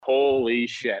holy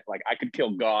shit, like I could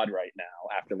kill God right now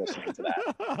after listening to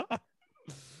that.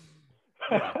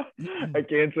 I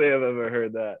can't say I've ever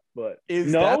heard that, but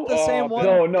is that the same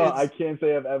one? No, I can't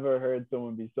say I've ever heard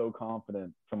someone be so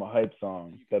confident from a hype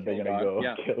song that they're gonna go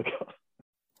kill God.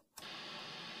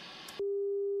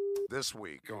 This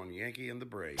week on Yankee and the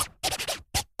Brave.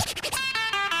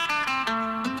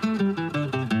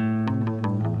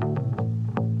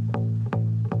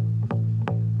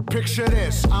 Picture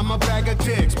this, I'm a bag of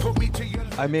dicks. Put me to your...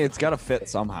 I mean, it's got to fit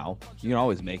somehow. You can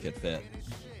always make it fit.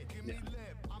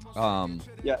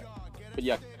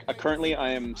 Currently I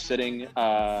am sitting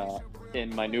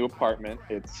in my new apartment.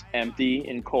 It's empty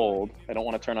and cold. I don't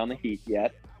want to turn on the heat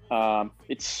yet.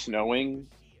 It's snowing.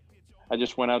 I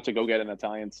just went out to go get an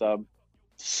Italian sub.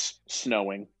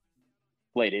 Snowing.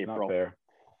 Late April. Not fair.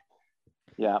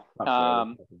 Yeah.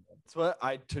 That's what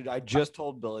I just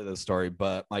told Billy this story,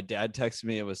 but my dad texted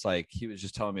me. It was like he was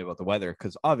just telling me about the weather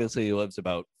because obviously he lives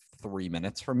about 3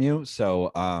 minutes from you.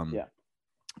 So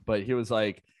but he was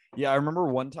like, yeah, I remember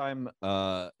one time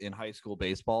in high school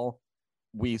baseball,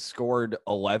 we scored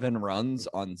 11 runs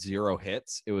on 0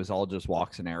 hits. It was all just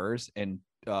walks and errors. And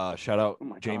shout out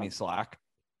Jamie Slack.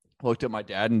 Looked at my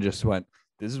dad and just went,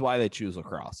 this is why they choose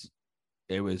lacrosse.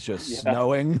 It was just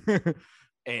snowing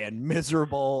and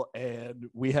miserable, and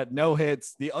we had no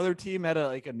hits. The other team had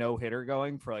a no-hitter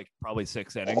going for like probably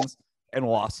 6 innings and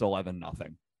lost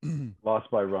 11-0. Lost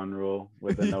by run rule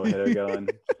with a no-hitter going.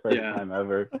 First time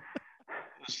ever.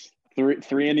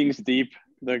 Three innings deep.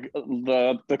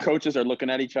 The coaches are looking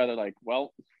at each other like,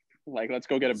 well, like, let's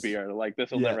go get a beer. Like,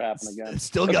 this will never happen again.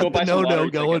 Still got the no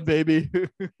going, baby.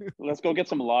 Let's go get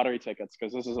some lottery tickets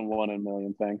because this is a 1 in a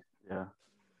million thing. Yeah.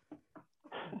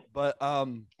 But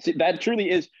see, that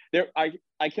truly is there. I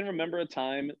can remember a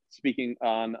time, speaking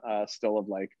on still of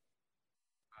like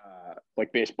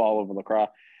baseball over lacrosse.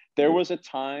 There was a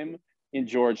time in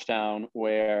Georgetown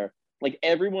where like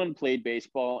everyone played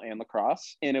baseball and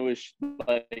lacrosse, and it was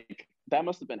like that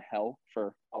must have been hell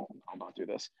for. I'll not do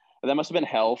this. But that must have been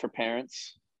hell for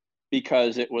parents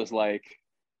because it was like,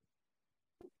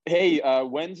 hey,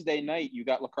 Wednesday night you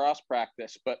got lacrosse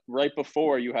practice, but right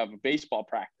before you have a baseball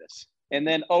practice. And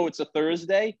then, oh, it's a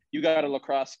Thursday, you got a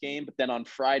lacrosse game, but then on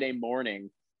Friday morning,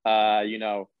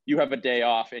 you have a day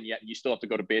off and yet you still have to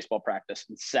go to baseball practice.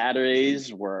 And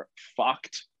Saturdays were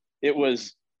fucked. It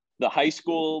was the high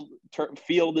school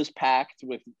field is packed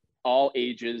with all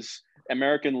ages.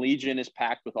 American Legion is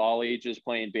packed with all ages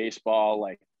playing baseball.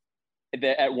 Like,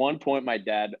 at one point, my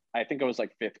dad, I think I was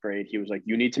like 5th grade, he was like,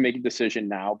 you need to make a decision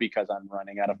now because I'm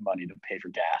running out of money to pay for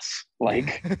gas.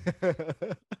 Like,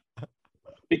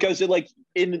 because like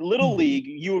in Little League,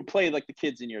 you would play like the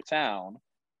kids in your town.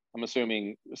 I'm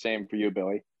assuming the same for you,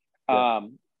 Billy. Yeah.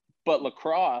 But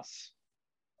lacrosse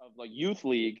of like youth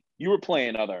league, you were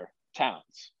playing other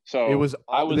towns. So it was,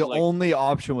 only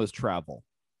option was travel.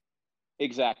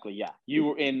 Exactly. Yeah. You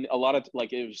were in a lot of like,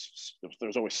 there was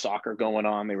always soccer going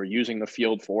on. They were using the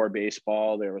field for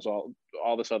baseball. There was all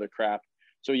this other crap.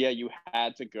 So yeah, you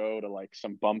had to go to like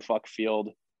some bumfuck field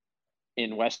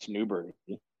in West Newbury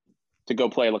to go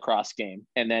play a lacrosse game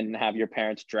and then have your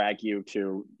parents drag you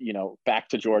to, back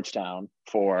to Georgetown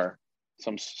for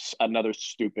another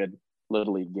stupid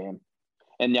Little League game.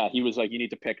 And yeah, he was like, you need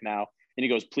to pick now. And he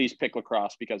goes, please pick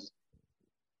lacrosse because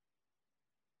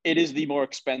it is the more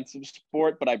expensive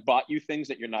sport, but I bought you things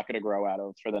that you're not going to grow out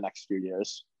of for the next few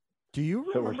years. Do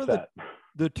you remember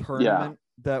the tournament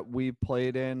that we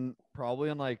played in probably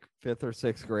in like 5th or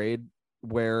 6th grade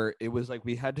where it was like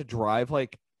we had to drive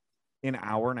like an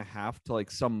hour and a half to like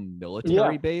some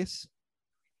military base?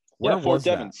 Where was Fort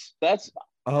Devens. That's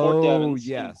Fort Devens.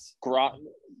 Yes.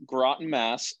 Groton,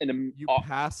 Mass. And you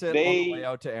pass it on the way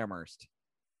out to Amherst.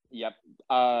 Yep.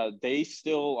 They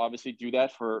still obviously do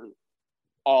that for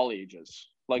all ages.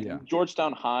 Like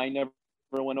Georgetown High never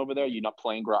went over there. You're not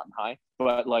playing Groton High,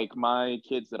 but like my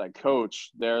kids that I coach,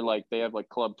 they're like, they have like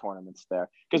club tournaments there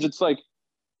because it's like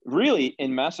really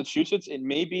in Massachusetts, it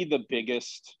may be the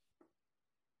biggest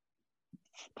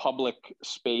public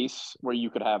space where you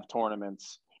could have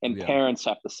tournaments and parents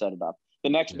have to set it up. The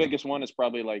next biggest one is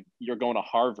probably like you're going to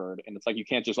Harvard and it's like you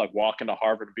can't just like walk into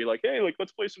Harvard and be like, hey, like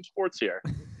let's play some sports here.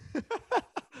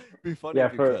 Be funny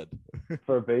if you could.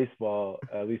 For baseball,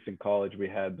 at least in college, we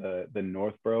had the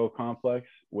Northborough complex,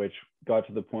 which got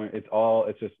to the point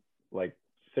it's just like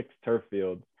 6 turf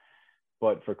fields.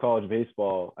 But for college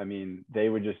baseball, I mean, they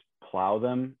would just plow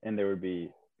them and there would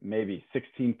be maybe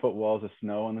 16-foot walls of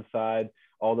snow on the side.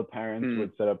 All the parents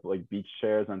would set up like beach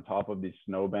chairs on top of these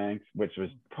snow banks, which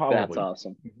was probably that's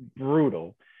awesome.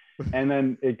 Brutal. And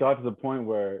then it got to the point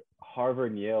where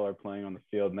Harvard and Yale are playing on the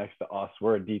field next to us.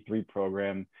 We're a D3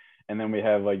 program. And then we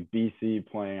have like BC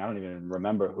playing. I don't even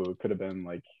remember who. It could have been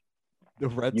like the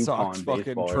Red UConn Sox fucking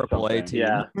baseball or AAA something. team.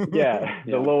 Yeah. Yeah,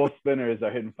 the Yeah. Lowell Spinners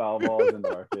are hitting foul balls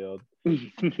into our field. That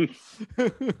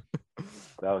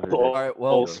was ridiculous. All right,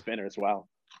 well, Full spinners. Wow.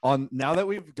 Now that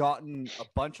we've gotten a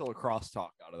bunch of lacrosse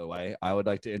talk out of the way, I would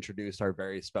like to introduce our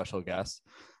very special guest.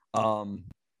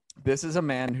 This is a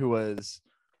man who was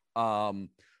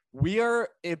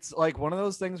it's like one of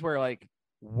those things where like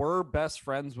we're best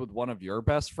friends with one of your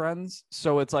best friends.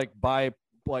 So it's like by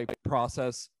like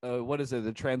process, what is it?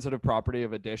 The transitive property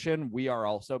of addition. We are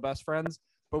also best friends,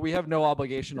 but we have no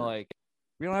obligation to like,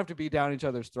 we don't have to be down each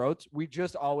other's throats. We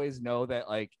just always know that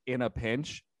like in a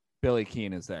pinch, Billy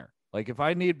Keene is there. Like if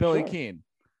I need Billy Keene,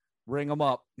 ring him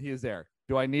up. He is there.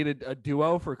 Do I need a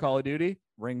duo for Call of Duty?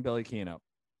 Ring Billy Keene up.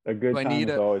 A good time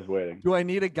is always waiting. Do I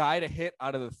need a guy to hit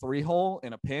out of the 3-hole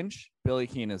in a pinch? Billy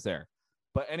Keene is there.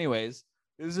 But anyways,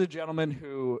 this is a gentleman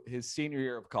who his senior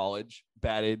year of college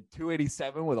batted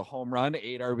 .287 with a home run,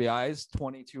 8 RBIs,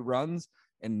 22 runs,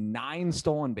 and 9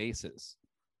 stolen bases.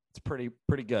 It's pretty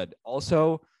good.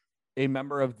 Also, a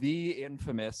member of the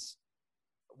infamous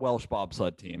Welsh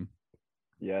bobsled team.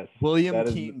 Yes.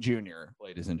 William Keene Jr.,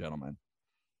 ladies and gentlemen.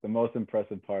 The most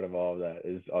impressive part of all of that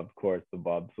is, of course, the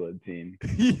bobsled team.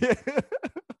 Yeah.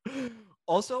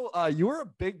 Also, you were a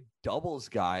big doubles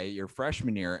guy your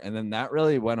freshman year, and then that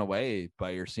really went away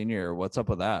by your senior year. What's up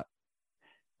with that?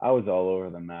 I was all over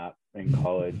the map in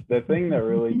college. The thing that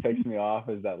really ticks me off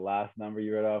is that last number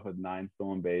you read off with 9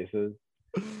 stolen bases.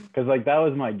 Because, like, that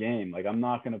was my game. Like, I'm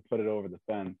not going to put it over the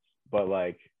fence, but,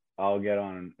 like, I'll get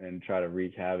on and try to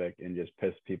wreak havoc and just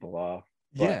piss people off.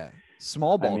 But, yeah,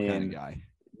 small ball kind of guy.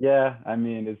 Yeah, I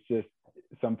mean, it's just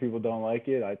some people don't like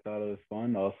it. I thought it was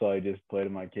fun. Also, I just played to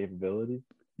my capabilities.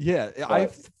 Yeah,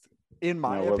 but, in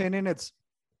my opinion, it's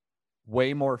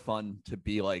way more fun to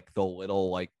be like the little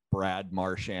like Brad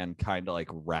Marchand kind of like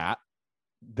rat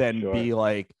than be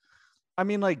like, I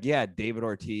mean, like, yeah, David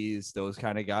Ortiz, those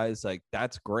kind of guys, like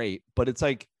that's great. But it's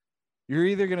like you're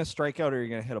either going to strike out or you're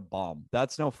going to hit a bomb.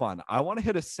 That's no fun. I want to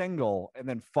hit a single and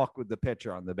then fuck with the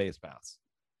pitcher on the base pass.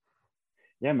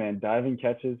 Yeah, man, diving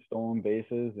catches, stolen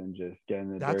bases, and just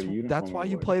getting the dirty uniform. That's why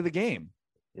you play the game.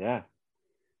 Yeah.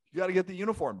 You got to get the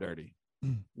uniform dirty.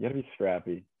 You got to be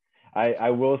scrappy.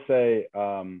 I will say,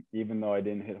 even though I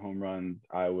didn't hit home runs,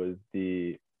 I was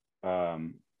the,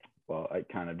 well, I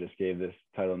kind of just gave this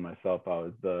title to myself. I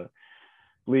was the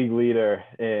league leader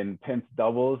in pinch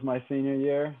doubles my senior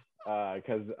year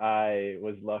because I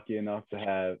was lucky enough to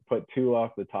have put 2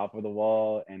 off the top of the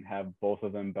wall and have both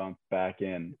of them bounce back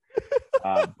in.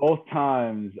 Both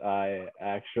times I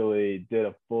actually did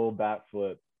a full bat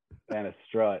flip and a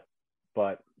strut,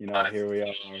 but you know, here we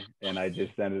are, and I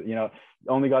just ended, you know,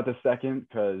 only got the second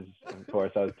because of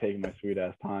course I was taking my sweet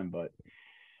ass time. But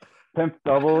pinch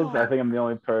doubles, I think I'm the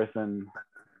only person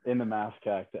in the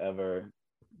MASCAC to ever,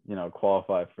 you know,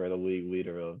 qualify for the league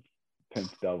leader of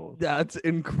pinch doubles. That's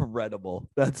incredible.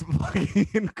 That's fucking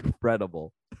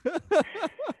incredible.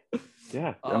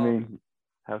 Yeah, I mean,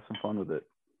 have some fun with it.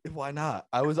 Why not?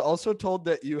 I was also told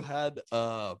that you had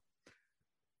a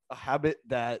habit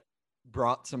that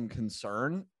brought some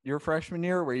concern your freshman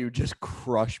year where you just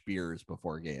crush beers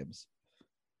before games.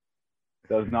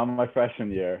 That was not my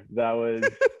freshman year. That was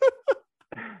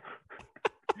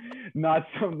not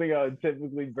something I would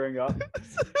typically bring up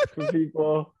to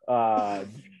people.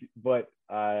 But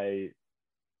I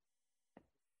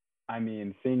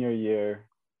mean, senior year,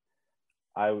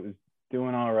 I was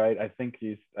doing all right. I think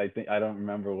I don't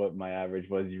remember what my average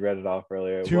was. You read it off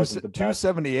earlier. It wasn't the best.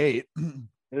 278.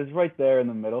 It was right there in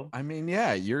the middle. I mean,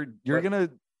 yeah, you're gonna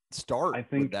start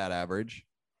with that average.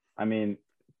 I mean,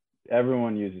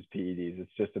 everyone uses PEDs.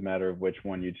 It's just a matter of which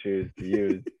one you choose to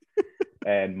use.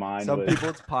 And mine some people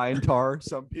it's pine tar,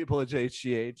 some people it's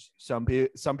HGH, some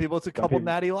people it's a couple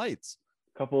natty lights,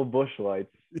 a couple of Busch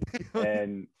Lights,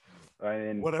 and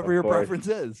whatever your preference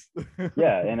is.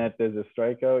 Yeah, and if there's a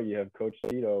strikeout, you have Coach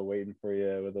Tito waiting for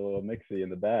you with a little mixie in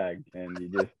the bag, and you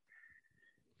just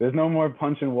there's no more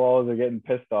punching walls or getting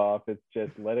pissed off. It's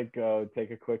just let it go, take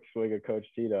a quick swig of Coach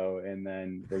Tito, and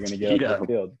then we're gonna get up the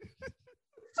field.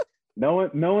 No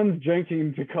one's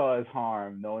drinking to cause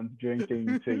harm. No one's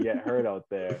drinking to get hurt out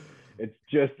there. It's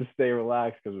just to stay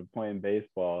relaxed because we're playing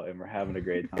baseball and we're having a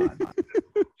great time.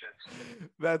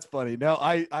 That's funny. No,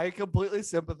 I completely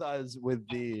sympathize with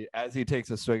as he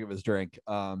takes a swig of his drink.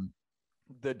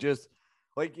 That just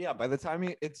like, yeah, by the time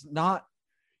it's not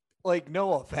like,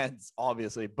 no offense,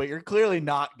 obviously, but you're clearly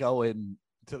not going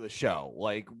to the show.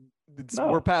 Like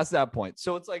we're past that point.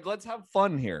 So it's like, let's have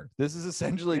fun here. This is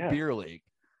essentially beer league.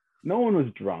 No one was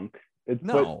drunk.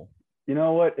 No. You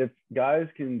know what? If guys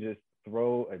can just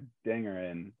throw a dinger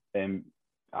in and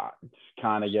just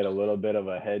kind of get a little bit of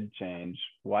a head change,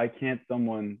 why can't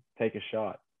someone take a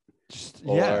shot?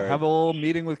 Have a little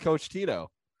meeting with Coach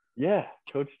Tito. Yeah,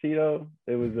 Coach Tito.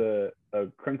 It was a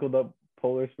crinkled up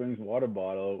Polar Springs water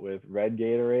bottle with red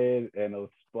Gatorade and a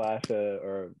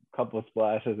couple of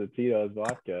splashes of Tito's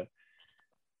vodka.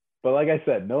 But like I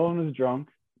said, no one was drunk.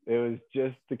 It was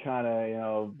just to kind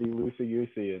of, be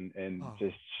loosey-goosey and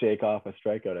just shake off a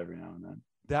strikeout every now and then.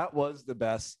 That was the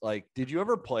best. Like, did you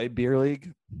ever play beer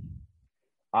league?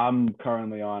 I'm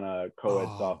currently on a co-ed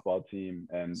softball team,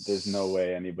 and there's no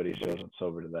way anybody shows up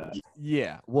sober to that.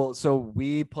 Yeah. Well, so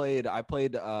I played,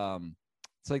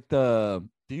 it's like do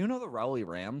you know the Rowley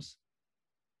Rams?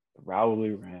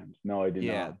 Rowley Rams. No, I do not.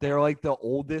 Yeah. They're like the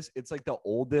oldest, it's like the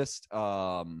oldest,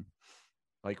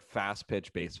 like fast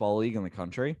pitch baseball league in the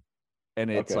country.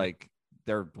 And it's like,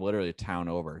 they're literally a town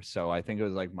over. So I think it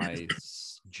was like my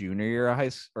junior year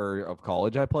of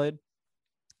college I played,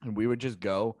 and we would just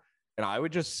go and I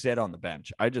would just sit on the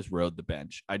bench. I just rode the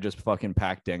bench. I just fucking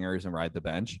pack dingers and ride the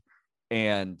bench.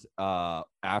 And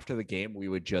after the game, we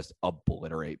would just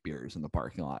obliterate beers in the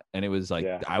parking lot. And it was like,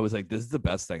 I was like, this is the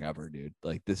best thing ever, dude.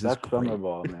 Like, that's summer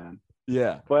ball, man.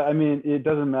 Yeah. But I mean, it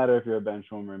doesn't matter if you're a bench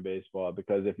warmer in baseball,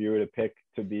 because if you were to pick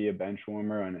to be a bench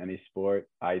warmer on any sport,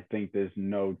 I think there's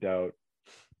no doubt,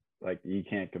 like, you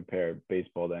can't compare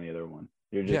baseball to any other one.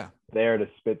 You're just there to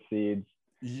spit seeds.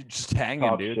 You just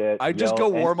hanging, dude. Shit, I just go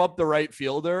warm up the right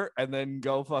fielder and then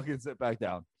go fucking sit back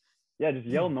down. Yeah, just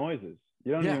yell noises.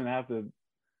 You don't even have to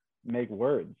make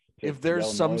words. If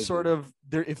there's some sort of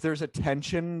if there's a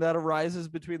tension that arises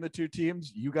between the two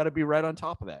teams, you got to be right on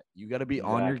top of that. You got to be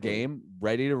on your game,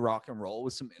 ready to rock and roll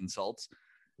with some insults.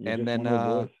 And then,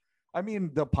 I mean,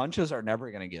 the punches are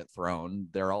never going to get thrown.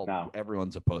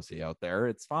 Everyone's a pussy out there.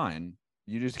 It's fine.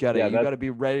 You just got to be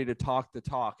ready to talk the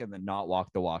talk and then not walk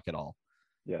the walk at all.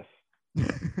 Yes.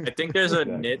 I think there's a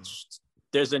niche.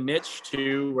 There's a niche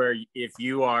too, where if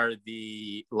you are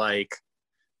the, like,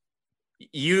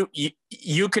 you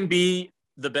can be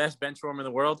the best bench warmer in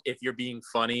the world if you're being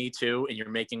funny too, and you're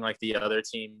making like the other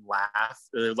team laugh,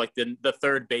 or like the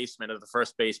third baseman or the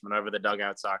first baseman, whoever the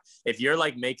dugouts are. If you're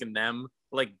like making them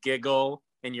like giggle,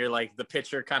 and you're like the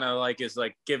pitcher kind of like is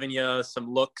like giving you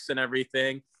some looks and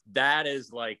everything, that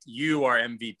is like you are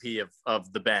MVP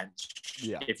of the bench.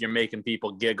 Yeah. If you're making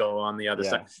people giggle on the other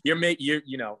side, your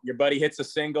buddy hits a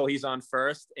single, he's on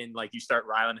first, and like you start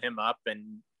riling him up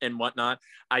and whatnot.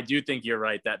 I do think you're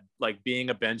right that like being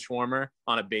a bench warmer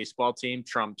on a baseball team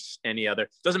trumps any other.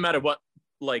 Doesn't matter what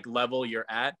like level you're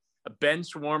at. A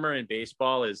bench warmer in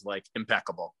baseball is like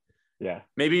impeccable. Yeah.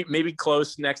 Maybe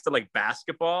close next to like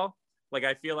basketball. Like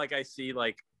I feel like I see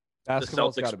like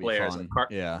basketball's the Celtics players, like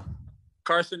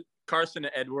Carson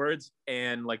Edwards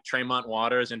and like Tremont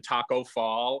Waters and Taco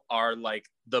Fall are like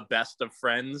the best of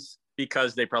friends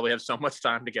because they probably have so much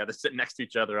time together sitting next to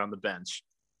each other on the bench.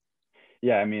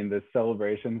 Yeah, I mean, the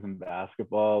celebrations in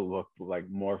basketball look like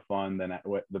more fun than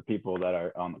the people that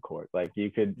are on the court. Like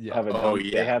you could have a dog.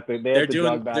 They have to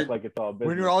jog back like it's all business.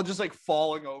 When you're all just like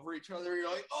falling over each other, you're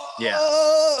like, oh,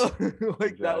 yeah,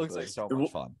 like exactly. That looks like so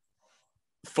much fun.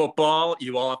 Football,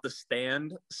 you all have to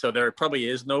stand, so there probably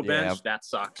is no bench. Yeah. That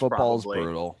sucks. Football's probably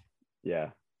brutal. Yeah,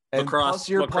 and plus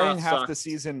you're playing half the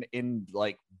season in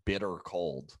like bitter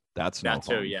cold. That's no fun.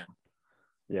 Too. Yeah.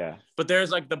 Yeah. But there's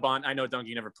like the bond. I know, Duncan,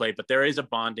 you never played, but there is a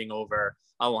bonding over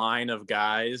a line of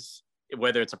guys,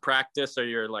 whether it's a practice or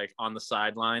you're like on the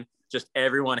sideline, just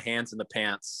everyone hands in the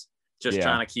pants, just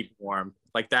trying to keep warm.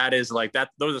 Like that is like that.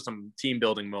 Those are some team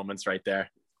building moments right there.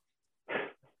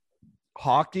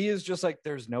 Hockey is just like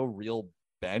there's no real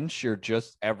bench. You're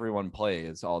just everyone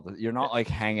plays you're not like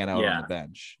hanging out on the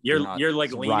bench. You're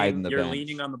like leaning. You're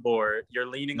leaning on the board. You're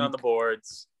leaning on the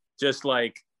boards, just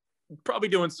like probably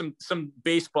doing some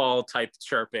baseball type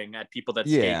chirping at people that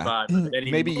skate by.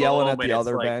 Maybe yelling at the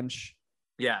other bench.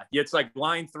 Yeah, it's like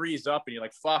line 3's up, and you're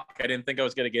like, "Fuck! I didn't think I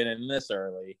was gonna get in this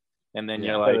early." And then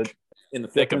you're like in the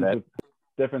thick of it.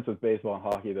 Difference with baseball and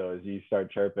hockey though is you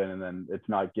start chirping and then it's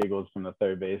not giggles from the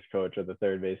third base coach or the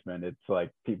third baseman. It's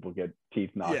like people get teeth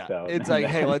knocked out. It's like,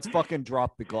 hey, let's fucking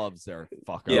drop the gloves there,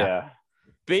 fucker. Yeah.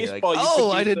 Baseball.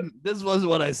 Like, this wasn't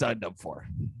what I signed up for.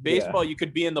 Baseball, you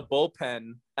could be in the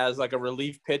bullpen as like a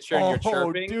relief pitcher and you're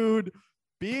chirping. Dude,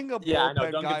 being a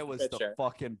bullpen guy was the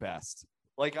fucking best.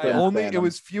 Like it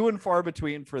was few and far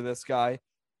between for this guy,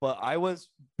 but I was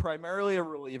primarily a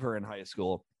reliever in high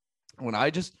school.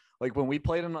 When we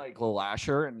played in like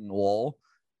Lasher and Lowell,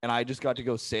 and I just got to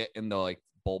go sit in the like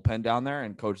bullpen down there,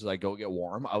 and coach was like, "Go get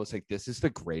warm." I was like, "This is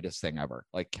the greatest thing ever!"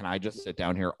 Like, can I just sit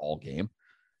down here all game?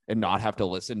 and not have to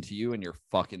listen to you and your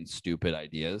fucking stupid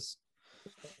ideas.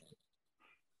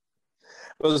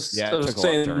 I was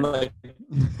saying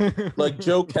like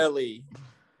Joe Kelly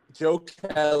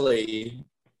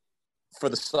for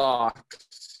the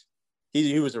Sox.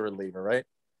 He was a reliever, right?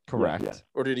 Correct. Yeah.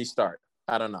 Or did he start?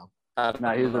 I don't know.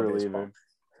 No, he's a reliever.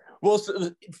 Well,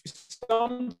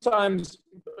 sometimes,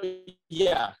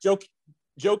 yeah.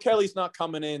 Joe Kelly's not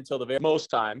coming in until the very most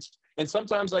times, and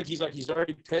sometimes he's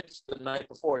already pitched the night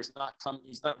before. He's not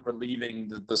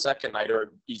relieving the second night,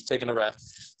 or he's taking a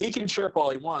rest. He can chirp all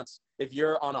he wants. If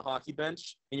you're on a hockey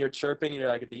bench and you're chirping, and you're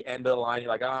like at the end of the line, you're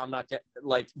like, I'm not getting,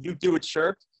 like, you do a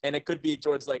chirp, and it could be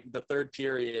towards like the third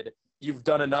period. You've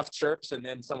done enough chirps, and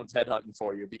then someone's headhunting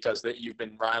for you because you've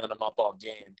been riling them up all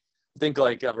game. I think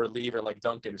like a reliever like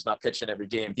Duncan, who's not pitching every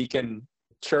game, he can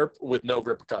chirp with no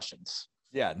repercussions.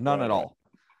 Yeah, none at all.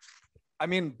 I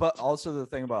mean, but also the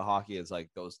thing about hockey is like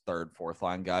those third, fourth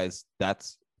line guys,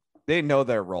 they know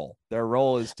their role. Their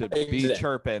role is to be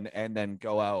chirping and then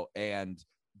go out and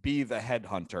be the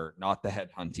headhunter, not the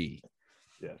headhuntee.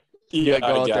 Yes. You gotta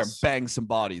go out there and bang some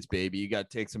bodies, baby. You gotta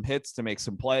take some hits to make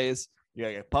some plays. You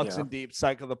gotta get pucks in deep,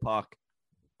 cycle the puck,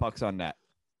 pucks on net.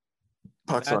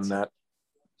 Pucks on net.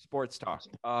 Sports talk.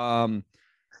 MLB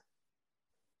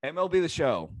The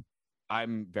Show.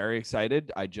 I'm very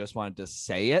excited. I just wanted to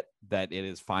say it that it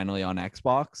is finally on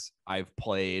Xbox. I've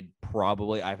had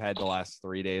the last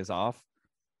 3 days off.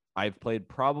 I've played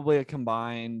probably a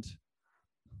combined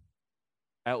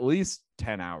at least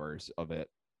 10 hours of it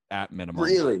at minimum.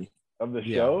 Really? Of the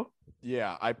show?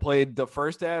 Yeah. I played the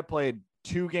first day. I played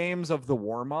 2 games of the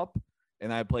warm up,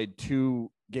 and I played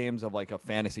 2 games of like a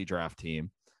fantasy draft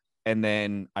team. And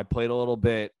then I played a little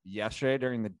bit yesterday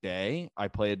during the day. I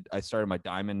started my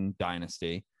Diamond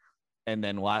Dynasty. And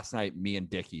then last night, me and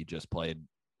Dickie just played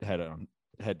head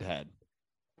to head.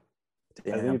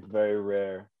 I think it's very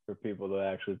rare for people to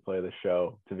actually play the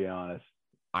show, to be honest.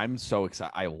 I'm so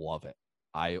excited. I love it.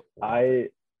 I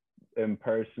am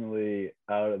personally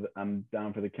I'm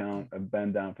down for the count. I've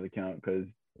been down for the count because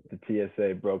the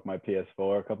TSA broke my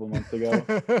PS4 a couple months ago.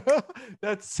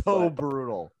 That's so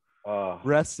brutal.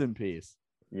 Rest in peace.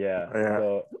 Yeah.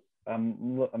 So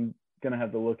I'm gonna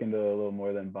have to look into a little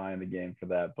more than buying the game for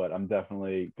that, but I'm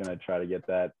definitely gonna try to get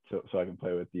that so I can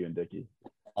play with you and Dickie.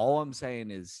 All I'm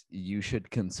saying is you should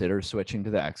consider switching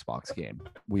to the Xbox game.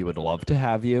 We would love to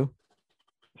have you.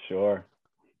 Sure.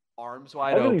 Arms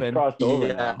wide open. Crossed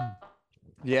over now.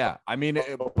 Yeah. I mean,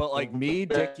 but like me,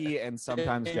 Dickie, and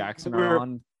sometimes Jackson are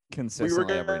on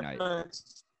consistently every night.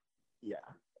 Yeah.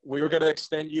 We were gonna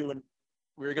extend you an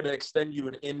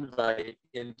invite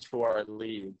into our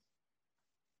league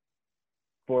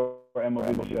for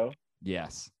MLB The Show.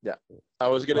 Yes. Yeah. I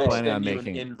was gonna extend you an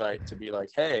invite to be like,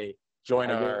 hey, join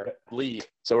our league.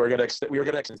 So we were gonna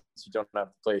extend since you don't have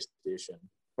the PlayStation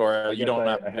or you don't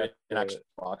have an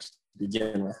Xbox to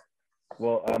begin with.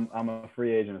 Well, I'm a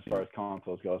free agent as far as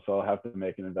consoles go, so I'll have to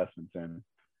make an investment soon.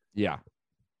 Yeah.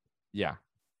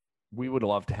 We would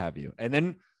love to have you. And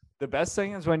then the best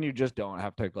thing is when you just don't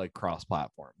have to like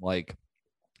cross-platform. Like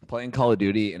playing Call of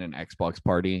Duty in an Xbox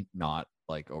party, not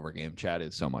like over game chat,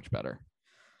 is so much better.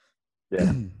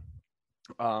 Yeah.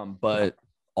 But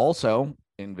also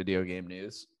in video game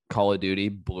news, Call of Duty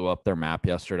blew up their map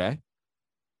yesterday.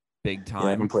 Big time. Yeah,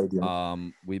 I haven't played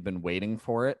yet. We've been waiting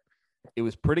for it. It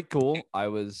was pretty cool. I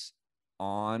was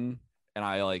on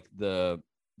and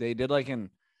they did like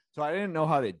so I didn't know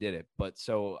how they did it, but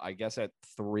so I guess at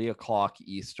 3:00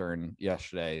 Eastern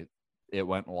yesterday, it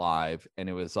went live, and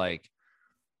it was like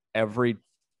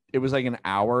an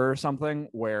hour or something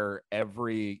where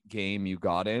every game you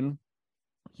got in,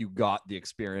 you got the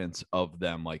experience of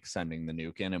them like sending the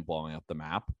nuke in and blowing up the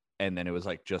map. And then it was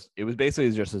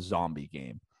basically just a zombie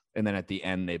game. And then at the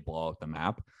end, they blow up the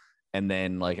map. And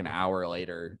then like an hour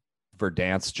later,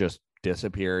 Verdansk just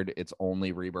disappeared. It's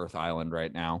only Rebirth Island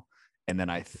right now. And then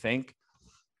I think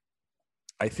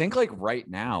like right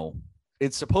now,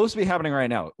 it's supposed to be happening right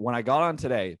now. When I got on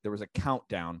today, there was a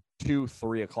countdown to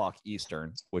 3:00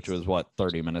 Eastern, which was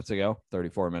 34 minutes ago.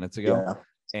 Yeah.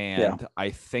 And I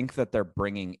think that they're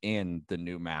bringing in the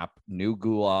new map, new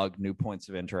gulag, new points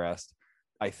of interest.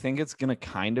 I think it's going to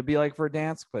kind of be like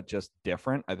Verdansk, but just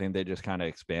different. I think they just kind of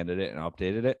expanded it and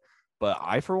updated it. But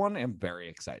I, for one, am very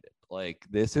excited. Like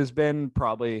this has been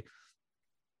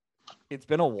it's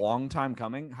been a long time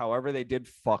coming. However, they did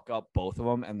fuck up both of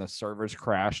them and the servers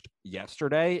crashed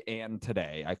yesterday and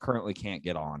today. I currently can't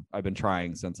get on. I've been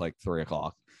trying since like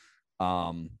 3:00.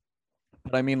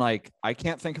 But I mean, like, I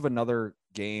can't think of another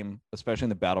game, especially in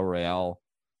the Battle Royale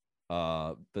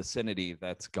vicinity,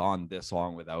 that's gone this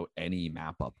long without any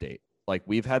map update. Like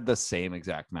we've had the same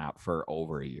exact map for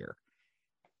over a year.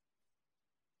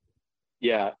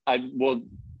 Yeah,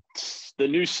 the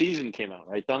new season came out,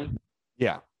 right, Don?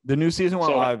 Yeah, the new season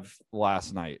went So- live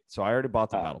last night, so I already bought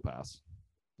the battle pass.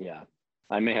 Yeah,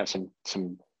 I may have some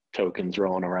tokens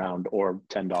rolling around or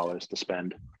 $10 to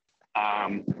spend.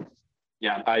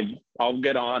 Yeah, I'll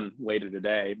get on later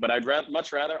today, but I'd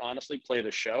much rather honestly play the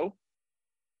show.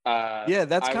 Yeah,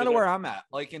 that's I kind was of a- where I'm at.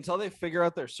 Like until they figure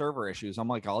out their server issues, I'm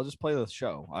like, I'll just play the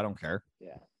show. I don't care.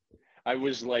 Yeah, I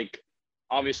was like,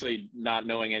 obviously not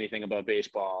knowing anything about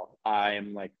baseball, I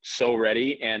am like so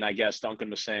ready. And I guess Duncan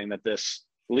was saying that this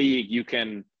league, you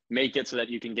can make it so that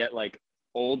you can get like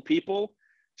old people.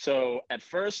 So at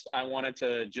first I wanted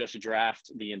to just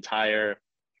draft the entire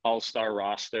all-star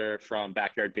roster from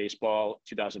Backyard Baseball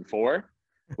 2004,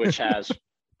 which has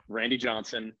Randy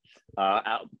Johnson,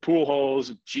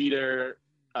 Pujols, Jeter,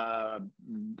 I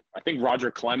think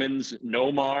Roger Clemens,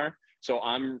 Nomar. So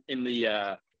I am in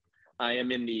the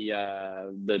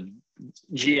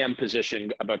GM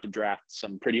position, about to draft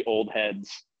some pretty old heads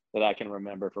that I can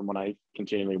remember from when I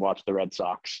continually watched the Red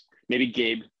Sox. Maybe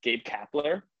Gabe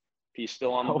Kapler. If he's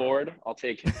still on the board, I'll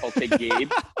take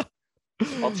Gabe.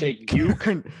 I'll take you.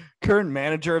 Current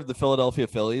manager of the Philadelphia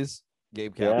Phillies,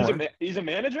 Gabe Kapler. He's a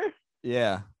manager?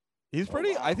 Yeah. He's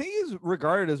pretty wow. I think he's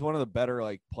regarded as one of the better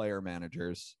like player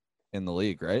managers in the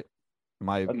league, right? Am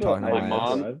I That's talking what about my my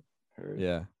mom- I've heard.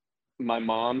 Yeah. My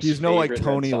mom's He's no like favorite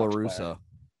Red Tony Sox La Russa. player.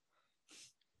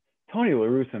 Tony La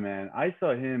Russa, man. I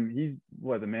saw him. He's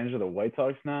the manager of the White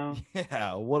Sox now.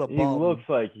 Yeah, what a He bum. looks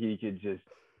like he could just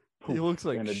He looks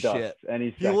like into shit. dust any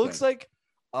He second. looks like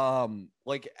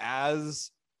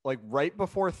as like right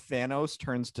before Thanos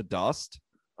turns to dust.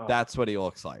 Oh. That's what he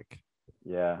looks like.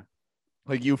 Yeah.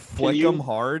 Like you flick you- him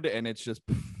hard and it's just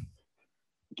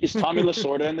Is Tommy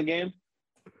Lasorda in the game?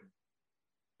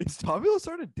 Is Tommy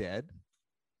Lasorda dead?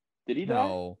 Did he die?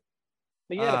 No.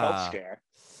 I think he had a health Ah. scare.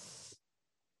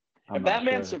 I'm If not that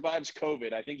man sure. survives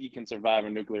COVID, I think he can survive a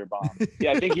nuclear bomb.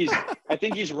 Yeah, I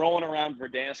think he's rolling around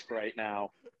Verdansk right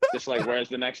now. Just like where's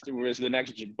the next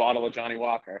bottle of Johnny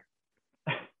Walker?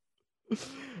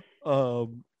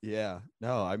 Yeah.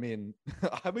 No, I mean,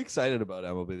 I'm excited about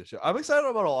MLB The Show. I'm excited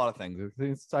about a lot of things.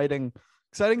 It's an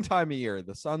exciting time of year.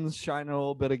 The sun's shining a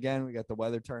little bit again. We got the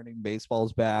weather turning.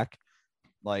 Baseball's back.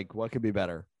 Like, what could be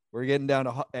better? We're getting down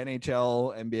to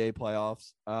NHL, NBA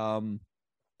playoffs.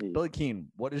 Billy Keene,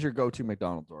 what is your go-to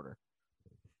McDonald's order?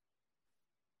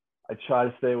 I try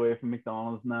to stay away from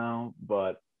McDonald's now,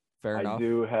 but Fair I enough.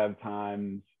 do have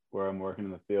times where I'm working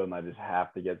in the field and I just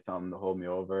have to get something to hold me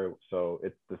over. So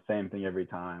it's the same thing every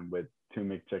time with 2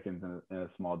 McChickens and a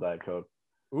small Diet Coke.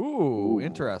 Ooh, Ooh.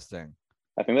 interesting.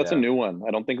 I think that's a Yeah. new one.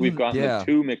 I don't think we've gotten Yeah. the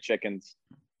 2 McChickens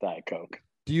Diet Coke.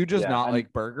 Do you just Yeah, not I'm-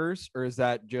 like burgers, or is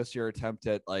that just your attempt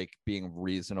at like being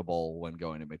reasonable when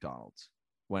going to McDonald's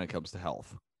when it comes to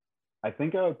health? I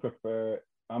think I would prefer,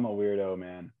 I'm a weirdo,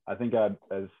 man. I think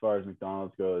as far as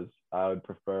McDonald's goes, I would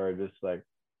prefer just like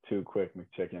 2 quick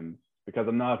McChickens because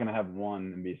I'm not going to have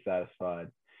one and be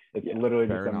satisfied. It's Yeah, literally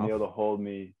fair just a enough. meal to hold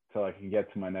me till I can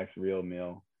get to my next real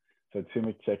meal. So 2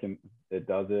 McChickens, it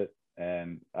does it.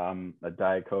 And I'm a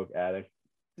Diet Coke addict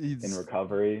in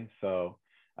recovery. So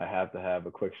I have to have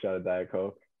a quick shot of Diet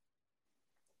Coke.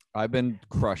 I've been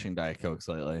crushing Diet Cokes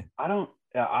lately.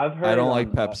 I've heard I don't like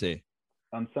on, Pepsi.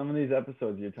 on some of these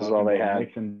episodes you're is talking all they about had.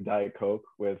 mixing Diet Coke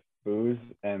with booze,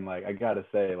 and like I gotta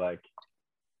say, like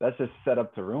that's just set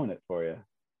up to ruin it for you.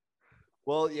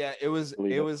 Well, yeah, it was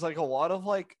Believe it it. was like a lot of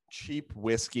like cheap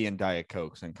whiskey and Diet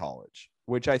Cokes in college,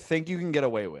 which I think you can get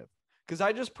away with because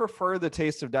I just prefer the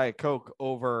taste of Diet Coke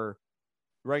over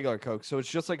regular Coke. So it's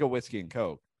just like a whiskey and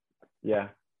Coke Yeah,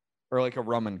 or like a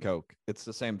rum and Coke. It's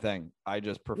the same thing. I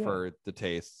just prefer the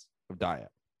taste of Diet.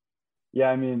 yeah.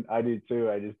 I mean, I do too.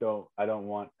 I don't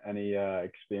want any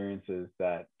experiences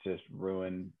that just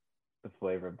ruin the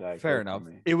flavor of Diet Fair Coke enough. for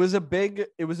me. It was a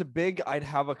big. I'd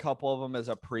have a couple of them as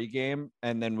a pregame,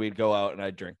 and then we'd go out and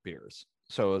I'd drink beers.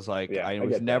 So it was like Yeah, I I was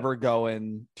get that. never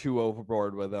going too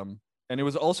overboard with them, and it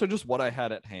was also just what I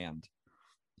had at hand.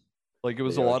 Like it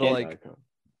was a Yeah, lot of Diet like Coke.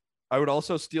 I would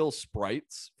also steal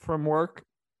Sprites from work,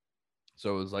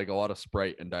 so it was like a lot of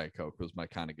Sprite and Diet Coke was my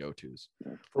kind of go-tos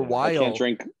for a Yeah. while.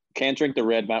 I can't drink the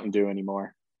red Mountain Dew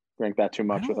anymore. Drink that too I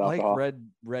much don't with like alcohol.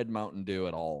 red Mountain Dew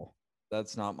at all.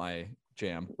 That's not my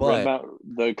jam. Red But Mountain,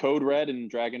 the Code Red and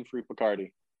Dragon Fruit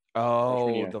Bacardi.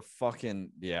 oh, year. the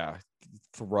fucking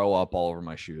throw up all over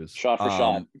my shoes. Shot for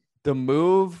shot. The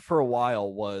move for a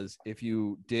while was if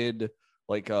you did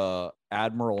like a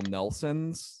Admiral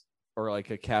Nelson's or like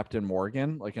a Captain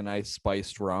Morgan, like a nice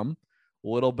spiced rum, a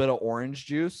little bit of orange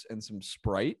juice and some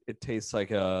Sprite. It tastes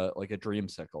like a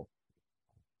dreamsicle.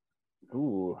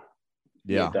 Ooh,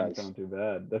 Yeah. It does. Doesn't sound too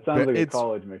bad. That sounds like a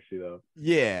college mixie though.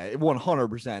 Yeah, it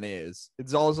 100% is.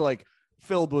 It's also like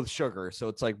filled with sugar, so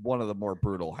it's like one of the more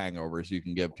brutal hangovers you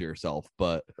can give to yourself.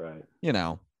 But Right. you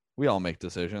know, we all make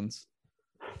decisions.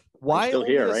 Why still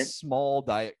only here, a right? small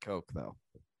Diet Coke though?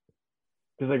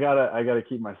 Because I gotta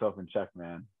keep myself in check,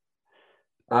 man.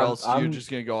 Or else you're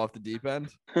just gonna go off the deep end.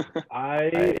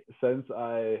 Since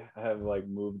I have like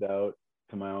moved out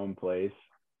to my own place,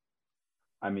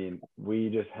 I mean, we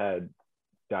just had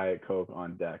Diet Coke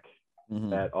on deck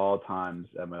at all times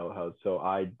at my old house. So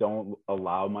I don't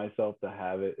allow myself to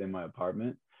have it in my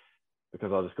apartment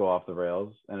because I'll just go off the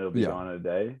rails and it'll be gone in a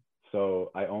day.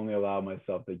 So I only allow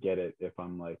myself to get it if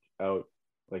I'm like out,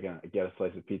 like I get a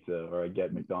slice of pizza or I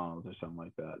get McDonald's or something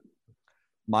like that.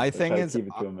 My thing is, keep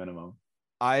it to a minimum.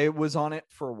 I was on it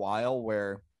for a while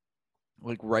where,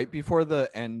 like, right before the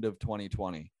end of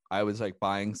 2020, I was like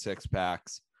buying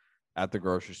 6-packs at the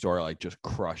grocery store, like just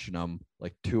crushing them,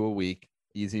 like 2 a week,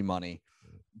 easy money.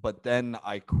 But then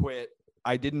I quit.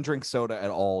 I didn't drink soda at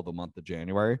all the month of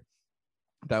January.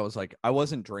 That was like, I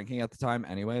wasn't drinking at the time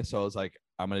anyway. So I was like,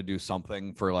 I'm going to do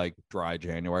something for like dry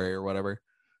January or whatever.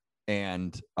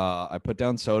 And I put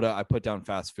down soda. I put down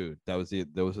fast food. Those are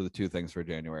the two things for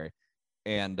January.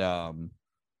 And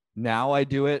now I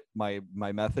do it. My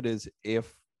method is,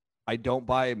 if I don't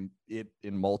buy it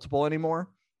in multiple anymore,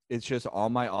 it's just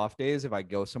on my off days. If I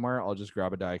go somewhere, I'll just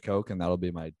grab a Diet Coke and that'll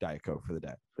be my Diet Coke for the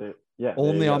day. Yeah.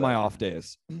 Only on my off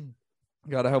days.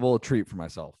 Got to have a little treat for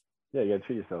myself. Yeah, you got to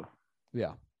treat yourself.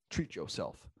 Yeah. Treat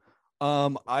yourself.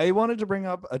 I wanted to bring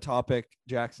up a topic,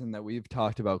 Jackson, that we've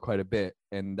talked about quite a bit,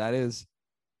 and that is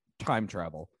time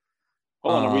travel.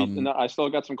 Hold on, I still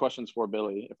got some questions for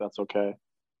Billy, if that's okay.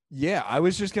 Yeah, I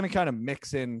was just going to kind of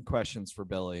mix in questions for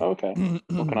Billy. Okay.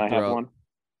 Well, can I have one?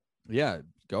 Yeah,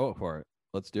 go for it.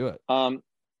 Let's do it.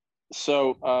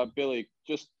 So, Billy,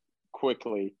 just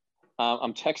quickly,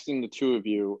 I'm texting the two of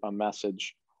you a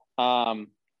message, a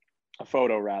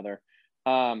photo rather.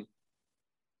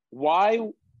 Why,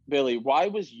 Billy, why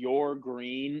was your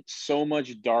green so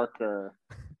much darker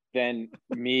than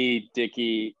me,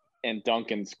 Dickie, and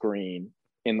Duncan's green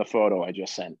in the photo I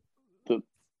just sent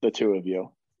the two of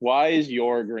you? Why is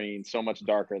your green so much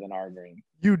darker than our green?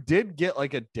 You did get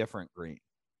like a different green.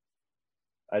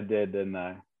 I did, didn't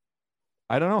I?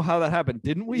 I don't know how that happened.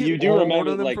 Didn't we You do remember,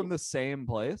 order them like, from the same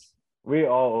place? We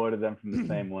all ordered them from the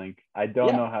same link. I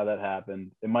don't know how that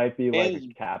happened. It might be like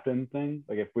a captain thing.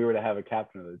 Like if we were to have a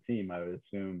captain of the team, I would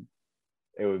assume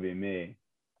it would be me.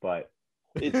 But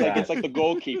it's like the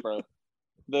goalkeeper.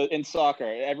 In soccer,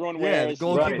 everyone wears the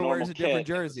goalkeeper wears a different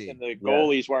jersey, and the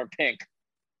goalie's wearing pink.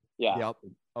 Yeah. Yep.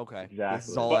 Okay. Exactly. This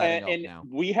is all adding up now.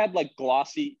 We had like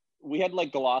glossy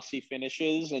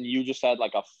finishes, and you just had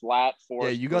like a flat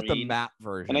forest. Yeah, you got green. the matte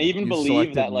version. And I even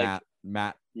believe that like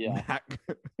matte. Yeah.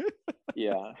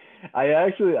 Yeah. I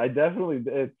definitely,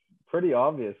 it's pretty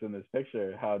obvious in this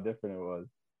picture how different it was.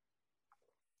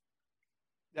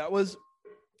 That was.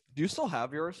 Do you still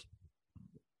have yours?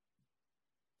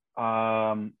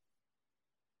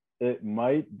 It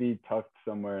might be tucked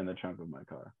somewhere in the trunk of my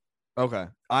car. Okay,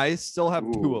 I still have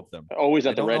two of them. Always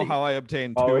at the ready. I don't know how I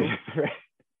obtained two. Always.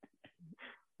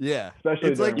 Yeah,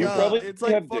 especially it's like it's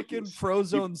like fucking Dickies.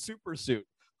 Frozone super suit.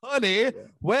 Honey,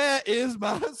 where is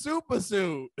my super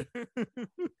suit?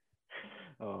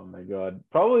 Oh my god,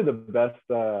 probably the best,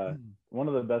 one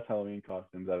of the best Halloween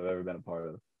costumes I've ever been a part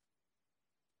of.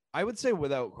 I would say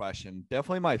without question,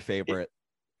 definitely my favorite.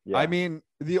 Yeah. I mean,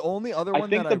 the only other one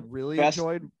that I really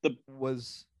enjoyed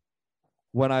was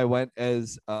when I went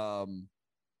as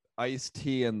iced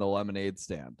tea in the lemonade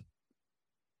stand.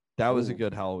 That was a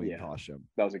good Halloween costume.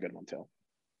 That was a good one too.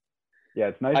 Yeah,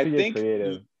 it's nice to get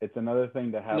creative. It's another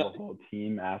thing to have a whole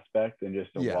team aspect and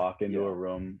just to walk into a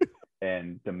room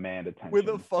and demand attention. With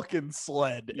a fucking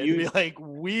sled and be like,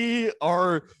 we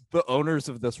are the owners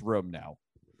of this room now.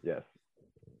 Yes.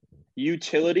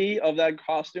 Utility of that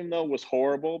costume though was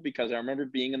horrible because I remember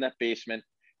being in that basement.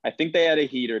 I think they had a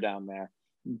heater down there.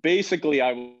 Basically,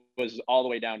 I was all the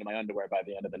way down to my underwear by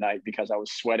the end of the night because I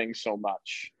was sweating so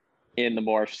much in the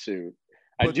morph suit.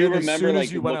 But I do remember, as soon like,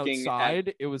 as you went looking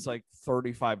outside, it was like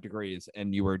 35 degrees,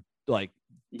 and you were like,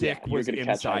 dick was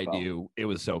inside you. It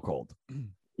was so cold.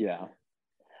 Yeah,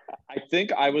 I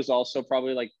think I was also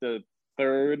probably like the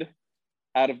third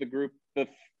out of the group, the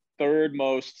third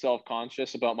most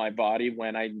self-conscious about my body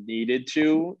when I needed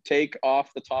to take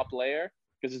off the top layer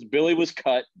because Billy was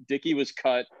cut, Dickie was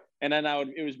cut, and then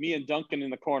it was me and Duncan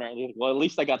in the corner. Well, at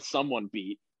least I got someone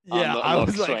beat. Yeah, I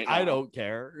was like, I don't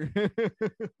care.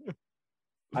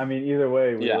 I mean, either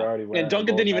way, we were already wearing. And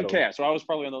Duncan didn't even care, so I was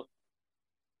probably on the.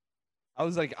 I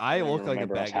was like, I look like a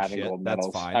remember us bag of having shit. gold That's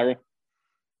medals. fine.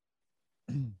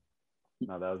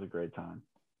 No, that was a great time.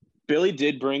 Billy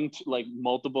did bring like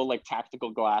multiple like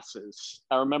tactical glasses.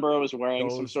 I remember I was wearing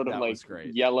some Those- sort of that like was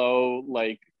great. yellow,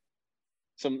 like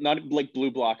some not like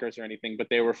blue blockers or anything, but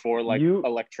they were for like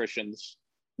electricians.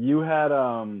 You had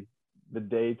the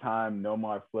daytime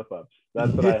Nomar flip ups.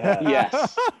 That's what I had.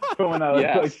 Yes. When I was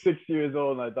Yes. like 6 years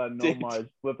old, and I thought Dude. Nomar's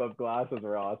flip up glasses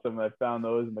were awesome. I found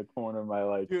those in the corner of my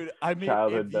like Dude, I mean,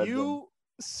 childhood if bedroom. you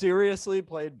seriously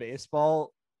played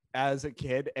baseball as a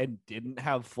kid and didn't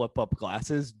have flip up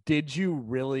glasses, did you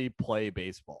really play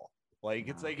baseball? Like,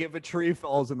 it's like if a tree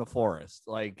falls in the forest.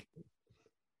 Like,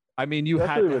 I mean, you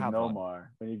Especially had to with have one. Nomar.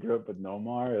 When you grew up with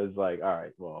Nomar, it was like, all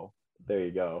right, well, there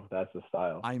you go. That's the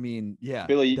style. I mean, yeah.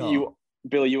 Billy, duh.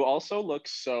 you also look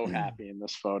so happy in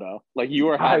this photo. Like you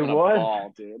were having a was.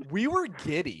 ball, dude. We were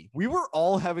giddy. We were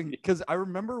all having, because I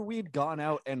remember we'd gone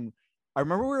out and I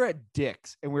remember we were at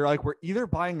Dick's and we were like, we're either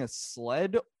buying a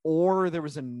sled or there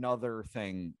was another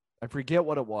thing. I forget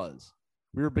what it was.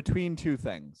 We were between two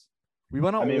things. We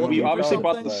went out. I mean, we obviously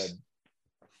bought something. this.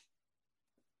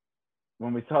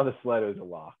 When we saw the sled, it was a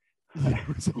lock.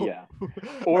 Yeah.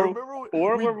 Or, Or- remember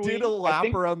or we were did we- a I lap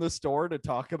think- around the store to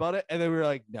talk about it, and then we were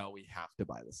like, no, we have to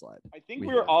buy the sled. I think We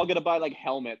we were have all to. gonna buy like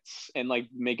helmets and like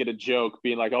make it a joke,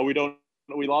 being like, "Oh,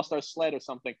 we lost our sled or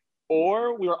something,"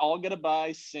 or we were all gonna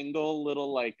buy single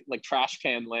little like trash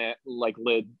can like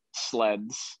lid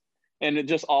sleds, and it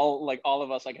just all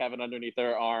of us like have it underneath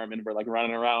our arm, and we're like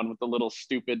running around with the little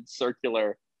stupid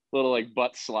circular little like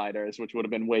butt sliders, which would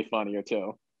have been way funnier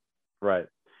too. Right.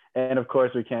 And of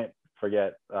course, we can't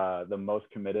forget the most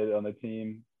committed on the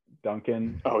team,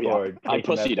 Duncan. Oh, yeah. for I taking that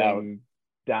pussied out. thing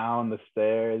down the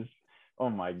stairs. Oh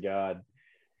my God.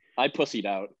 I pussied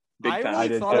out big I time. really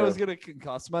did thought I too. was gonna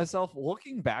concuss myself.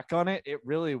 Looking back on it, it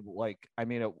really I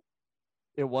mean,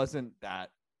 it wasn't that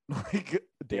like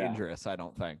dangerous. I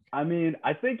don't think. I mean,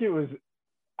 I think it was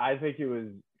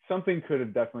something could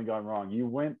have definitely gone wrong. You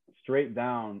went straight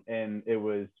down and it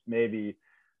was maybe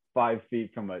 5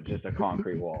 feet from just a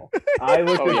concrete wall. I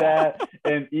looked at that,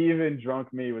 and even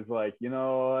drunk me was like, you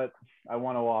know what? I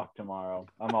want to walk tomorrow.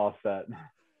 I'm all set.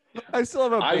 I still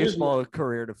have a I was- baseball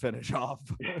career to finish off.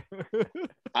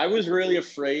 I was really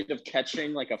afraid of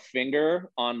catching like a finger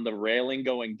on the railing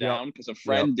going down because a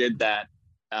friend did that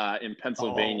in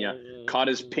Pennsylvania. Caught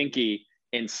his pinky,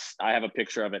 and I have a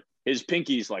picture of it. His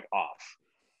pinky's like off.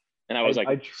 And I was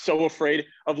so afraid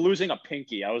of losing a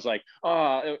pinky. I was like,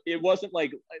 it wasn't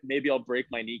like maybe I'll break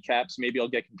my kneecaps, maybe I'll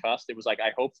get concussed. It was like,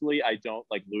 hopefully I don't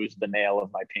like lose the nail of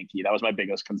my pinky. That was my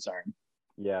biggest concern.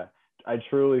 Yeah, I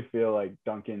truly feel like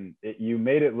Duncan, you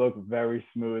made it look very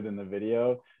smooth in the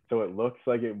video, so it looks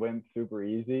like it went super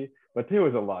easy, but there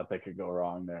was a lot that could go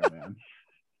wrong there, man.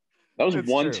 That was It's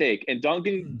one true. take. And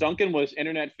Duncan was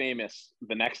internet famous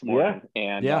the next morning.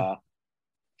 And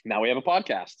now we have a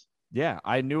podcast. Yeah,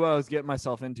 I knew what I was getting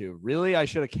myself into. Really, I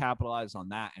should have capitalized on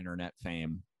that internet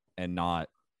fame and not,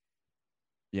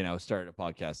 started a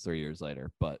podcast 3 years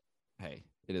later. But hey,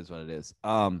 it is what it is.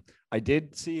 I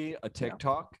did see a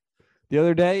TikTok the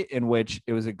other day in which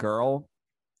it was a girl.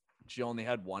 She only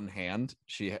had one hand.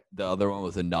 The other one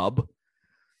was a nub.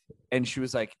 And she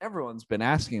was like, everyone's been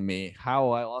asking me how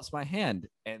I lost my hand.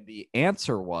 And the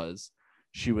answer was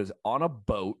she was on a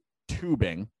boat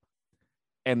tubing,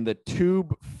 and the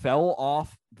tube fell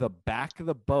off the back of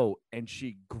the boat, and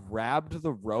she grabbed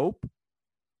the rope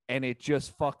and it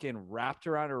just fucking wrapped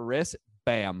around her wrist.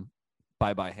 Bam.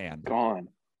 Bye-bye hand. Gone.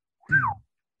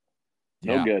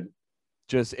 Yeah. No good.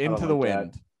 Just into my the God.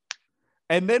 wind.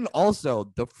 And then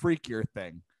also the freakier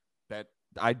thing that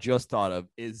I just thought of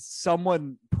is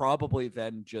someone probably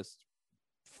then just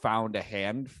found a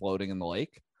hand floating in the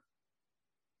lake.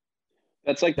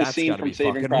 That's like the That's scene gotta from be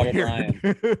Saving fucking Private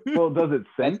weird. Ryan. Well, does it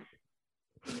sink?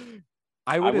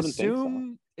 I would wouldn't think so.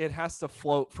 assume it has to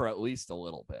float for at least a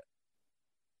little bit.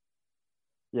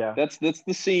 Yeah. That's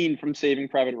the scene from Saving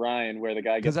Private Ryan where the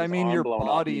guy gets 'Cause, I his mean, arm your blown off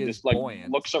body and he is just like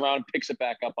buoyant. looks around, picks it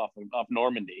back up off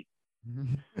Normandy.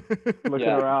 Looking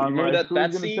Yeah. around. You remember like, that who's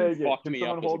gonna scene take it? fucked Can me up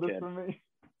someone as a hold this kid. for me?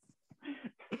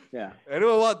 Yeah.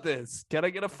 Anyone want this? Can I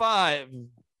get a $5?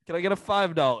 Can I get a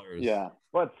 $5? Yeah.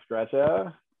 What,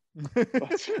 scratcher?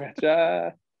 Butt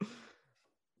scratcher.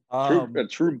 A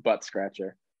true butt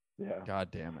scratcher. Yeah.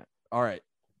 God damn it. All right.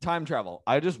 Time travel.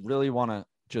 I just really want to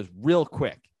just real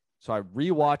quick. So I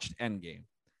rewatched Endgame.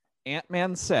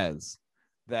 Ant-Man says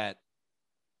that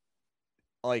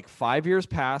like 5 years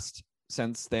passed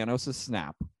since Thanos'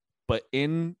 snap, but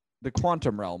in the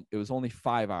quantum realm, it was only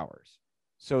 5 hours.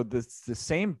 So this the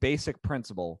same basic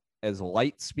principle as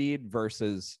light speed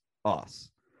versus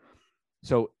us.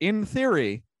 So in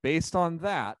theory, based on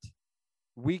that,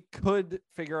 we could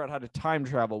figure out how to time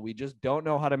travel. We just don't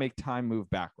know how to make time move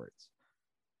backwards.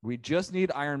 We just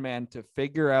need Iron Man to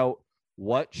figure out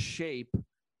what shape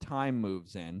time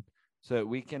moves in so that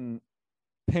we can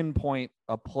pinpoint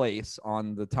a place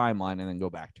on the timeline and then go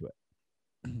back to it.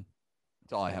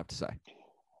 That's all I have to say.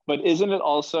 But isn't it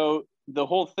also the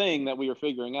whole thing that we were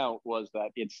figuring out was that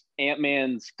it's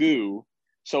Ant-Man's goo.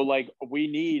 So like we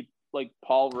need like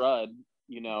Paul Rudd,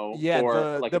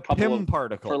 for like the a couple Pym of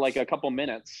particles for like a couple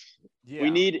minutes. Yeah, we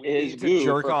need his goo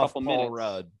jerk for a off couple Paul minutes.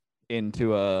 Rudd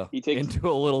into a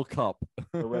little cup.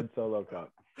 A red Solo cup.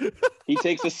 He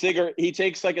takes a cigarette. He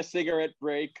takes like a cigarette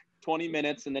break, 20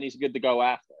 minutes, and then he's good to go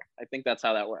after. I think that's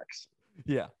how that works.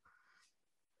 Yeah.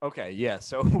 Okay. Yeah.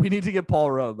 So we need to get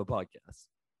Paul Rudd on the podcast.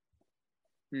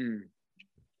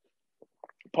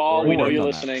 Paul, we know you're on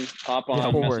listening. Hop on, Yeah,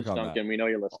 we'll message work on Duncan. that. We know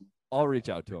you're listening. I'll reach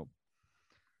out to him.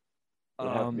 It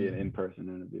would have to be an in-person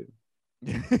interview.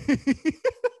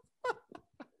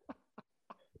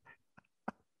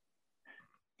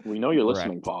 We know you're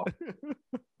listening, Paul.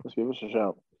 Just give us a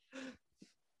shout.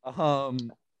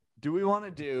 Do we want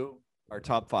to do our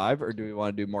top 5 or do we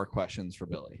want to do more questions for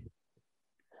Billy?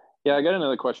 Yeah, I got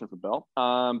another question for Bill.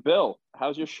 Bill,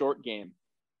 how's your short game?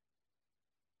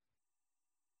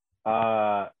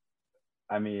 I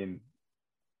mean,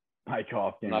 my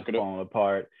golf game is falling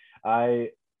apart.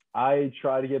 I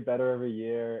try to get better every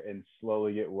year and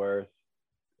slowly get worse.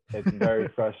 It's very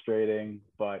frustrating,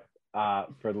 but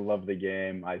for the love of the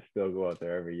game, I still go out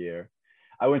there every year.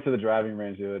 I went to the driving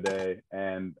range the other day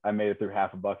and I made it through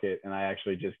half a bucket, and I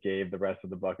actually just gave the rest of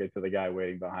the bucket to the guy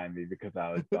waiting behind me because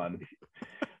I was done.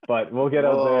 But we'll get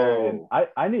out there, and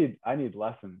I need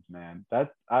lessons, man.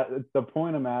 That's the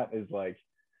point I'm at is like,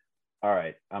 all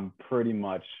right, I'm pretty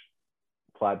much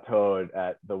plateaued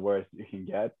at the worst you can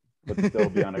get, but still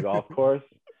be on a golf course.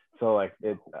 So like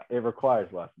it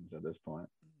requires lessons at this point.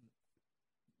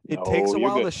 It takes a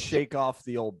while to shake off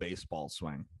the old baseball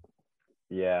swing.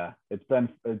 Yeah, it's been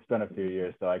a few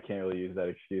years, so I can't really use that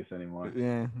excuse anymore.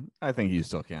 Yeah, I think you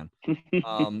still can. Every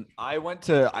time I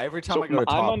go to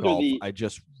Topgolf, I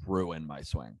just ruin my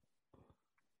swing.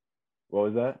 What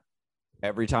was that?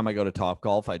 Every time I go to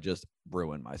Topgolf, I just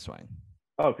ruin my swing.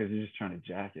 Oh, because you're just trying to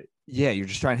jack it. Yeah, you're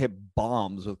just trying to hit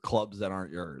bombs with clubs that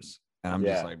aren't yours. And I'm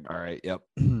just like, all right, yep.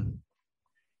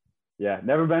 Yeah,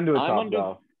 never been to a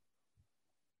Topgolf.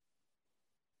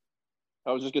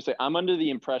 I was just going to say, I'm under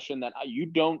the impression that you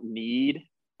don't need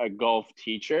a golf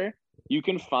teacher. You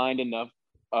can find enough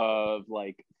of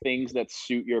like things that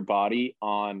suit your body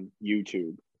on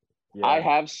YouTube. Yeah. I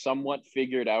have somewhat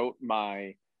figured out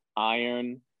my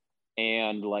iron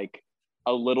and like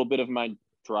a little bit of my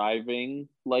driving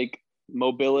like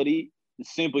mobility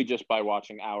simply just by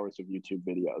watching hours of YouTube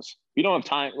videos. You don't have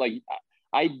time. Like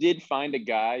I did find a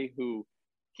guy who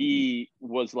he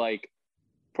was like,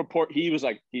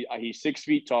 he's 6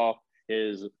 feet tall.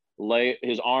 His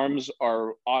arms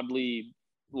are oddly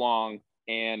long,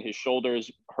 and his shoulders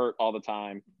hurt all the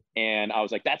time. And I was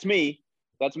like, that's me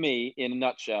in a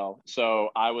nutshell. So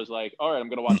I was like, all right, I'm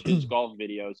gonna watch his golf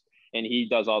videos, and he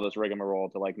does all this rigmarole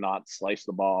to like not slice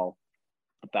the ball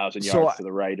 1,000 yards to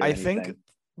the right. Or anything. Think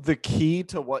the key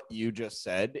to what you just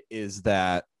said is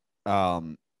that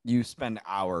you spend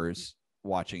hours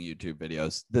watching YouTube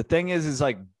videos. The thing is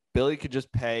like Billy could just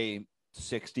pay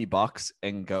 $60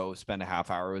 and go spend a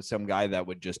half hour with some guy that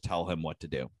would just tell him what to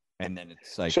do. And then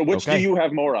it's like, so which do you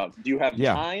have more of? Do you have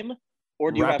time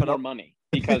or do you have more money?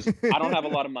 Because I don't have a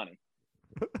lot of money.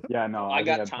 Yeah, no, I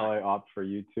got time. I'd probably opt for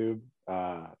YouTube.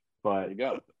 But there you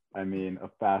go. I mean, a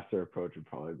faster approach would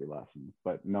probably be lessons,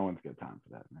 but no one's got time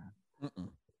for that,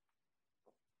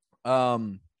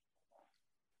 man.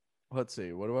 Let's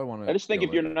see. What do I want to? I just think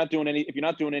if you're not doing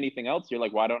anything else, you're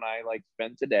like, why don't I like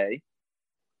spend today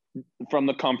from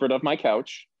the comfort of my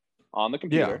couch on the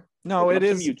computer? Yeah. No, it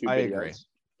is. YouTube I videos. agree.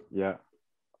 Yeah.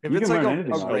 If it's like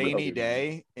a rainy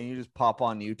day and you just pop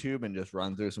on YouTube and just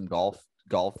run through some golf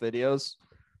videos,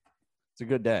 it's a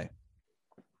good day.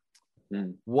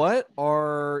 What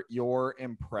are your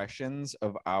impressions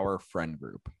of our friend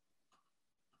group?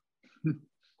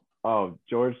 Oh,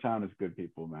 Georgetown is good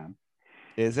people, man.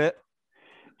 Is it?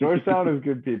 Georgetown is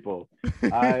good people.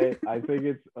 I think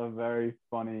it's a very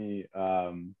funny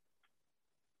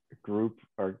group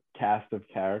or cast of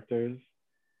characters.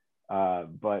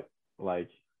 But like,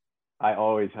 I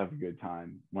always have a good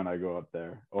time when I go up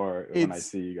there or when I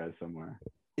see you guys somewhere.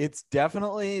 It's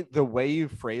definitely the way you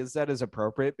phrase that is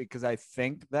appropriate because I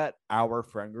think that our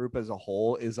friend group as a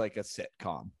whole is like a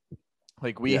sitcom.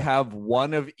 Like we have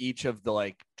one of each of the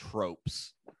like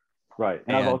tropes. Right.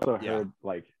 And I've also heard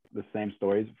like the same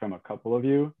stories from a couple of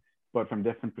you. but from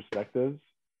different perspectives.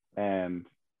 And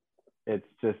it's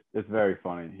very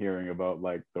funny hearing about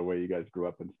like the way you guys grew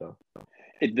up and stuff.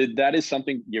 That is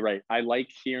something, you're right. I like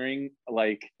hearing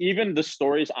like even the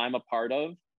stories I'm a part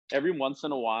of. Every once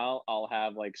in a while, I'll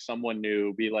have like someone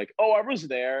new be like, "Oh, I was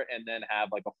there," and then have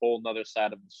like a whole nother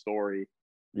side of the story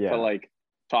to like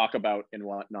talk about and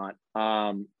whatnot.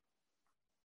 I'm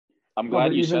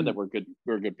glad you said that we're good.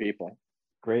 We're good people.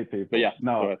 Great people. But yeah,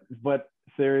 no, but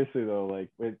seriously though, like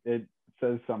it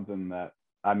says something that,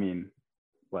 I mean,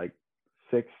 like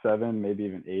 6, 7, maybe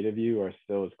even 8 of you are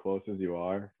still as close as you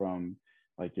are from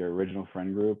like your original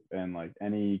friend group, and like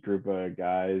any group of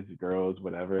guys, girls,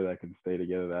 whatever that can stay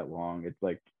together that long. It's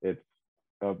like, it's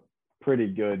a pretty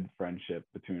good friendship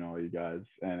between all you guys.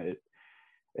 And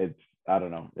it's, I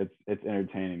don't know, it's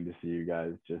entertaining to see you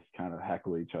guys just kind of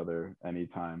heckle each other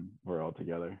anytime we're all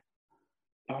together.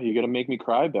 Oh, you're gonna make me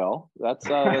cry, Bill. That's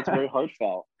very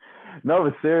heartfelt. No,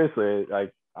 but seriously,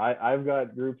 like I've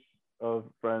got groups of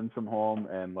friends from home,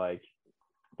 and like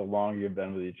the longer you've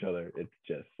been with each other, it's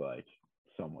just like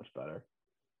so much better.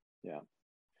 Yeah.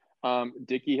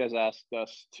 Dickie has asked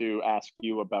us to ask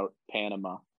you about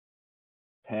Panama.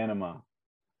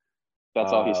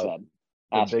 That's all he said.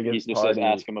 He just says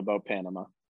ask him about Panama.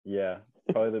 Yeah,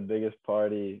 probably the biggest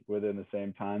party within the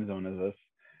same time zone as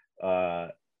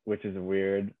us, which is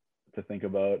weird to think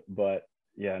about. But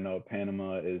yeah, no,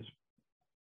 Panama is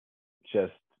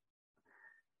just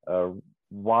a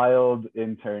wild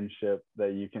internship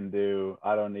that you can do.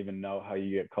 I don't even know how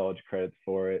you get college credits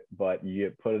for it, but you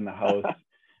get put in the house.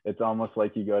 It's almost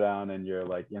like you go down and you're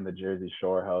like in the Jersey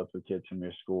Shore house with kids from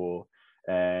your school,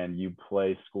 and you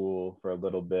play school for a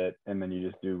little bit, and then you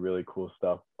just do really cool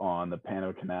stuff on the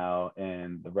Panama Canal.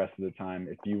 And the rest of the time,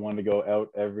 if you want to go out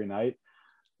every night,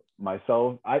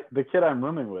 the kid I'm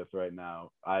rooming with right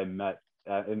now, I met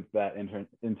in that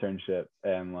internship,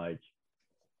 and like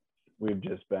we've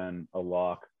just been a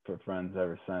lock for friends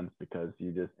ever since, because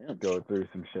you just go through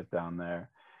some shit down there,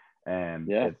 and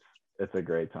it's a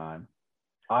great time.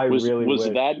 I wish I was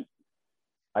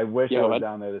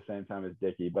down there the same time as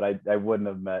Dickie, but I wouldn't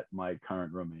have met my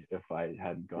current roommate if I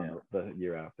hadn't gone the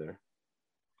year after.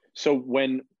 So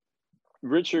when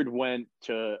Richard went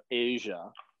to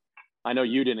Asia, I know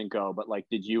you didn't go, but like,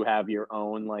 did you have your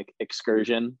own like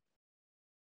excursion?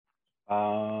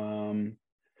 I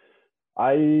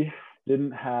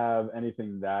didn't have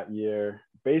anything that year.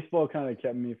 Baseball kind of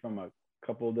kept me from a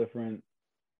couple different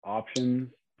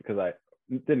options, because I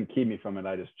didn't keep me from it.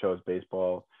 I just chose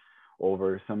baseball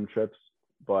over some trips.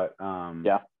 But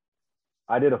I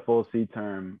did a full C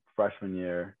term freshman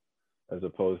year, as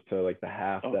opposed to like the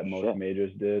half that most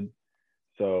majors did.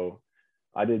 So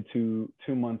I did two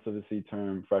months of the C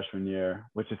term freshman year,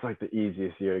 which is like the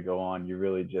easiest year to go on. You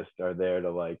really just are there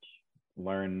to like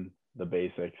learn the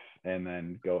basics and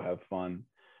then go have fun.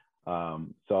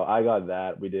 So I got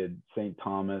that. We did St.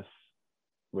 Thomas,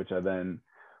 which I then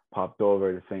popped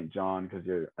over to St. John, because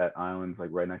you're at islands like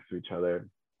right next to each other.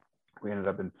 We ended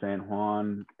up in San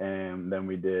Juan, and then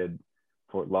we did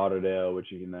Fort Lauderdale,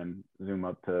 which you can then zoom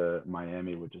up to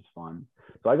Miami, which is fun.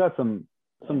 So I got some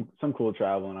cool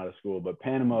traveling out of school, but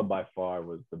Panama by far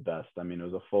was the best. I mean, it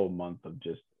was a full month of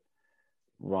just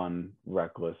run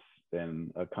reckless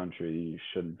in a country you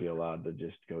shouldn't be allowed to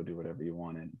just go do whatever you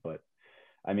wanted. But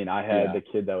I mean, I had the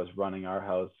kid that was running our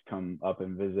house come up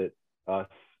and visit us,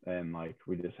 and like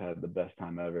we just had the best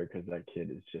time ever, because that kid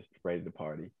is just ready to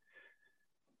party.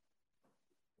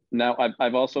 Now,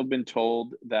 I've also been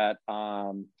told that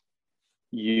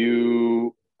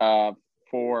you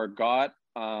forgot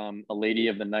a Lady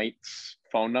of the Night's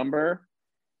phone number,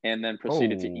 and then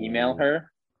proceeded to email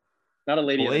her. Not a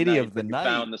Lady of the Night.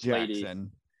 Found this lady.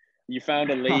 You found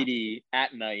a lady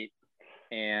at night,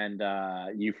 and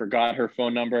you forgot her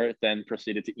phone number, then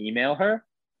proceeded to email her.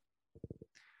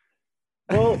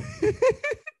 Well,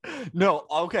 no.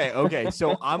 Okay.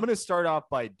 So I'm going to start off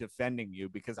by defending you,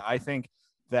 because I think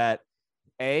that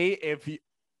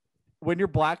when you're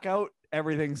blackout,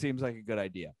 everything seems like a good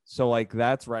idea. So like,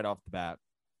 that's right off the bat.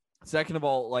 Second of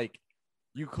all, like,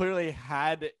 you clearly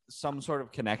had some sort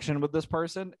of connection with this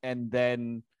person, and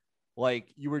then like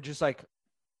you were just like,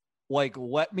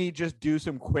 let me just do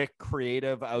some quick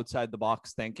creative outside the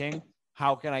box thinking.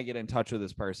 How can I get in touch with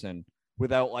this person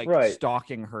without like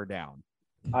stalking her down?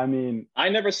 I mean, I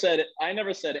never said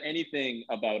anything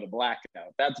about a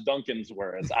blackout. That's Duncan's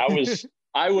words.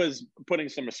 I was putting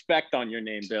some respect on your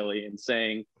name, Billy, and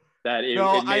saying that it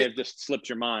may have just slipped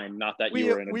your mind, not that you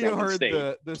were in a drunken state. We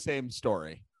heard the same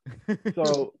story.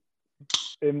 So,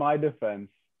 in my defense,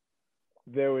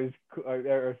 there was,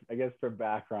 I guess for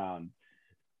background,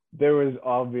 there was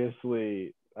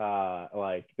obviously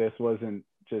Like this wasn't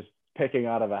just picking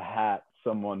out of a hat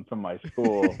someone from my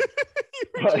school.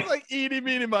 Just like eeny,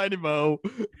 meeny, miny, mo.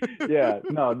 Yeah,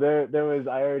 no, there was,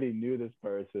 I already knew this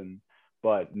person,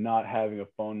 but not having a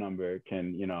phone number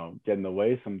can, get in the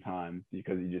way sometimes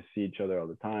because you just see each other all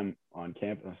the time on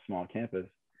campus, a small campus.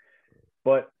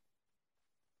 But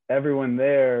everyone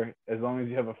there, as long as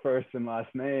you have a first and last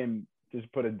name,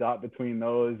 just put a dot between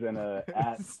those and a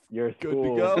at your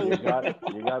school. You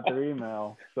got their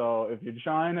email. So if you're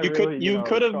trying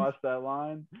to cross that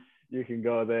line, you can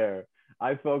go there.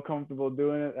 I felt comfortable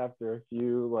doing it after a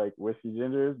few like whiskey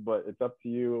gingers, but it's up to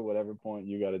you at whatever point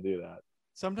you got to do that.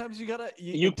 Sometimes it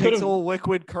takes a little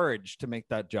liquid courage to make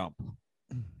that jump.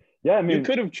 Yeah, I mean, you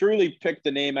could have truly picked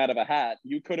the name out of a hat.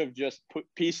 You could have just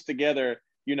pieced together,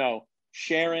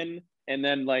 Sharon, and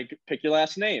then like pick your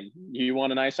last name. You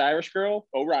want a nice Irish girl?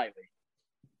 O'Reilly.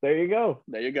 There you go.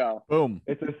 Boom.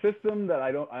 It's a system that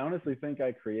I honestly think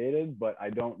I created, but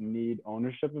I don't need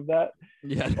ownership of that.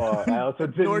 Yeah. I also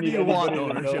didn't Nor do need you want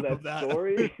anybody to ownership know of that that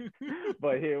story.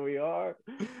 But here we are.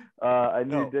 I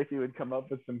knew Dickie would come up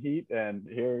with some heat, and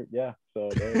here, yeah. So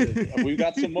there it is. We've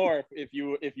got some more. If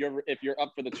you're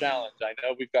up for the challenge, I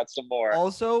know we've got some more.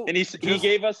 Also, and he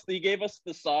gave us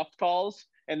the soft calls.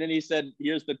 And then he said,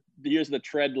 "Here's the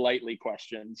tread lightly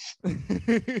questions." I'm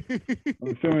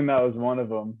assuming that was one of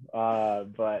them.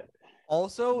 But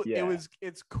also, yeah.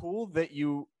 it's cool that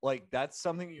you like. That's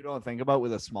something you don't think about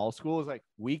with a small school. Is like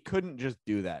we couldn't just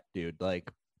do that, dude.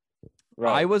 Like,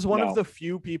 right. I was one of the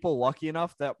few people lucky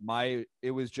enough that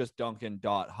it was just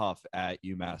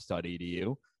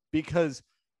Duncan.Huff@umass.edu because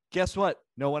guess what?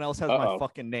 No one else has my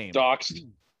fucking name. Doxed.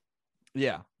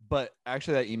 Yeah, but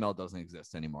actually that email doesn't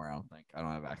exist anymore. I don't think. I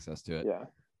don't have access to it. Yeah.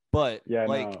 But yeah,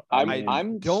 like no,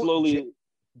 I'm slowly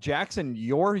Jackson,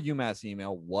 your UMass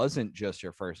email wasn't just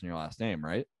your first and your last name,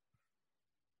 right?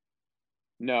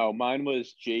 No, mine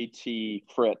was JT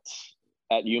Fritz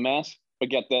at UMass. But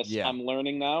get this, Yeah. I'm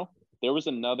learning now. There was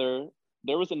another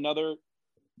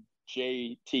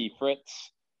JT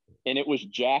Fritz, and it was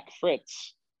Jack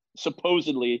Fritz,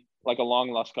 supposedly like a long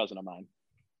lost cousin of mine.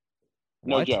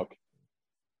 No What? joke.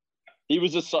 He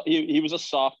was a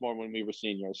sophomore when we were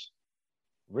seniors.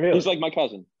 Really? He's like my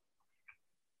cousin.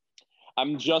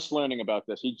 I'm just learning about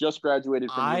this. He just graduated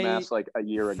from UMass like a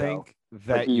year ago. I think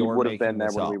that he would have been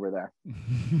there when we were there.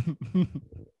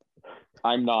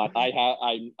 I'm not.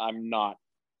 I'm not.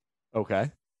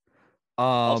 Okay.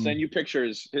 I'll send you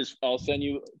pictures. I'll send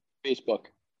you Facebook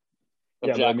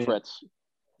of Jack Fritz.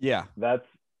 Yeah. That's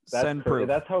proof.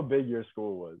 That's how big your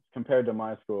school was compared to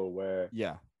my school, where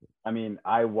I mean,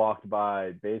 I walked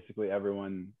by basically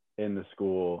everyone in the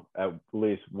school at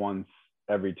least once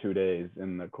every 2 days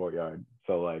in the courtyard.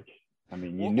 So like, I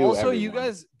mean, you knew also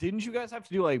everyone. Didn't you guys have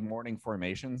to do like morning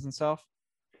formations and stuff?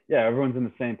 Yeah, everyone's in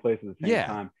the same place at the same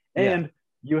time. And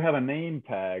you have a name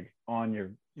tag on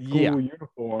your school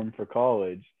uniform for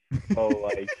college. So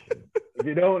like, if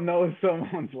you don't know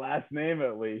someone's last name,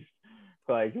 at least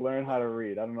like learn how to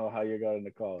read. I don't know how you got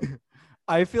into college.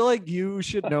 I feel like you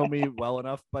should know me well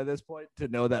enough by this point to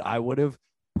know that I would have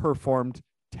performed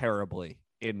terribly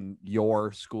in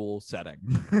your school setting.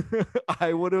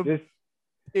 I wouldn't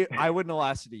have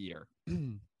lasted a year.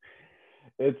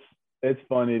 It's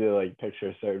funny to like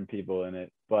picture certain people in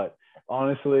it, but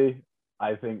honestly,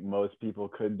 I think most people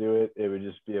could do it. It would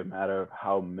just be a matter of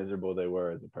how miserable they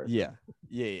were as a person.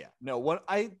 Yeah. No, what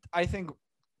I think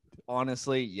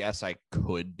honestly, yes, I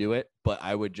could do it, but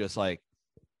I would just like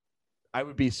I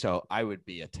would be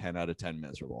a 10 out of 10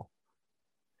 miserable.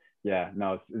 Yeah,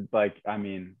 no, it's like, I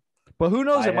mean, but who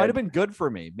knows? It might have been good for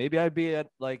me. Maybe I'd be at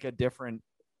like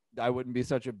I wouldn't be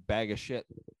such a bag of shit,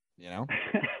 you know?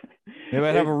 Maybe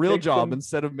I'd have a real job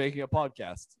instead of making a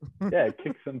podcast. Yeah, it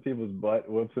kicks some people's butt,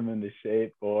 whips them into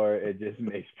shape, or it just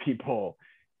makes people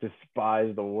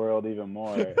despise the world even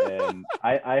more. And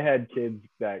I had kids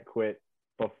that quit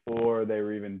before they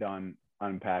were even done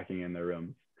unpacking in their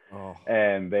rooms. Oh.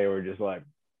 And they were just like,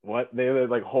 what? They would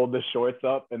like hold the shorts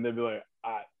up and they'd be like,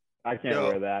 I can't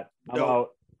wear that. I'm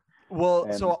out.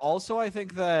 Well, so also I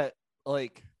think that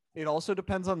like it also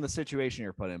depends on the situation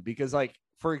you're put in, because like,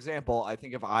 for example, I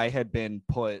think if I had been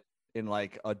put in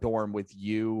like a dorm with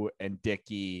you and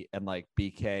Dickie and like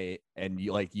BK and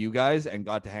you guys and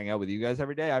got to hang out with you guys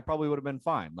every day, I probably would have been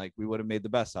fine. Like we would have made the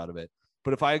best out of it.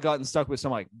 But if I had gotten stuck with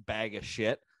some like bag of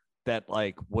shit that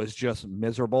like was just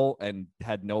miserable and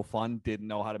had no fun, didn't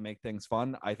know how to make things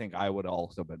fun, I think I would have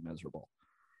also been miserable.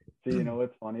 So you know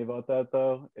what's funny about that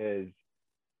though is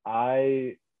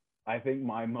I think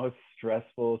my most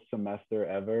stressful semester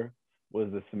ever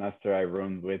was the semester I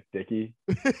roomed with Dickie.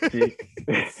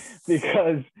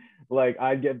 Because like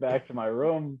I'd get back to my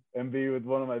room and be with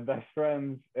one of my best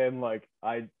friends, and like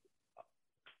I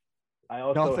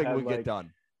also Nothing had would like get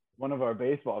done. one of our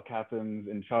baseball captains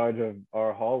in charge of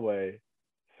our hallway.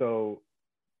 So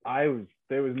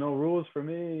there was no rules for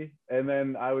me. And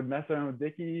then I would mess around with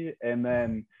Dickie, and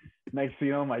then next thing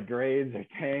you know, my grades are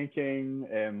tanking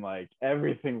and like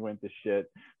everything went to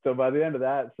shit. So by the end of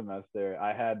that semester,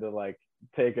 I had to like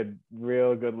take a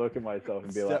real good look at myself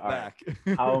and be like, all right,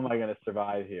 how am I gonna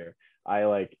survive here?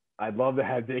 I'd love to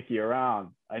have Dickie around.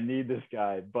 I need this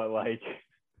guy, but like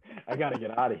I gotta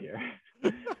get out of here.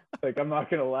 Like I'm not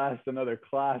gonna last another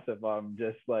class if I'm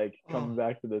just like coming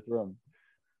back to this room.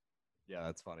 Yeah,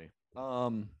 that's funny.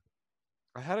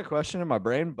 I had a question in my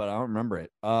brain, but I don't remember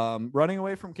it. Running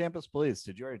away from campus police.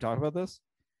 Did you already talk about this?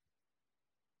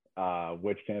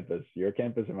 Which campus? Your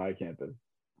campus or my campus?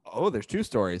 Oh, there's two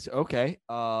stories. Okay.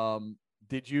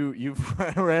 Did you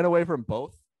ran away from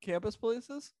both campus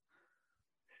polices?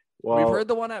 Well, we've heard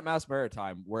the one at Mass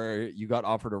Maritime where you got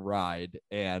offered a ride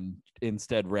and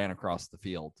instead ran across the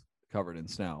field covered in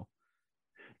snow.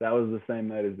 That was the same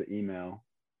night as the email.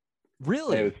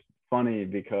 Really? And it was funny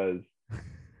because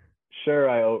sure,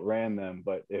 I outran them,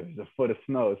 but it was a foot of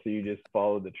snow, so you just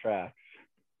followed the tracks.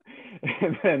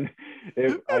 And then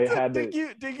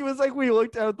Dickie was like, we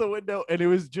looked out the window and it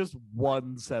was just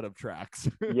one set of tracks.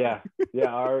 yeah.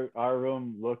 Our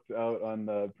room looked out on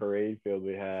the parade field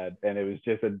we had, and it was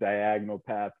just a diagonal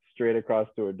path straight across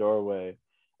to a doorway.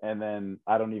 And then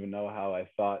I don't even know how I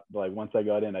thought, like once I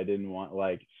got in, I didn't want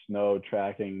like snow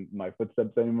tracking my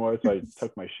footsteps anymore. So I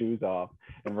took my shoes off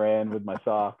and ran with my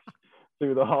socks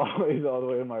through the hallways all the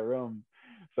way to my room.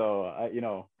 So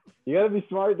you gotta be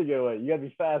smart to get away. You gotta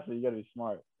be fast, but you gotta be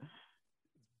smart.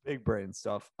 Big brain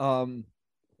stuff.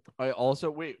 I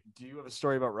also do you have a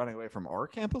story about running away from our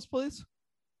campus, please?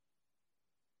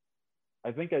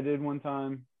 I think I did one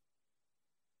time,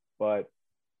 but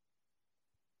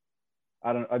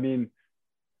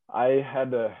I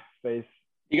had to face.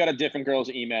 He got a different girl's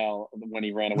email when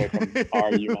he ran away from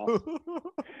our email.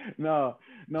 No.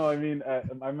 I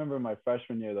remember my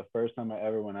freshman year, the first time I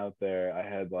ever went out there, I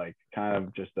had like kind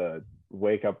of just a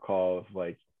wake up call of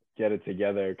like, get it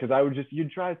together. Cause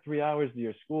you'd drive 3 hours to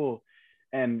your school,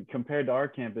 and compared to our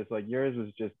campus, like yours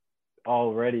was just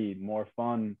already more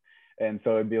fun. And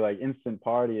so it'd be like instant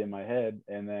party in my head.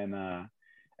 And then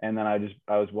I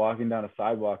was walking down a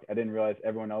sidewalk. I didn't realize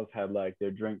everyone else had like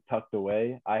their drink tucked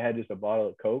away. I had just a bottle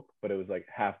of Coke, but it was like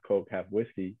half Coke, half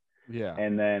whiskey. Yeah.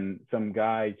 And then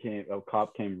a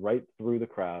cop came right through the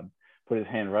crowd, put his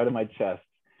hand right on my chest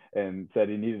and said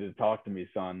he needed to talk to me,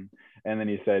 son. And then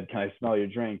he said, can I smell your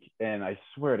drink? And I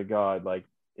swear to God, like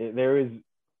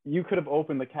you could have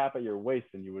opened the cap at your waist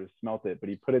and you would have smelt it, but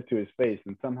he put it to his face,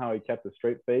 and somehow he kept a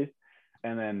straight face.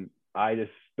 And then I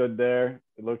just stood there,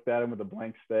 looked at him with a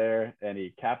blank stare, and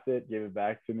he capped it, gave it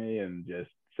back to me, and just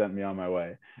sent me on my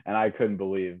way. And I couldn't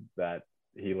believe that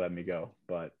he let me go.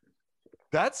 But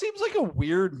that seems like a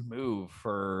weird move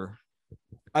for,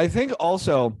 I think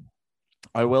also,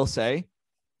 I will say,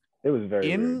 it was very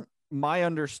weird. My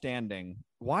understanding,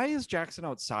 why is Jackson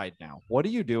outside now? What are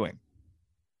you doing?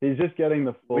 He's just getting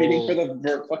the full... Waiting for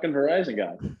the fucking Verizon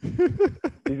guy.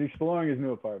 He's exploring his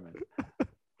new apartment.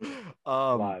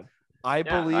 Live. I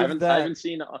haven't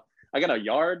seen. I got a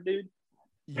yard, dude.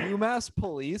 UMass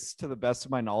police, to the best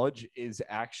of my knowledge, is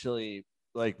actually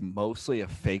like mostly a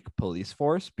fake police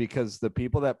force, because the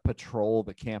people that patrol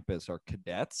the campus are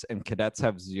cadets, and cadets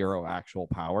have zero actual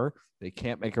power. They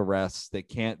can't make arrests. They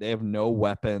have no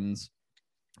weapons.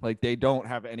 Like they don't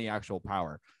have any actual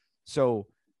power. So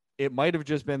it might have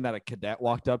just been that a cadet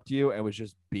walked up to you and was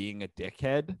just being a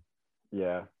dickhead.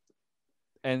 Yeah.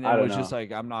 And it was just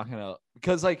like, I'm not gonna,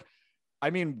 because like, I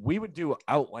mean, we would do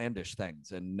outlandish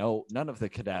things, and none of the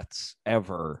cadets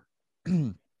ever.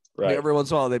 Right. Every once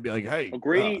in a while, they'd be like, "Hey,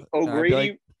 O'Grady,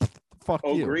 like, fuck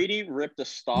you." O'Grady ripped a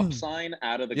stop sign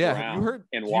out of the ground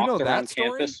and walked around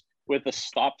campus with a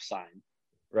stop sign.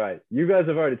 Right. You guys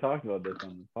have already talked about this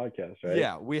on the podcast, right?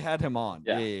 Yeah, we had him on.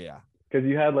 Yeah. Because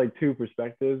you had like two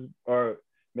perspectives, or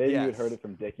maybe you had heard it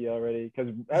from Dickie already.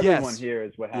 Because everyone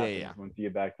hears what happens once you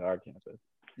get back to our campus.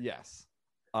 Yes.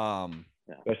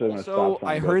 Especially when so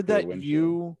I heard that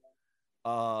you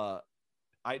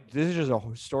this is just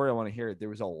a story I want to hear. There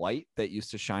was a light that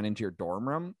used to shine into your dorm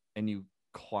room, and you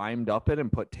climbed up it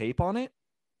and put tape on it.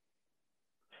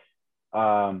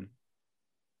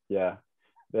 Yeah,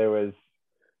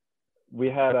 we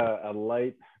had a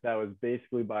light that was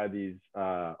basically by these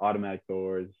automatic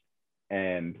doors,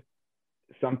 and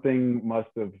something must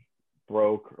have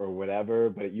broke or whatever,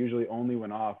 but it usually only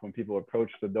went off when people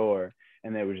approached the door.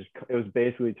 and it was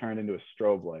basically turned into a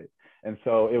strobe light. And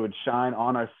so it would shine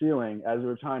on our ceiling as we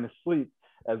were trying to sleep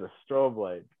as a strobe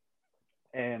light.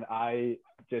 And I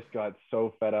just got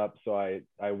so fed up. So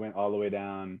I went all the way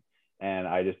down and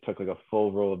I just took like a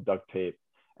full roll of duct tape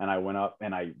and I went up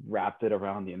and I wrapped it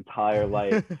around the entire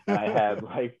light. And I had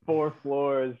like 4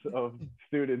 floors of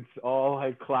students all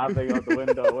like clapping out the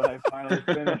window when I finally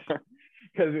finished.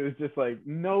 Because it was just like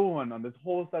no one on this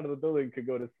whole side of the building could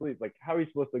go to sleep. Like, how are you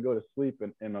supposed to go to sleep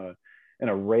in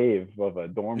a rave of a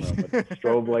dorm room with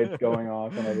strobe lights going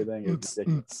off and everything? It's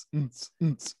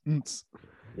ridiculous.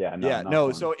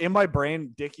 No. So in my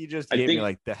brain, Dickie just gave me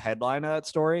like the headline of that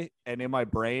story, and in my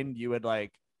brain, you had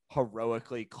like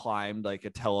heroically climbed like a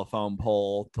telephone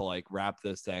pole to like wrap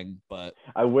this thing. But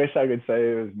I wish I could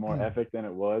say it was more epic than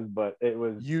it was, but it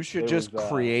was. You should just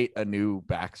create a new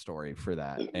backstory for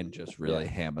that and just really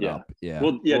ham it up. Yeah,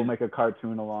 we'll make a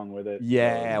cartoon along with it.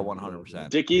 Yeah, 100%.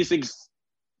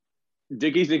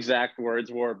 Dickie's exact words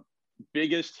were,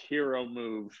 biggest hero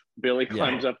move. Billy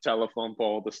climbs up telephone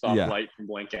pole to stop light from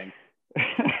blinking.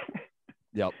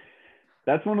 Yep.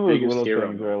 That's one of those little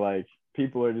things where like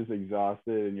people are just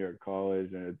exhausted and you're at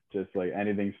college and it's just like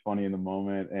anything's funny in the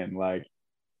moment. And like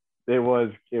it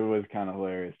was kind of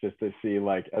hilarious just to see,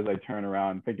 like, as I turn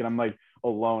around thinking I'm like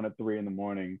alone at 3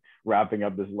 a.m. wrapping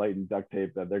up this light and duct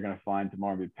tape that they're going to find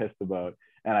tomorrow and be pissed about.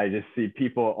 And I just see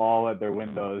people all at their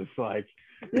windows like,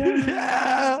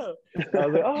 yeah. I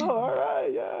was like, oh, all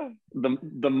right, yeah.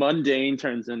 The mundane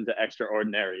turns into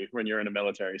extraordinary when you're in a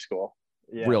military school.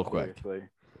 Yeah, real quick. Seriously.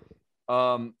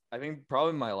 I think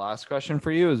probably my last question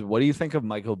for you is, what do you think of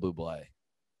Michael Bublé?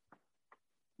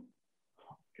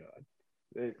 Oh God,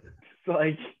 it's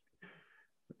like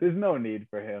there's no need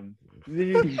for him.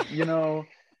 You know,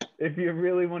 if you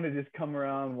really want to just come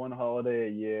around one holiday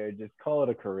a year, just call it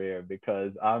a career,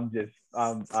 because I'm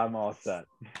all set.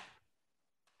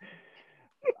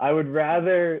 I would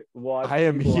rather watch. I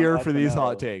am here for these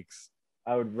hot takes.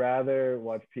 I would rather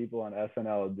watch people on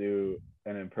SNL do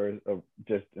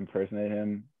just impersonate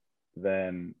him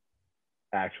than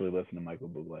actually listen to Michael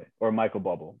Bublé or Michael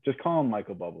Bubble. Just call him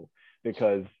Michael Bubble,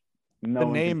 because the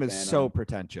name is so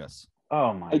pretentious.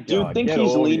 Oh my God! I do think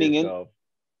he's leaning in.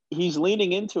 He's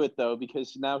leaning into it though,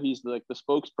 because now he's like the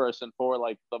spokesperson for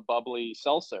like the bubbly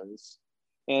seltzers,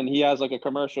 and he has like a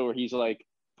commercial where he's like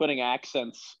putting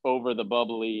accents over the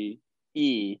bubbly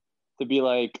E to be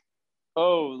like,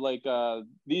 oh, like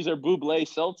these are Bublé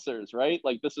seltzers, right?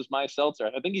 Like, this is my seltzer.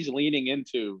 I think he's leaning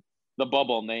into the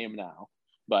bubble name now.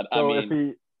 But so I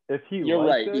mean, if he you're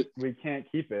likes right. it, we can't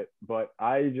keep it. But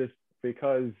I just,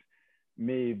 because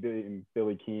me being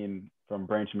Billy Keane from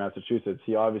Branch, Massachusetts,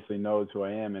 he obviously knows who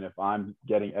I am. And if I'm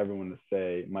getting everyone to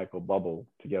say Michael Bubble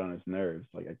to get on his nerves,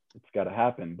 like, it's got to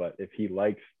happen. But if he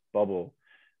likes Bubble,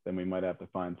 then we might have to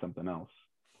find something else.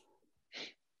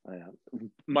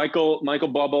 Michael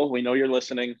Bubble, we know you're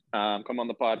listening. Come on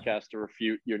the podcast to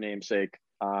refute your namesake.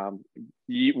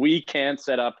 We can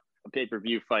set up a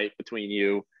pay-per-view fight between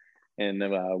you and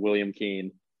William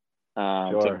Keane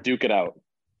to duke it out.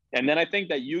 And then I think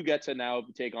that you get to now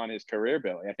take on his career,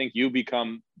 Billy. I think you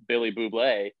become Billy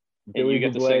Bublé. And you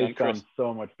get to sing on sounds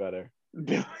so much better.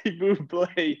 Billy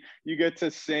Bublé, you get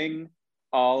to sing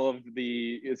all of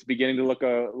it's beginning to look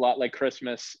a lot like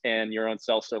Christmas and your own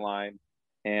seltzer line.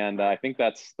 And I think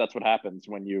that's what happens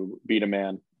when you beat a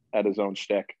man at his own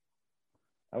shtick.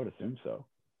 I would assume so.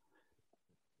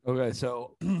 Okay,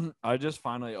 so I just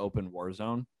finally opened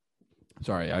Warzone.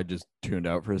 Sorry, I just tuned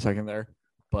out for a second there.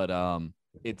 But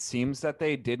it seems that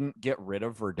they didn't get rid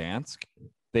of Verdansk.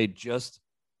 They just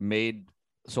made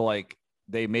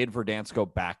Verdansk go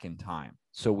back in time.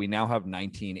 So we now have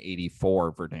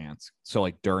 1984 Verdansk. So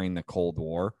like during the Cold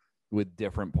War, with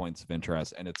different points of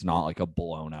interest, and it's not like a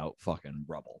blown out fucking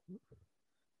rubble.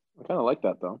 I kind of like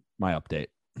that though. My update.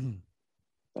 Thanks.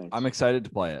 I'm excited to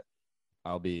play it.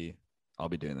 I'll be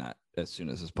doing that as soon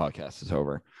as this podcast is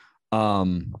over.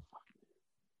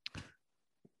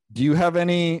 Do you have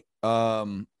any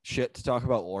shit to talk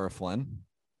about Laura Flynn?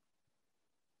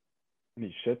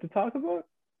 Any shit to talk about?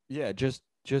 Yeah, just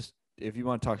if you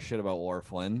want to talk shit about Laura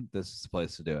Flynn, this is the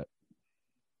place to do it.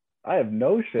 I have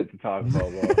no shit to talk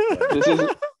about Laura Flynn.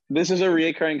 This is a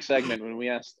reoccurring segment when we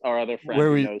asked our other friend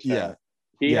who knows her.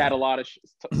 He had a lot of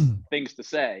things to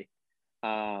say.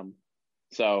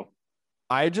 So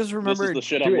I just remember this is the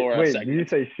shit on Laura segment. Did you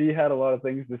say she had a lot of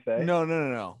things to say?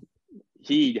 No.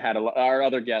 He had our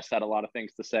other guest had a lot of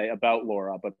things to say about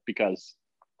Laura, but because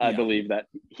I believe that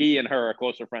he and her are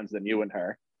closer friends than you and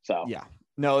her. So yeah.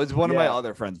 No, it's one of my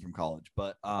other friends from college,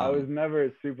 but I was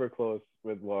never super close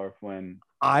with Laura Flynn.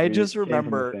 I just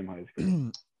remember same high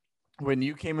school. when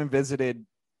you came and visited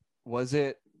was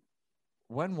it?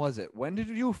 When was it? When did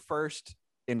you first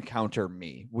encounter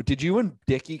me? Did you and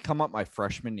Dickie come up my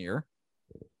freshman year?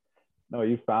 No,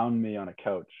 you found me on a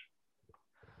couch.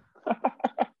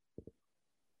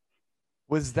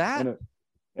 Was that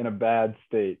in a bad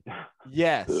state?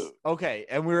 Yes. Okay.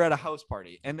 And we were at a house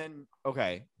party. And then,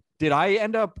 okay. Did I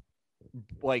end up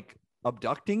like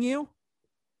abducting you?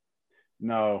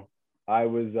 No, I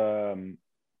was,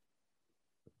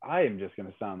 I am just going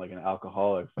to sound like an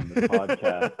alcoholic from this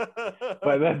podcast,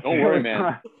 but that's don't worry,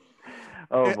 man.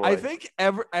 Oh boy.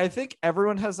 I think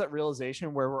everyone has that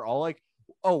realization where we're all like,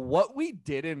 oh, what we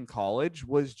did in college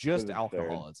was just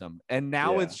alcoholism. And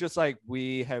now it's just like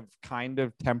we have kind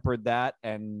of tempered that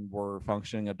and we're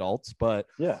functioning adults. But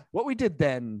what we did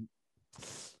then.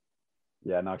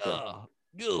 Yeah, not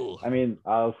good. I mean,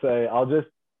 I'll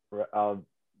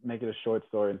make it a short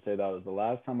story and say that was the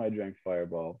last time I drank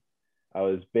Fireball. I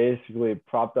was basically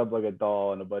propped up like a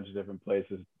doll in a bunch of different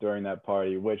places during that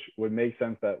party, which would make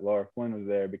sense that Laura Flynn was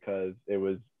there because it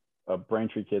was a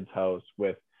Braintree kid's house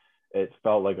with, it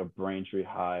felt like a Braintree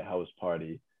High house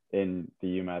party in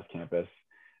the UMass campus.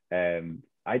 And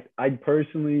I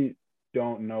personally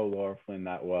don't know Laura Flynn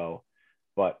that well,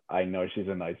 but I know she's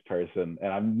a nice person,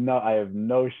 and I have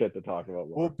no shit to talk about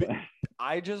Laura Flynn.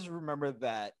 I just remember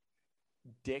that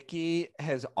Dickie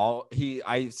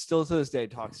I still to this day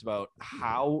talks about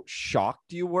how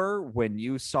shocked you were when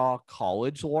you saw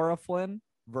college Laura Flynn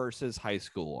versus high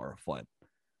school Laura Flynn.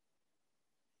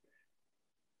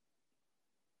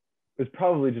 It's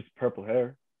probably just purple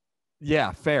hair.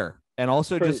 Yeah, fair. And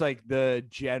also just like the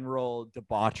general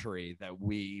debauchery that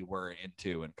we were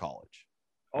into in college.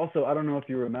 Also, I don't know if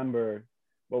you remember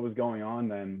what was going on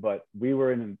then, but we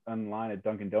were in line at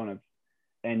Dunkin' Donuts,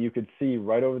 and you could see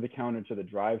right over the counter to the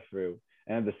drive-thru.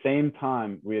 And at the same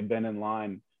time, we had been in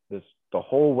line the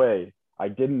whole way. I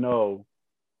didn't know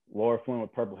Laura Flynn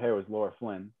with purple hair was Laura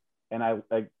Flynn. And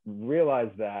I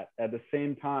realized that at the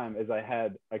same time as I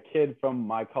had a kid from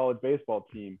my college baseball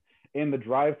team in the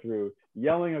drive-thru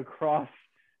yelling across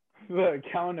the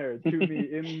counter to me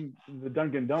in the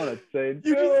Dunkin' Donuts saying,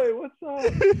 "Billy, what's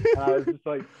up?" And I was just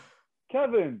like,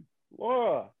 "Kevin,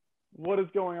 Laura, what is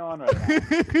going on right now?"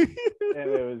 And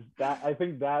it was that. I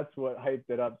think that's what hyped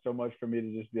it up so much for me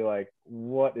to just be like,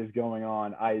 "What is going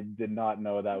on? I did not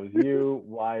know that was you.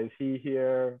 Why is he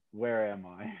here? Where am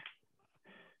I?"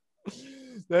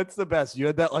 That's the best. You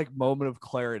had that like moment of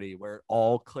clarity where it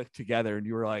all clicked together and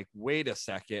you were like, wait a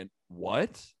second,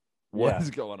 what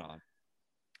is going on?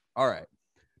 All right.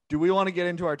 Do we want to get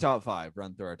into our top five?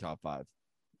 Run through our top five.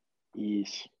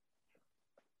 Yes.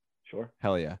 Sure.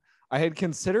 Hell yeah. I had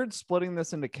considered splitting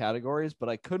this into categories, but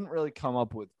I couldn't really come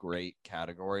up with great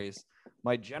categories.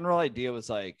 My general idea was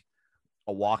like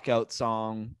a walkout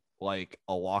song, like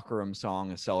a locker room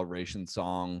song, a celebration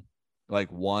song,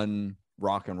 like one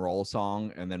rock and roll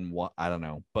song, and then what, I don't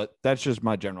know, but that's just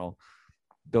my general,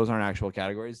 those aren't actual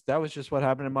categories. That was just what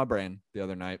happened in my brain the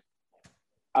other night.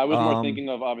 I was more thinking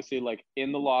of obviously like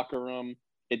in the locker room.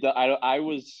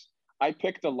 I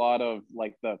picked a lot of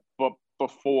like the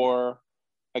before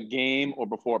a game or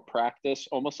before practice,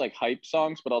 almost like hype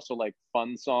songs, but also like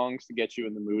fun songs to get you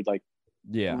in the mood. Like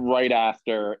right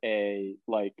after a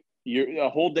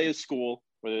whole day of school,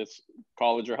 whether it's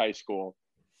college or high school,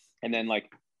 and then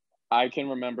like I can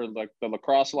remember like the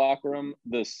lacrosse locker room.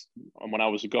 When I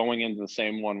was going into the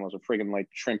same one was a friggin' like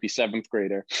shrimpy 7th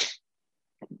grader.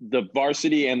 The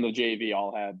varsity and the JV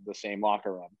all had the same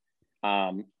locker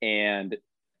room. And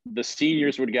the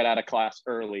seniors would get out of class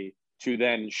early to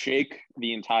then shake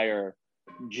the entire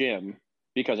gym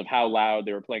because of how loud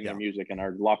they were playing their music. And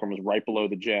our locker room was right below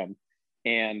the gym.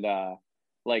 And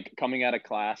like coming out of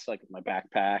class, like with my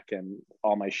backpack and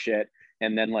all my shit,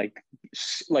 and then like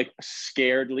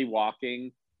scaredly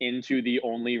walking into the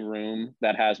only room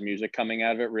that has music coming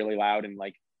out of it really loud, and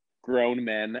like grown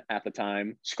men at the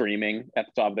time screaming at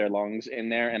the top of their lungs in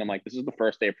there. And I'm like, this is the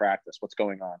first day of practice. What's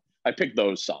going on? I picked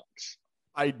those songs.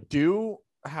 I do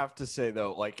have to say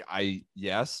though, like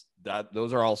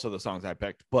those are also the songs I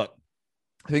picked, but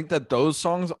I think that those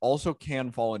songs also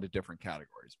can fall into different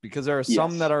categories because there are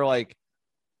some that are like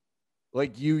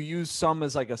you use some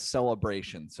as like a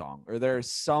celebration song, or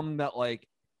there's some that like,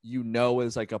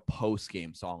 is like a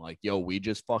post-game song. Like, yo, we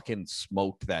just fucking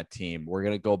smoked that team. We're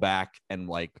going to go back and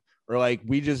like, or like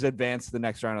we just advanced to the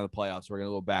next round of the playoffs. We're going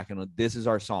to go back and this is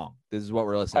our song. This is what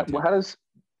we're listening to. How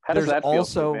does that feel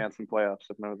to advance in playoffs?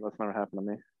 That's never happened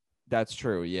to me. That's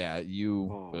true. Yeah.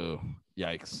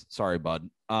 Yikes. Sorry, bud.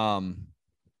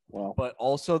 Well, but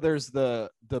also there's the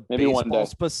baseball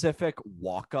specific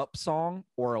walk up song,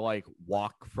 or like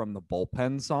walk from the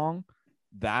bullpen song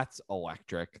That's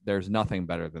electric. There's nothing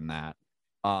better than that.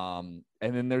 And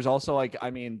then there's also like,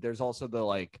 I mean, there's also the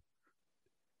like,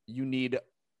 you need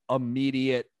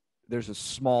immediate, there's a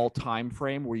small time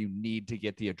frame where you need to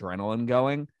get the adrenaline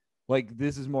going. Like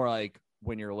this is more like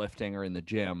when you're lifting or in the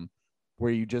gym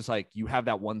where you just like, you have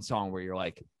that one song where you're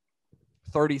like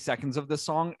 30 seconds of this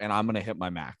song and I'm going to hit my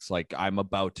max. Like I'm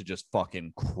about to just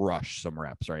fucking crush some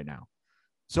reps right now.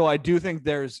 So I do think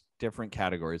there's different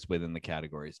categories within the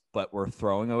categories, but we're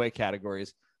throwing away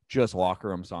categories, just locker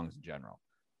room songs in general.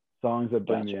 Songs that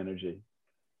bring the energy.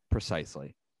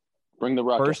 Precisely. Bring the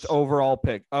ruckus. First overall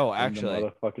pick. Oh, Bring actually,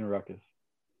 the motherfucking ruckus.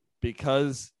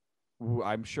 Because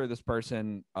I'm sure this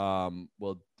person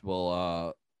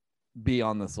will be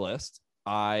on this list.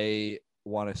 I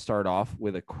want to start off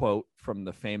with a quote from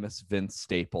the famous Vince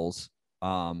Staples,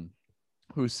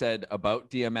 who said about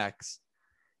DMX.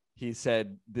 He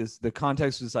said this. The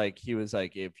context was like he was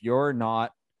like, if you're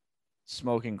not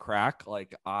smoking crack,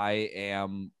 like I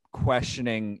am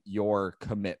questioning your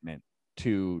commitment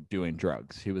to doing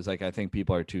drugs. He was like, I think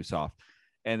people are too soft.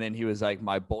 And then he was like,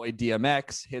 my boy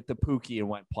DMX hit the Pookie and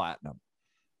went platinum.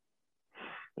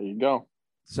 There you go.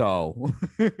 So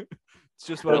it's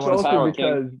just what That's I want to say. also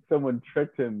because someone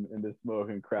tricked him into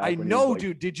smoking crack. I know,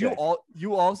 dude. Like, did you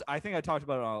all, I think I talked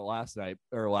about it on last night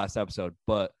or last episode,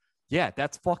 but yeah,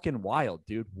 that's fucking wild,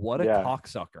 dude. What a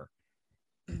cocksucker.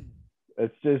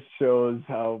 It just shows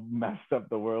how messed up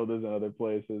the world is in other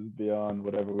places beyond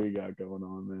whatever we got going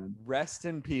on, man. Rest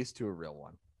in peace to a real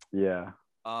one. Yeah.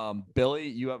 Billy,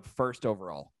 you have first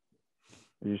overall.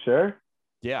 Are you sure?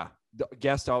 Yeah. The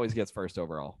guest always gets first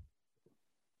overall.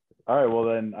 All right. Well,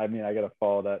 then, I mean, I got to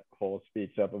follow that whole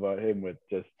speech up about him with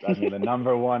just, I mean, the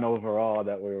number one overall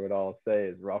that we would all say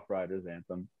is Rough Riders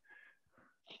Anthem.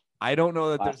 I don't know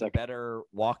that there's a better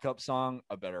walk-up song,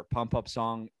 a better pump-up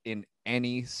song in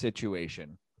any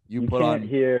situation. You can't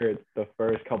hear the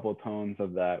first couple tones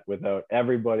of that without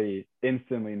everybody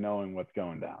instantly knowing what's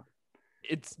going down.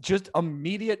 It's just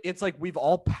immediate. It's like we've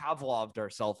all Pavloved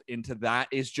ourselves into that.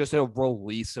 It's just a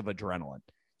release of adrenaline.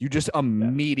 You just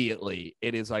immediately,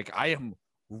 it is like, I am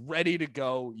ready to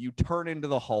go. You turn into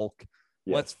the Hulk.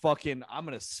 Yes. Let's fucking, I'm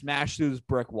going to smash through this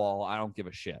brick wall. I don't give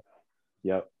a shit.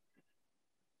 Yep.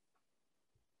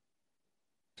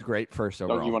 It's a great first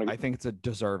overall. I think it's a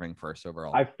deserving first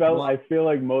overall. I feel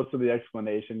like most of the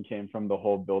explanation came from the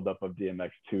whole buildup of DMX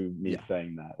to me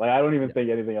saying that. Like, I don't even think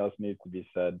anything else needs to be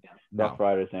said. No. Rough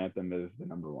Riders Anthem is the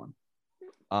number one.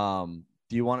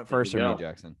 Do you want it first or me,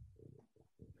 Jackson?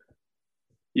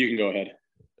 You can go ahead.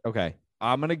 Okay.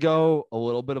 I'm going to go a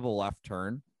little bit of a left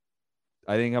turn.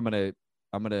 I think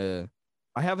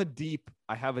I have a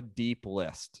deep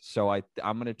list. So I'm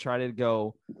going to try to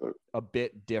go a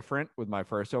bit different with my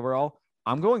first overall.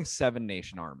 I'm going Seven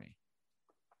Nation Army.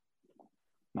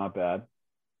 Not bad.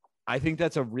 I think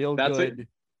that's a real good.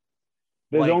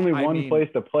 There's only one place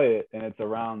to play it, and it's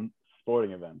around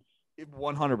sporting events.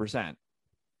 100%.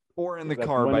 Or in the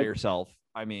car by yourself.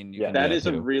 I mean, that is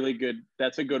a really good.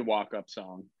 That's a good walk-up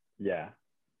song. Yeah.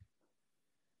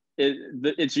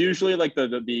 It's usually like the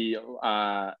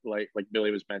like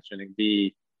Billy was mentioning,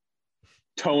 the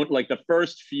tone, like the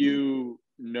first few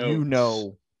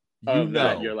notes.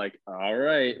 That you're like, all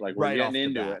right, like we're getting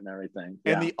into it and everything.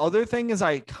 And the other thing is,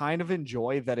 I kind of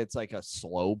enjoy that it's like a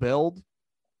slow build.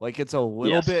 Like it's a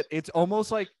little bit. It's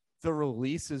almost like the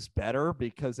release is better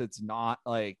because it's not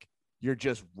like you're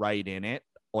just right in it.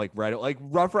 Like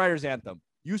Rough Riders Anthem.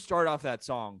 You start off that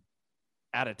song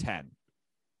at a 10.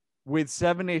 With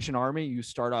Seven Nation Army, you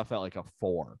start off at like a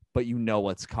 4, but you know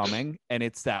what's coming, and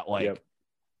it's that like,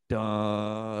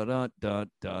 da da da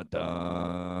da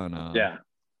da. Yeah.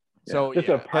 So just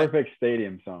a perfect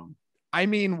stadium song. I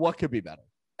mean, what could be better?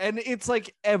 And it's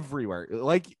like everywhere.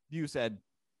 Like you said,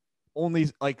 only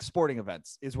like sporting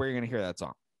events is where you're gonna hear that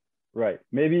song. Right.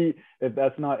 Maybe if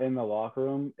that's not in the locker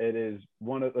room, it is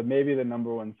maybe the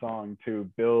number one song to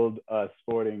build a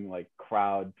sporting like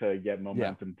crowd to get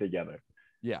momentum together.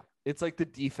 Yeah. It's like the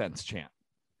defense chant.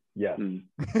 Yeah.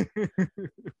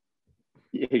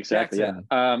 Exactly. Jackson,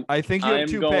 I think you have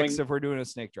two picks if we're doing a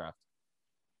snake draft.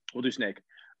 We'll do snake.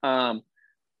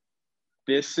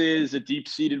 This is a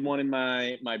deep-seated one in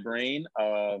my brain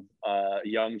of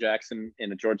young Jackson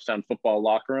in a Georgetown football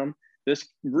locker room. This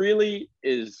really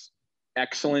is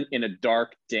excellent in a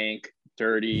dark, dank,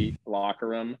 dirty locker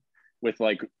room with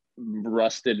like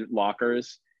rusted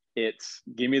lockers. It's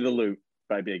 "Give Me the Loot"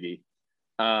 by Biggie.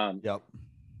 Yep.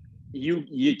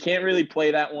 You can't really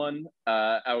play that one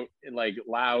out like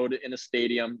loud in a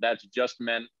stadium. That's just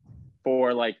meant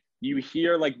for like, you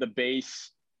hear like the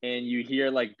bass and you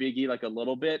hear like Biggie like a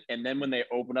little bit, and then when they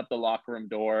open up the locker room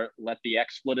door, let the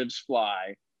expletives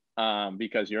fly,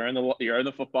 because you're in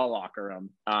the football locker room.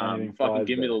 Fucking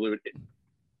give me the loot.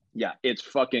 Yeah, it's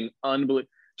fucking unbelievable.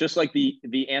 Just like the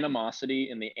animosity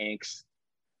and the angst,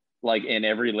 like in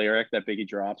every lyric that Biggie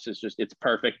drops, is just, it's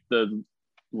perfect.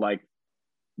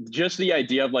 Just the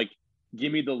idea of like,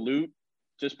 give me the loot,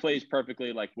 just plays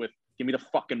perfectly. Like with, give me the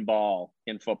fucking ball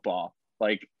in football,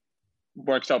 like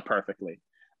works out perfectly.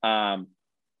 That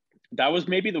was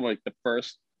maybe my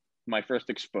first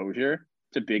exposure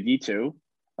to Biggie too.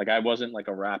 Like I wasn't like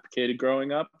a rap kid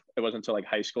growing up. It wasn't until like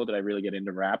high school did I really get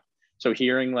into rap. So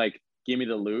hearing like, give me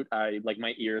the loot,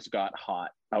 my ears got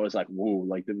hot. I was like, whoa,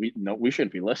 like we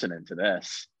shouldn't be listening to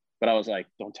this. But I was like,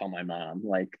 don't tell my mom,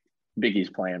 like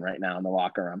Biggie's playing right now in the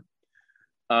locker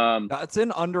room. That's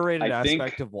an underrated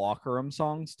aspect of locker room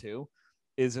songs too,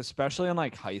 is especially in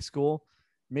like high school,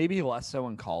 maybe less so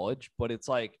in college, but it's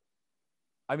like,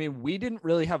 I mean, we didn't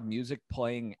really have music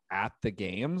playing at the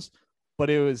games, but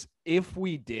it was, if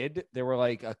we did, there were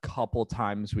like a couple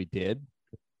times we did.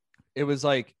 It was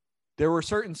like, there were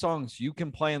certain songs you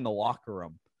can play in the locker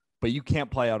room, but you can't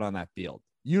play out on that field.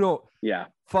 You don't. Yeah.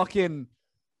 Fucking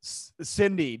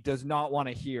Cindy does not want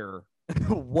to hear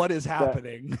what is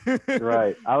happening.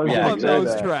 Right. I was on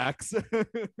those tracks.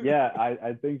 Yeah.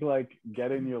 I think like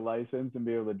getting your license and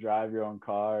be able to drive your own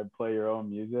car, play your own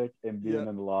music, and being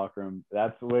in the locker room.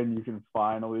 That's when you can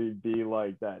finally be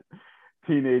like that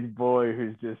teenage boy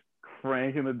who's just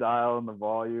cranking the dial and the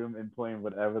volume and playing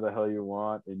whatever the hell you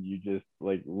want, and you just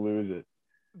like lose it.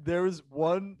 There was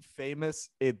one famous,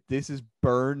 this is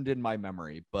burned in my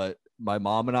memory, but my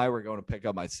mom and I were going to pick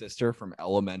up my sister from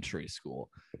elementary school.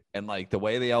 And like the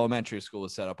way the elementary school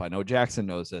was set up, I know Jackson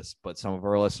knows this, but some of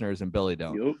our listeners and Billy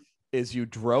don't, is you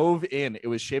drove in, it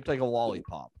was shaped like a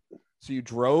lollipop. So you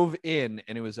drove in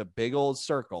and it was a big old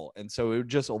circle. And so it would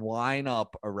just line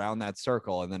up around that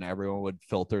circle, and then everyone would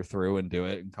filter through and do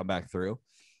it and come back through.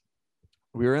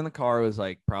 We were in the car. It was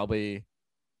like probably,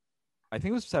 I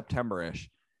think it was September-ish.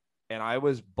 And I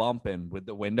was bumping with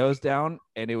the windows down,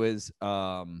 and it was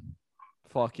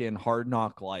fucking Hard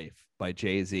Knock Life by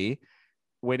Jay-Z.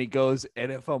 When he goes,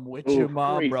 and if I'm with you,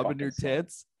 mom, rubbing your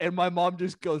tits. And my mom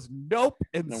just goes, nope,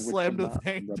 and slammed the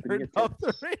thing, turned off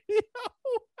the radio.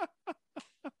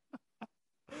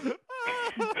 and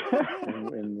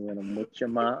when I'm with your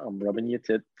mom, I'm rubbing your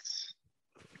tits.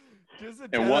 Just a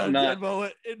and whatnot.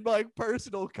 Moment in my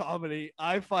personal comedy,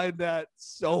 I find that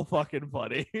so fucking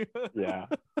funny. Yeah.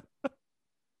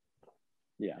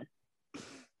 Yeah.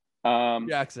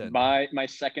 Jackson. My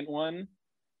second one.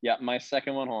 Yeah, my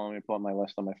second one. Hold on, let me pull up my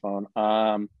list on my phone.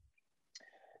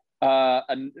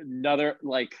 Another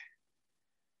like.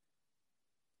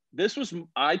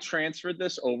 I transferred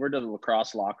this over to the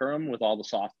lacrosse locker room with all the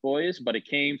soft boys, but it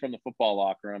came from the football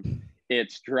locker room.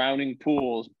 It's Drowning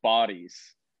Pool's Bodies.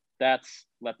 That's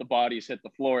Let the Bodies Hit the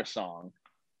Floor song.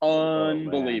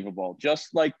 Unbelievable.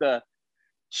 Just like the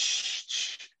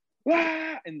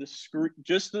and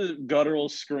just the guttural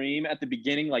scream at the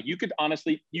beginning. Like you can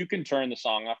turn the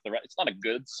song off it's not a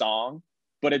good song,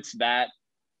 but it's that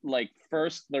like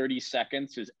first 30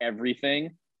 seconds is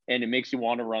everything. And it makes you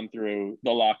want to run through the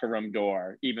locker room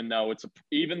door, even though it's a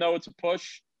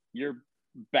push, you're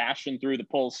bashing through the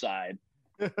pull side,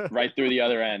 right through the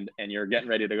other end, and you're getting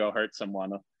ready to go hurt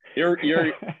someone. If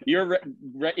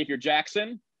you're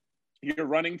Jackson, you're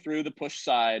running through the push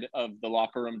side of the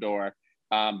locker room door,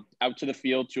 out to the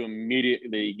field to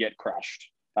immediately get crushed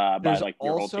by like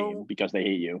your whole team because they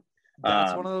hate you.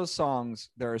 That's one of those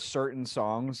songs. There are certain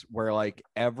songs where like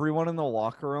everyone in the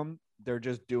locker room, they're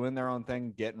just doing their own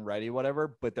thing, getting ready,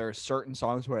 whatever. But there are certain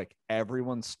songs where like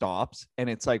everyone stops and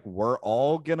it's like, we're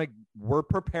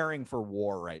preparing for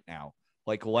war right now.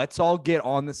 Like, let's all get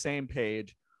on the same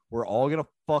page. We're all going to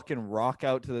fucking rock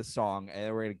out to this song,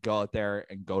 and we're going to go out there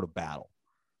and go to battle.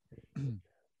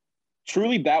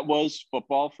 Truly, that was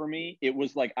football for me. It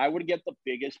was like, I would get the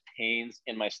biggest pains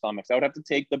in my stomach. I would have to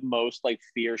take the most like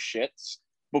fear shits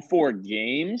before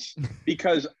games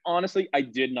because honestly, I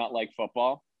did not like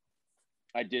football.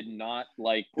 I did not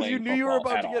like playing. You knew you were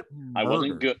about to get murdered. I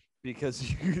wasn't good because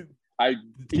the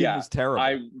team was terrible.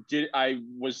 I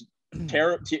was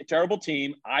terrible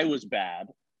team. I was bad,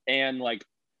 and like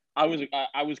I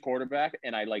was quarterback,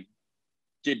 and I like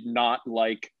did not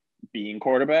like being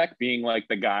quarterback, being like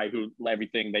the guy who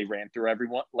everything they ran through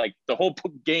everyone. Like the whole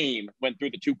game went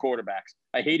through the two quarterbacks.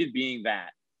 I hated being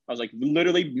that. I was like,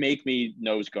 literally make me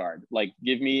nose guard. Like,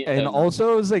 give me. And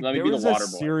also, it was like there was a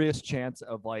serious chance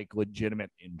of like legitimate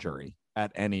injury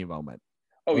at any moment.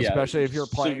 Oh yeah, especially if you're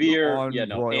playing severe. On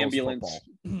Royals ambulance.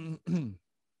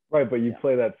 Right, but you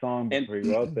play that song before you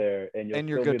go out there, and you'll And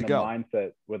you're still be good in to the go.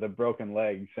 mindset with a broken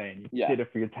leg saying, "You Yeah. did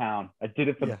it for your town. I did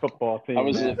it for Yeah. the football team." I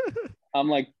was man." I'm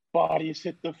like, bodies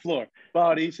hit the floor,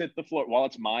 bodies hit the floor. While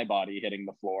it's my body hitting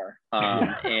the floor.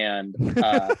 And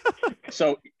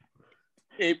so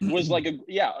it was like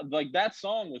like that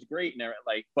song was great and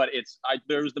like, but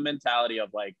there was the mentality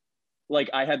of like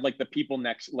I had like the people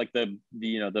next, like the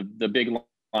big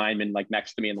lineman like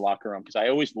next to me in the locker room, because I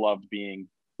always loved being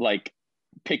like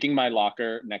picking my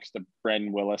locker next to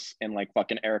Brendan Willis and like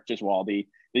fucking Eric Giswaldi.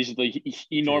 These are the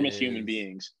enormous human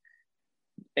beings,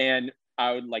 and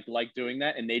I would like doing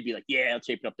that, and they'd be like, yeah,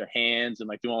 shaping up their hands and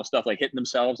like doing all this stuff, like hitting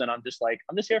themselves, and I'm just like,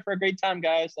 I'm just here for a great time,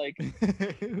 guys. Like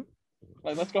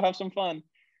let's go have some fun.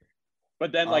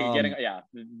 But then like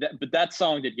but that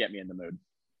song did get me in the mood.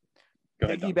 Go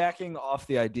ahead, Piggybacking off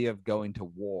the idea of going to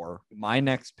war, my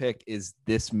next pick is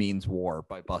 "This Means War"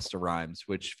 by Busta Rhymes,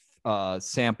 which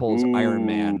samples Iron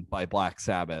Man by Black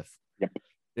Sabbath. Yep.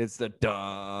 It's the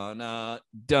da-na,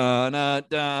 da-na,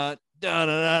 da,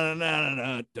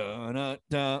 da-na, da-na,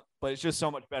 da, but it's just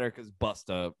so much better because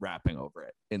Busta rapping over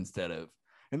it and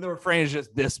the refrain is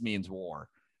just "This means war."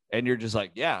 And you're just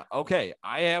like, yeah, okay,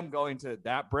 I am going to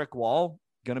that brick wall,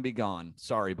 gonna be gone.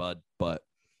 Sorry, bud, but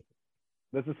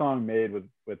This is a song made with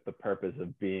the purpose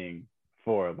of being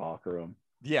for a locker room.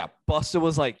 yeah, Busta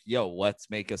was like, yo, let's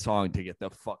make a song to get the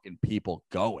fucking people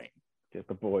going. Get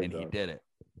the boys And he up. did it.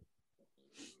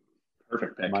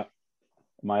 Perfect pick. Am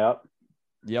I up?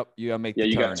 Yep, you gotta make Yeah, the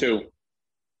you turn. got two.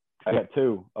 I got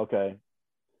two. Okay.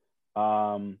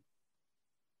 I'm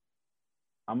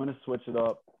gonna switch it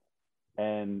up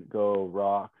and go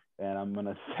rock, and I'm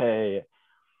gonna say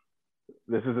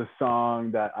this is a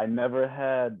song that I never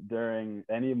had during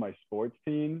any of my sports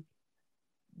teams,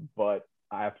 but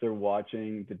after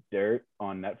watching The Dirt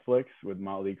on Netflix with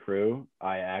Motley Crue,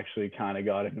 I actually kind of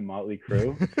got into Motley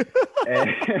Crue.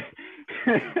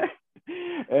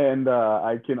 And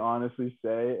I can honestly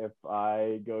say, if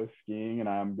I go skiing and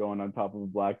I'm going on top of a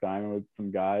black diamond with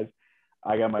some guys,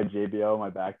 I got my JBL, my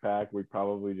backpack. We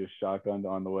probably just shotgunned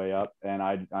on the way up, and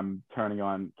I'm turning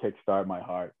on "Kickstart My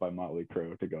Heart" by Motley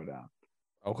Crue to go down.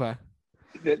 Okay.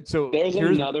 So there's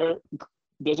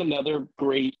another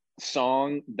great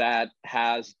song that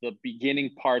has the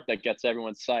beginning part that gets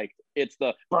everyone psyched. It's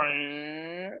the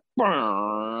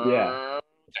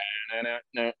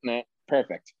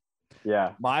perfect.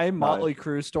 Yeah. My Motley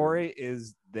Crue story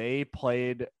is they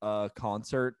played a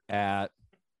concert at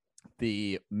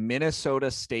the Minnesota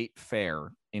State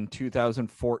Fair in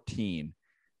 2014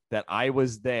 that I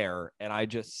was there, and I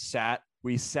just sat.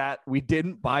 We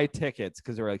didn't buy tickets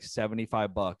because they were like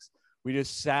 $75. We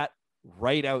just sat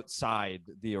right outside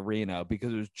the arena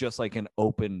because it was just like an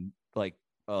open, like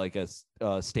a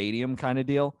stadium kind of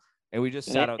deal. And we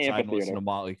just sat outside and listened to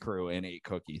Motley Crue and ate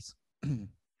cookies.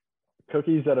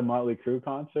 Cookies at a Motley Crue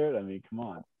concert? I mean, come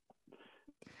on.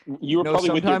 You were probably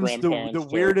with your sometimes grandparents. the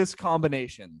weirdest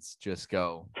combinations just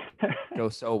go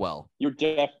so well. You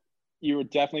were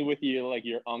definitely with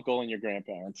your uncle and your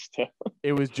grandparents too.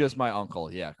 It was just my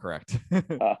uncle. Yeah, correct.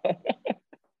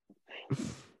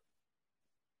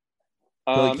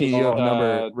 Billy, you have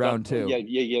number round two. Yeah.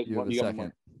 You have a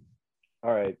second.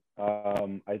 All right.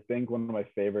 I think one of my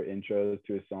favorite intros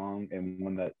to a song, and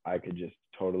one that I could just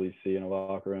totally see in a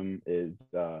locker room, is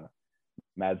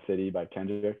 "Mad City" by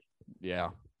Kendrick. Yeah.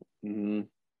 Mm-hmm.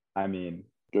 I mean,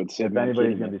 good. If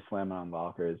anybody's gonna be slamming on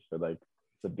lockers for like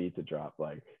the beat to drop,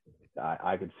 like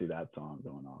I could see that song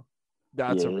going off.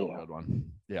 That's a real good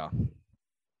one. Yeah.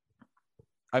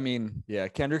 I mean, yeah,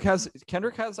 Kendrick has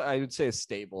I would say a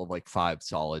stable of like 5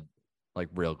 solid, like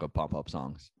real good pump up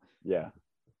songs. Yeah.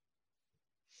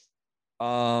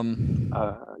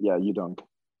 Yeah, you don't.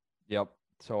 Yep.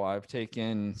 So I've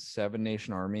taken Seven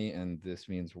Nation Army and This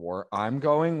Means War. I'm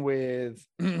going with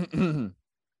I'm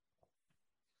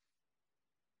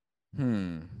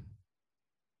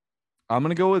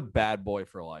gonna go with Bad Boy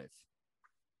for Life.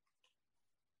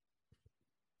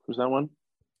 Who's that one?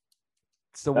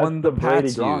 It's the one the Brady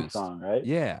Pats Gronk used. song, right?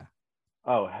 Yeah.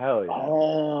 Oh hell yeah!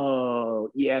 Oh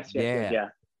yes. Yeah.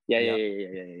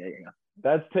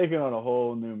 That's taken on a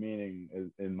whole new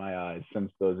meaning in my eyes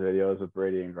since those videos with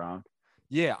Brady and Gronk.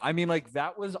 Yeah, I mean, like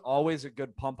that was always a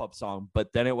good pump up song,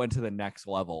 but then it went to the next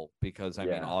level because I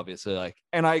mean, obviously, like,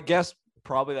 and I guess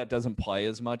probably that doesn't play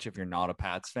as much if you're not a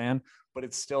Pats fan, but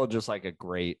it's still just like a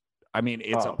great. I mean,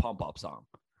 it's a pump up song.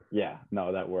 Yeah,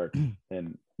 no, that works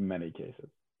in many cases.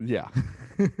 Yeah.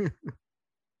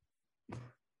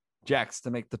 Jax,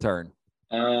 to make the turn.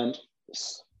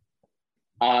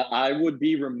 I would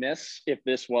be remiss if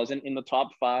this wasn't in the top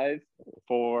 5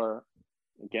 for,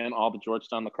 again, all the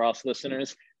Georgetown lacrosse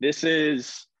listeners. This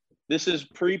is This is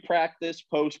pre-practice,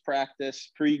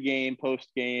 post-practice, pre-game,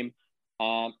 post-game.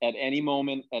 At any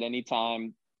moment, at any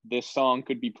time, this song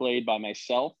could be played by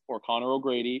myself or Connor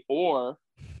O'Grady or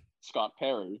Scott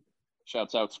Perry.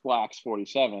 Shouts out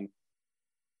Splax47.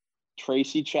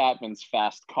 Tracy Chapman's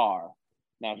Fast Car.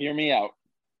 Now, hear me out.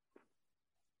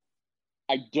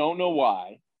 I don't know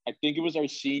why. I think it was our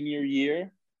senior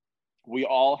year. We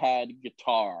all had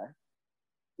guitar,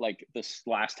 like this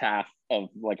last half of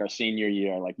like our senior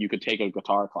year. Like you could take a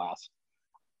guitar class.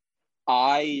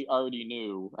 I already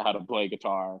knew how to play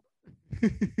guitar.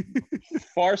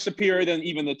 Far superior than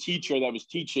even the teacher that was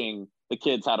teaching the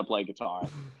kids how to play guitar.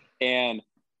 And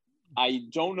I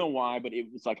don't know why, but it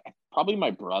was like probably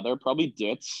my brother, probably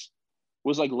Ditz,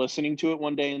 was like listening to it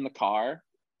one day in the car.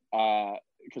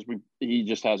 Because he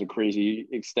just has a crazy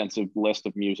extensive list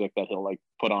of music that he'll like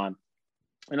put on.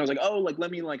 And I was like, oh, like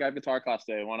let me like I have guitar class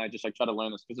today. Why don't I just like try to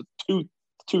learn this? Because it's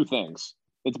two things.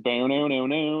 It's bow no no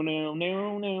no no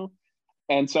no no.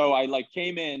 And so I like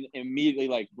came in immediately,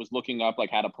 like was looking up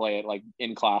like how to play it like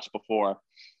in class before,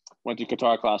 went to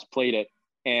guitar class, played it,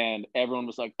 and everyone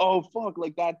was like, oh fuck,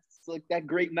 like that's like that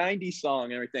great 90s song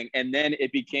and everything. And then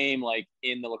it became like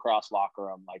in the lacrosse locker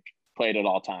room, like played at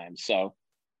all times. So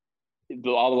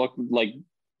all the like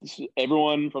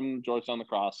everyone from Georgetown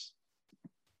Lacrosse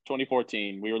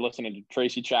 2014, we were listening to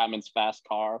Tracy Chapman's Fast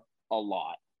Car a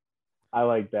lot. I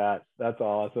like that. That's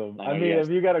awesome. I mean, if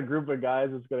you got a group of guys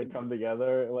that's going to come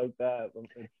together like that,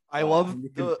 I love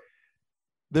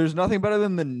there's nothing better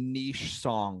than the niche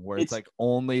song where it's like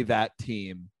only that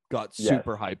team got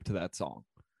super hyped to that song.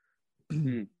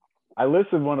 I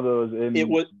listed one of those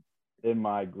in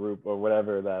my group or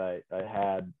whatever that I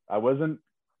had. I wasn't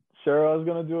sure I was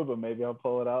going to do it, but maybe I'll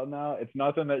pull it out now. It's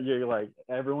nothing that you're like,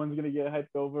 everyone's going to get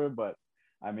hyped over, but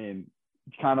I mean,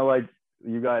 it's kind of like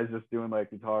you guys just doing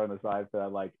like guitar on the side for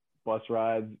that, like bus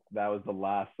rides. That was the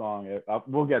last song.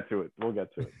 We'll get to it.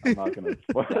 I'm not going to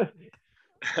spoil it.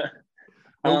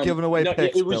 No giving away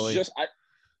picks, it was Billy. Just,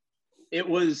 it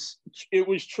was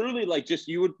truly like just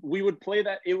we would play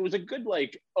that. It was a good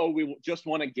like, oh, we just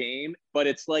won a game, but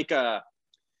it's like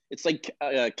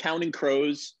Counting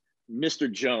Crows,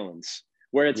 Mr. Jones,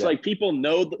 where it's like people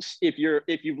know if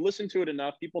you've listened to it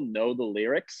enough, people know the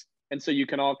lyrics, and so you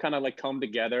can all kind of like come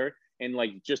together and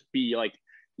like just be like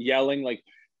yelling like,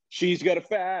 she's got a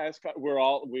fast car.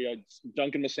 We are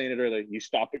Duncan was saying it earlier, you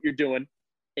stop what you're doing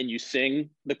and you sing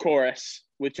the chorus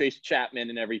with Tracy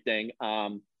Chapman and everything.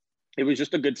 It was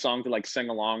just a good song to like sing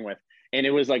along with. And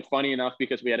it was like funny enough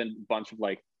because we had a bunch of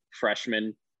like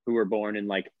freshmen who were born in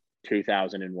like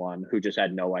 2001 who just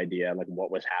had no idea like what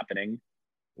was happening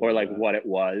or like what it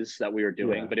was that we were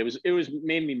doing. But it was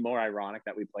made me more ironic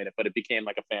that we played it, but it became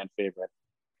like a fan favorite.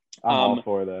 I'm all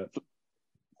for that.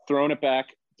 Throwing it back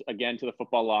again to the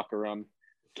football locker room.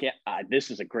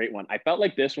 This is a great one. I felt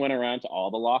like this went around to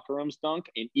all the locker rooms, Dunk.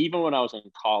 And even when I was in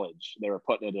college, they were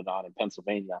putting it on in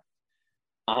Pennsylvania.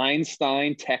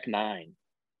 Einstein Tech 9.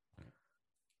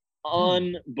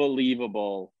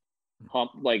 Unbelievable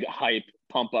hype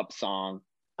pump up song.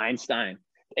 Einstein.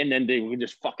 And then they would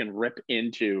just fucking rip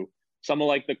into some of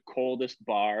like the coldest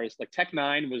bars. Like Tech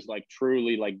 9 was like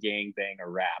truly like gangbanger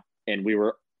rap. And we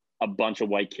were a bunch of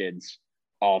white kids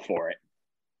all for it.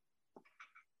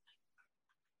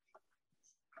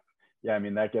 Yeah, I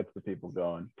mean, that gets the people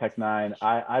going. Tech 9.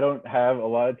 I don't have a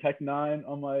lot of Tech 9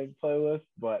 on my playlist,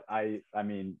 but I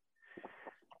mean.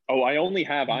 Oh, I only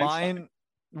have Einstein. Mine,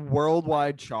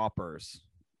 Worldwide Choppers.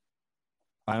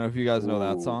 I don't know if you guys know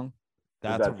that song.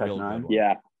 That's a real good one.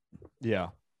 Yeah. Yeah.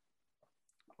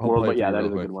 That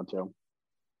is a good one too.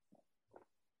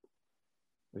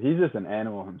 He's just an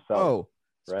animal himself. Oh,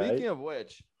 right? Speaking of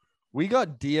which, we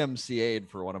got DMCA'd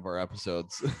for one of our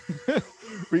episodes.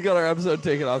 We got our episode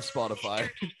taken off Spotify.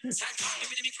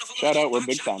 Shout out, we're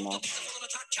big time now.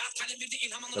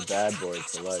 The bad boys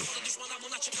for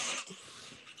life.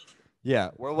 Yeah,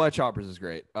 Worldwide Choppers is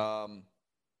great.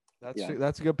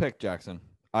 That's a good pick, Jackson.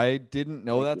 I didn't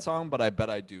know that song, but I bet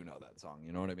I do know that song.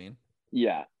 You know what I mean?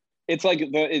 Yeah. It's like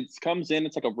it comes in,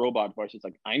 it's like a robot voice. It's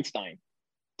like Einstein,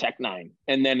 Tech 9.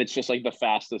 And then it's just like the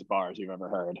fastest bars you've ever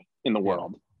heard in the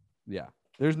world. Yeah.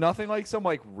 There's nothing like some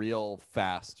like real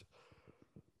fast.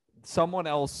 Someone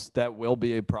else that will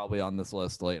be probably on this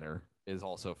list later is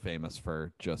also famous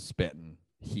for just spitting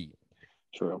heat.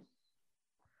 True.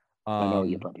 I know what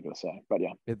you're probably going to say, but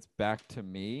yeah. It's back to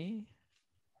me.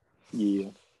 Yeah.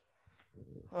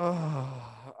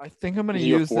 I think I'm going to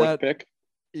use that pick.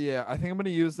 Yeah, I think I'm going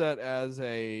to use that as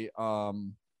a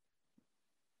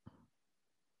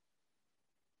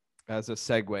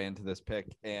segue into this pick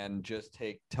and just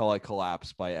take Till I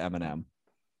Collapse by Eminem.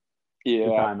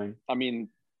 Yeah. I mean,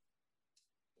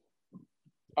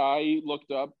 I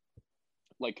looked up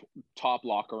like top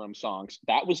locker room songs.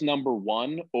 That was number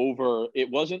one over. It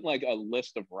wasn't like a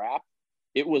list of rap.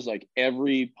 It was like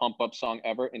every pump up song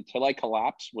ever. Until I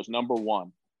Collapse was number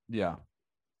one. Yeah.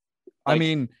 Like, I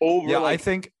mean, over. yeah, like,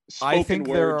 I think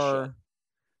there are. shit.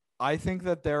 I think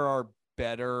that there are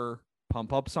better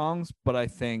pump up songs, but I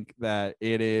think that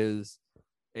it is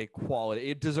a quality.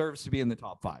 It deserves to be in the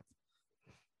top 5.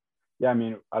 Yeah, I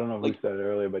mean, I don't know who Like- said it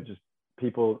earlier, but just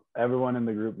everyone in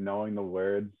the group knowing the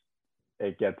words,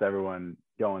 it gets everyone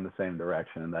going the same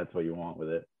direction, and that's what you want with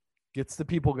it. Gets the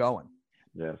people going.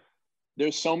 Yes.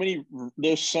 There's so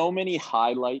many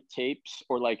highlight tapes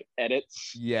or like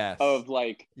edits Yes. of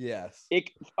like yes.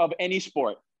 of any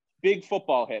sport. Big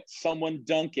football hits, someone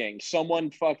dunking, someone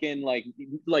fucking like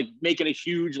making a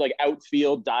huge like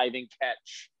outfield diving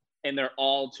catch, and they're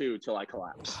all Till I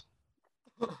Collapse.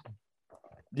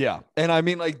 Yeah. And I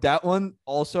mean, like that one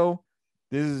also,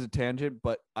 this is a tangent,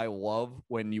 but I love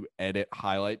when you edit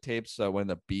highlight tapes. So when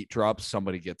the beat drops,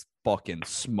 somebody gets fucking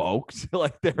smoked.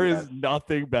 Like there is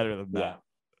nothing better than that. Yeah.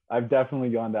 I've definitely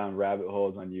gone down rabbit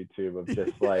holes on YouTube of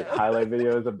just like highlight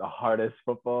videos of the hardest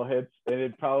football hits. And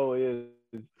it probably is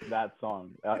that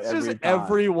song. It's just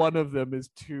every one of them is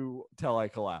Till I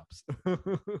Collapse.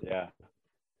 Yeah.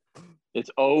 It's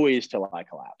always Till I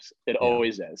Collapse. It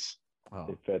always is. Oh,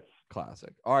 it fits.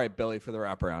 Classic. All right, Billy, for the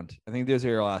wraparound. I think these are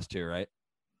your last 2, right?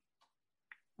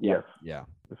 Yes. Yeah.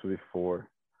 This will be 4.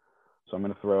 So I'm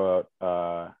going to throw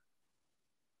out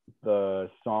the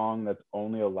song that's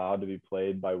only allowed to be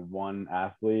played by one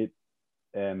athlete,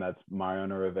 and that's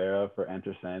Mariano Rivera for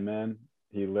Enter Sandman.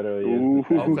 He literally is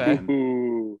the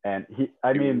Sandman. And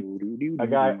a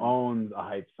guy owns a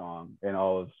hype song in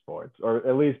all of sports, or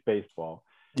at least baseball.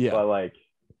 Yeah. But like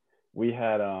we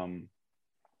had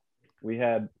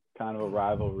kind of a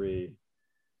rivalry,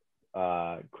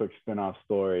 quick spin-off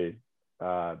story.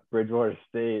 Bridgewater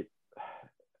State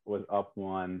was up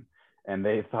 1, and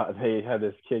they thought they had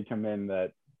this kid come in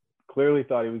that clearly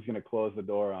thought he was going to close the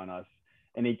door on us,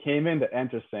 and he came in to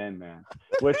Enter Sandman,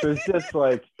 which was just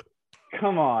like,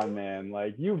 come on, man,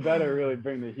 like you better really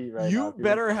bring the heat right now. You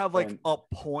better have like a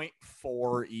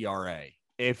 0.4 ERA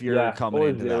if you're coming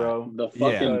into 0. The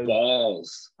fucking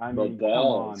balls. I mean, come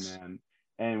on, man.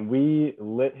 And we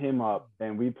lit him up,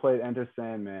 and we played Enter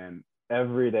Sandman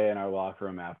every day in our locker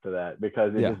room after that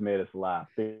because it just made us laugh.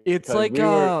 It's like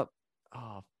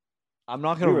I'm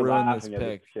not gonna ruin this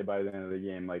pick. Kid by the end of the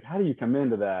game, like, how do you come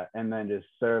into that and then just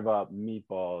serve up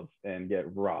meatballs and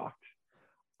get rocked?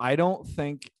 I don't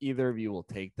think either of you will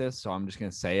take this, so I'm just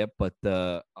gonna say it. But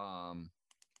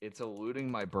it's eluding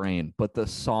my brain. But the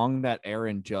song that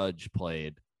Aaron Judge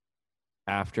played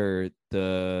after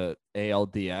the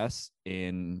ALDS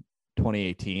in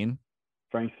 2018,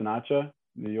 Frank Sinatra,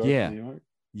 New York, New York.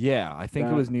 Yeah, I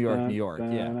think it was New York, New York.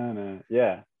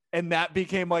 Yeah. And that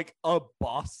became like a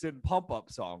Boston pump up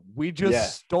song. We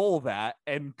just stole that,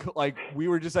 and like we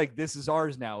were just like, this is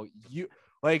ours now. You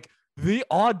like the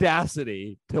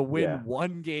audacity to win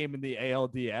one game in the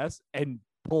ALDS and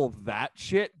pull that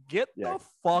shit. Get the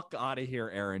fuck out of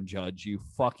here, Aaron Judge, you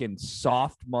fucking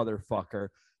soft motherfucker.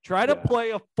 Try to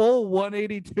play a full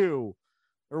 182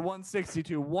 or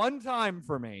 162 one time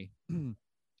for me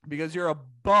because you're a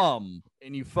bum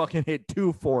and you fucking hit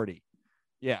 240.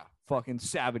 Yeah, fucking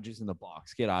savages in the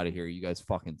box. Get out of here. You guys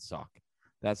fucking suck.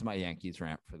 That's my Yankees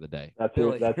rant for the day. That's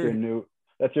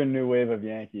your new wave of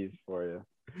Yankees for you.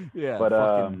 Yeah, but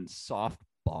fucking soft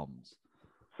bums.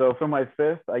 So for my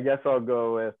 5th, I guess I'll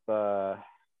go with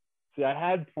see, I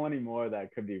had plenty more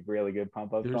that could be really good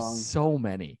pump up songs. There's so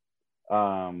many.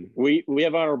 We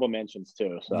have honorable mentions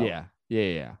too. So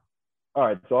yeah. All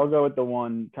right, so I'll go with the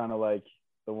one kind of like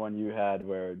the one you had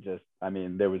where just, I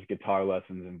mean, there was guitar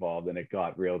lessons involved and it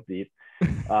got real deep.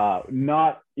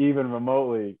 Not even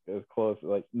remotely as close,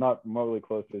 like not remotely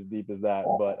close as deep as that,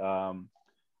 but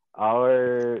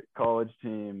our college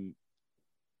team,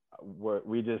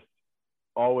 we just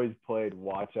always played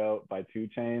Watch Out by 2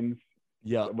 Chainz.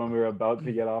 Yeah. When we were about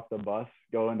to get off the bus,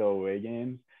 go into away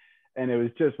games. And it was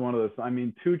just one of those, I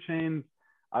mean, 2 Chainz,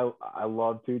 I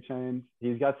love 2 Chainz.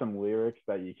 He's got some lyrics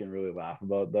that you can really laugh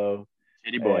about though.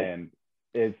 City boy. And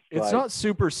it's like, not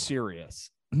super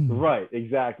serious. Right,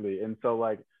 exactly. And so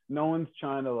like no one's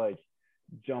trying to like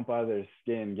jump out of their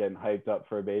skin getting hyped up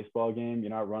for a baseball game. You're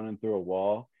not running through a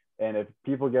wall. And if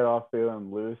people get off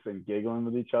feeling loose and giggling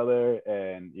with each other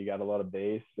and you got a lot of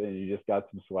bass and you just got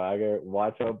some swagger,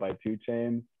 Watch Out by 2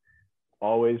 Chainz.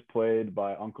 Always played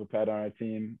by Uncle Pet on our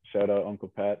team. Shout out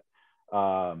Uncle Pet.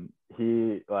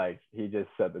 He just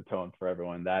set the tone for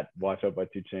everyone. That Watch Out by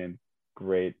 2 Chainz,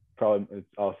 great. Probably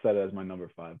I'll set it as my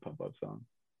number 5 pump up song.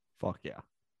 Fuck yeah.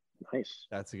 Nice.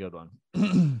 That's a good one.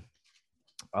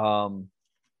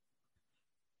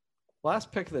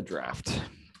 Last pick of the draft.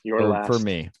 Your last.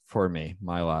 For me,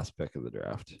 my last pick of the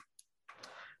draft.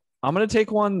 I'm going to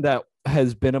take one that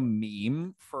has been a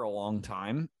meme for a long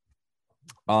time.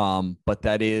 But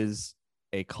that is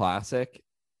a classic.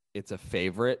 It's a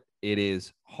favorite. It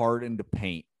is Hardened to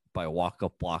Paint by Waka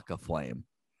Flocka Flame.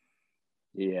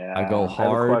 Yeah. I go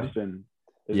hard. I have a question.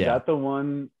 Is that the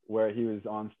one where he was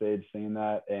on stage singing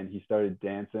that and he started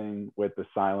dancing with the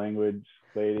sign language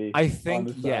lady? I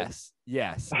think yes.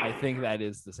 I think that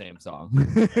is the same song.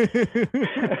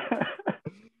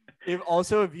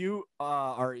 If you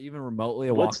are even remotely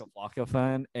a Waka Flocka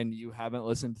fan and you haven't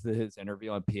listened to his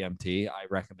interview on PMT, I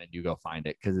recommend you go find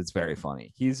it because it's very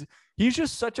funny. He's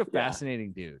just such a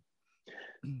fascinating dude.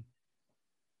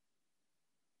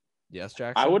 Yes,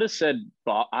 Jackson? I would have said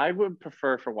I would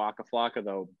prefer for Waka Flocka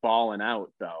though, Ballin'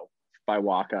 Out though by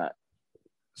Waka.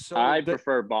 So I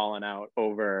prefer Ballin' Out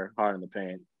over Hard in the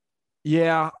Paint.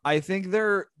 Yeah, I think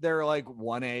they're like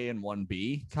 1A and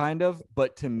 1B kind of,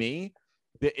 but to me,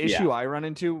 the issue I run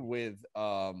into with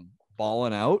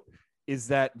Ballin' Out is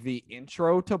that the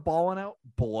intro to Ballin' Out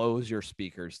blows your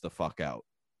speakers the fuck out.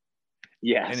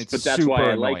 Yes, but that's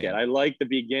why I like it. I like the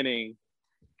beginning.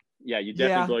 Yeah, you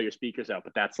definitely blow your speakers out,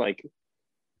 but that's like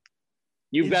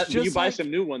you buy some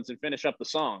new ones and finish up the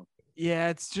song.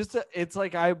 Yeah, it's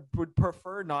like I would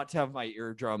prefer not to have my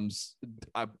eardrums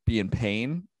be in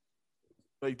pain.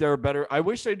 Like they're better. I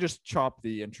wish they just chopped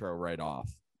the intro right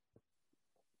off.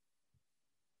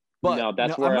 But no,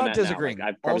 that's where I'm not disagreeing. Like,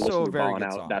 I've probably also listened to very Ballin'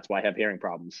 Out. song. That's why I have hearing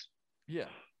problems. Yeah.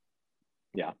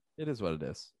 It is what it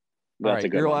is. That's all right, a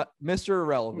good one. Mr.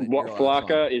 Irrelevant.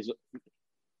 Flocka is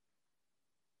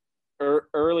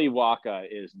early. Waka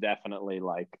is definitely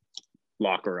like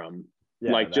locker room,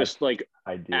 like just like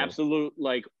ideal. Absolute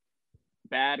like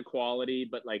bad quality,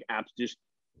 but like just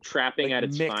trapping like at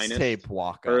its finest. Mixtape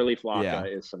Waka. Early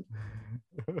Flocka is some.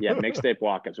 Yeah, mixtape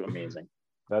Waka is amazing.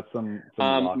 That's some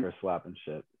locker slapping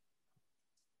shit.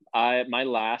 My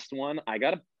last one, I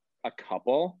got a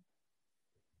couple,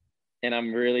 and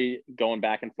I'm really going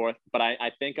back and forth, but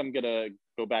I think I'm gonna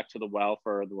go back to the well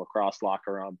for the lacrosse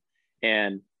locker room,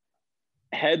 and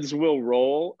Heads Will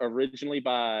Roll, originally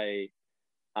by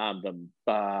the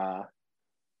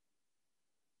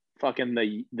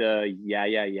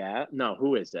no,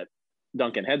 who is it?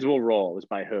 Duncan. Heads Will Roll is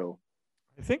by who?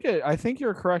 I think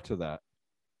you're correct with that.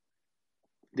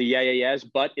 The Yeah Yeah Yeahs,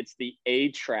 but it's the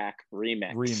A-Track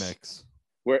remix.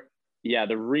 Where the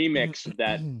remix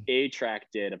that A-Track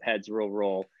did of Heads Will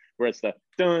Roll, where it's the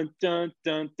dun dun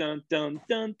dun dun dun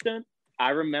dun dun.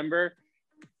 I remember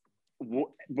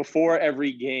before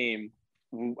every game,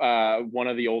 one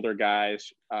of the older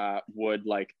guys would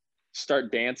like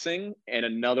start dancing, and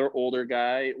another older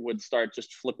guy would start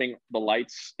just flipping the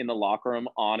lights in the locker room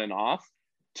on and off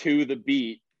to the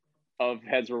beat of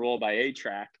Heads Will Roll by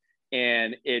A-Track.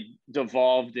 And it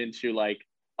devolved into like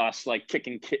us like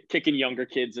kicking younger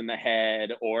kids in the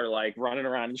head, or like running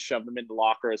around and shove them into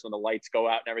lockers when the lights go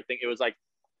out and everything. It was like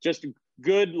just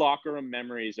good locker room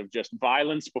memories of just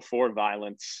violence before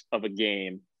violence of a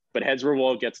game. But Heads Will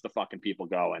Roll gets the fucking people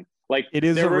going. Like it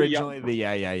is originally the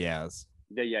Yeah Yeah Yeahs.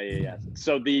 The Yeah Yeah Yeahs.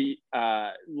 So the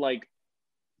like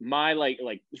my like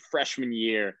freshman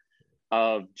year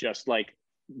of just like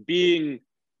being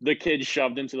the kid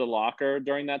shoved into the locker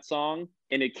during that song,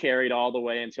 and it carried all the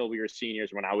way until we were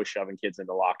seniors when I was shoving kids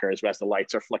into lockers as the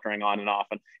lights are flickering on and off,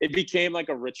 and it became like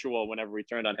a ritual whenever we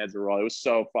turned on Heads Will Roll. It was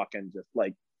so fucking just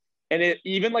like, and it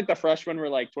even like the freshmen were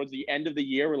like towards the end of the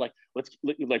year, we're like, let's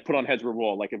like put on Heads Will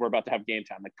Roll, like if we're about to have game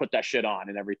time, like put that shit on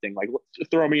and everything, like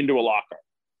throw me into a locker.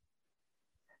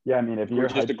 Yeah, I mean, if you're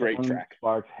just a great track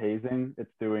sparks hazing,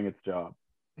 it's doing its job.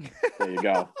 There you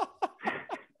go.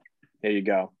 There you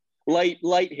go. Light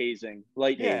hazing.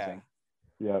 Hazing.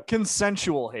 Yeah.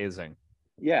 Consensual hazing.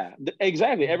 Yeah,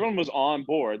 exactly. Everyone was on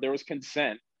board. There was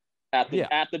consent at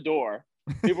the door.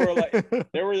 People were like,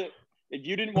 if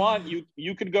you didn't want,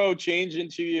 you could go change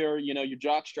into your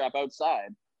jock strap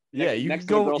outside. Yeah, you could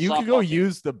go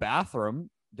use the bathroom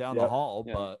down the hall,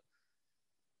 but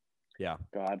yeah.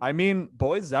 God. I mean,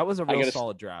 boys, that was a real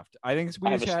solid draft. I think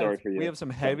we have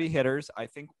some heavy hitters. I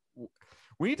think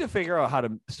we need to figure out how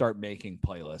to start making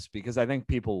playlists, because I think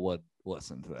people would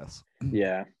listen to this.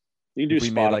 Yeah. You can do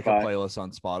we Spotify. Made like a playlist on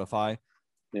Spotify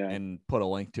and put a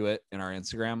link to it in our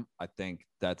Instagram. I think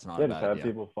that's not a bad idea.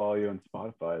 People follow you on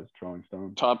Spotify as Trolling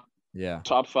Stone. Top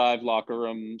 5 locker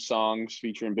room songs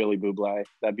featuring Billy Bublé.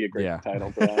 That'd be a great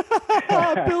title for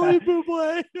that. Billy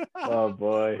Bublé. Oh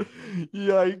boy.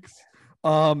 Yikes.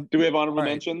 Do we have honorable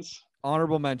mentions?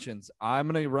 Honorable mentions. I'm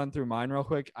going to run through mine real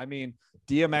quick. I mean,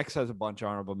 DMX has a bunch of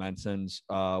honorable mentions.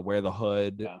 Wear the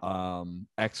Hood,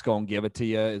 X Gon Give It To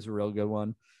You is a real good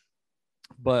one.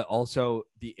 But also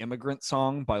the Immigrant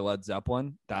Song by Led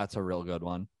Zeppelin. That's a real good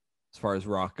one as far as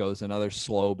rock goes. Another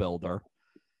slow builder.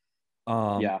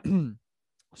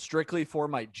 Strictly for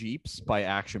My Jeeps by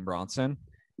Action Bronson.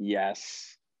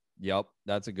 Yes. Yep.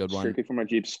 That's a good one. Strictly for My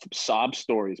Jeeps. Sob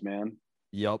stories, man.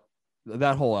 Yep.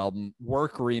 That whole album.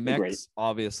 Work remix,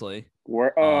 obviously.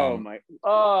 We're going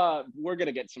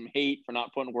to get some hate for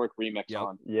not putting Work remix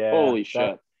on. Yeah. Holy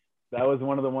shit. That was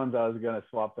one of the ones I was gonna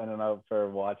swap in and out for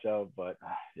Watch Out, but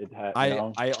it had.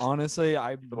 I honestly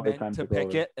meant to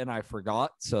pick it and I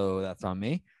forgot, so that's on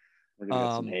me. We're gonna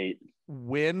get some hate.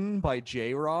 Win by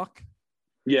J-Rock.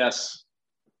 Yes,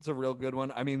 it's a real good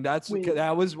one. I mean, that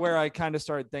was where I kind of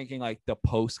started thinking like the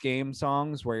post game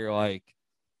songs where you're like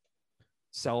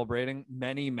celebrating.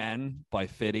 Many Men by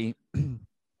Fitty.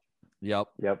 Yep.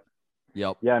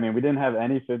 Yeah, I mean, we didn't have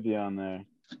any 50 on there.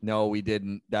 No, we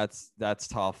didn't. That's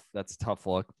tough. That's a tough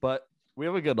look, but we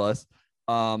have a good list.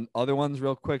 Other ones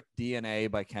real quick.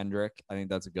 DNA by Kendrick. I think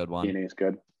that's a good one. DNA is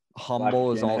good.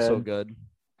 Humble is also good.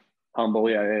 Humble,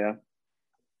 yeah.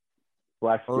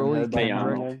 Black Early Skinhead by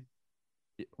Kendrick. Kanye.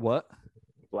 What?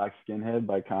 Black Skinhead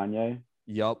by Kanye.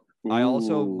 Yep. I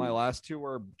also, my last two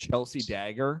were Chelsea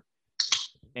Dagger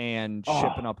and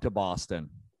Shipping Up to Boston.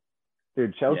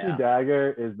 Dude, Chelsea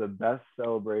Dagger is the best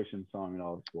celebration song in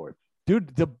all of sports.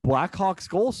 Dude, the Blackhawks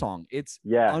goal song, it's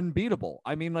unbeatable.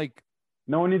 I mean, like,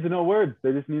 no one needs to know words.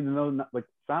 They just need to know like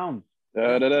sounds. We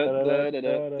got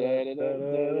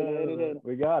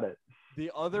it. The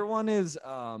other one is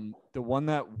the one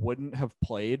that wouldn't have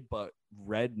played, but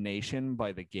Red Nation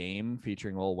by The Game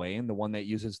featuring Lil Wayne, the one that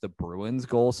uses the Bruins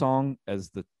goal song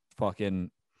as the fucking.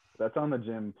 That's on the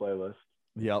gym playlist.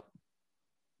 Yep.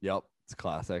 It's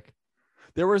classic.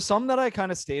 There were some that I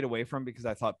kind of stayed away from because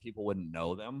I thought people wouldn't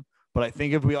know them. But I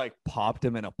think if we like popped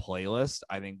them in a playlist,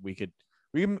 I think we can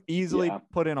easily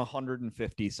put in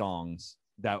 150 songs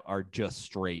that are just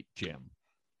straight gym.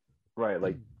 Right,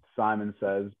 like Simon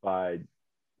Says by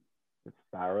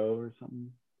Sparrow or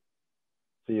something.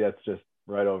 See, that's just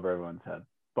right over everyone's head.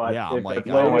 But yeah, I'm like,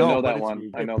 I know that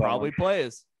one. I know that probably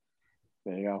plays.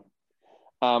 There you go.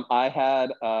 I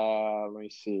had let me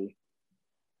see.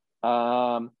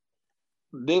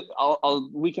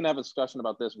 We can have a discussion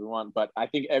about this if we want, but I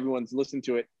think everyone's listened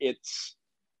to it. It's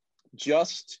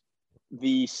just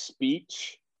the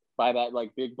speech by that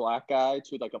like big black guy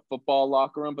to like a football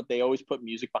locker room, but they always put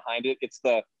music behind it. It's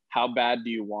the How Bad Do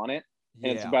You Want It?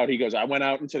 And it's about, he goes, I went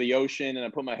out into the ocean and I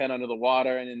put my head under the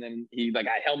water, and then he like,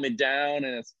 I held me down,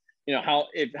 and it's, you know, how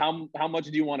much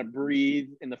do you want to breathe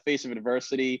in the face of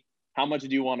adversity? How much do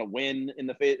you want to win in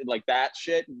the face? Like that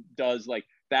shit does like,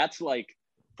 that's like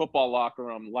football locker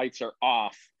room, lights are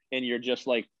off, and you're just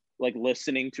like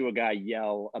listening to a guy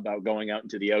yell about going out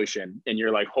into the ocean, and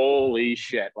you're like, holy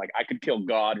shit, like I could kill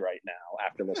God right now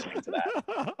after listening to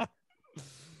that.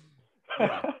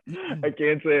 I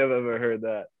can't say I've ever heard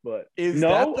that, but is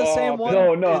that the same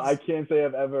one? No, I can't say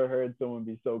I've ever heard someone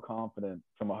be so confident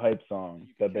from a hype song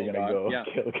that they're gonna go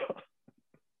kill God.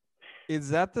 Is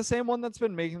that the same one that's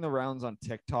been making the rounds on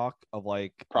TikTok of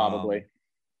like probably?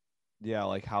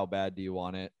 Like How Bad Do You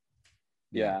Want It?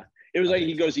 Yeah. It was like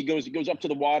he goes up to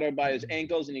the water by his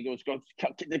ankles, and he goes a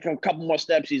couple more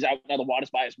steps. He's out now. The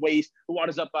water's by his waist. The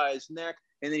water's up by his neck,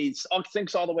 and then he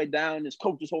sinks all the way down. His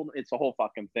coach is holding. It's a whole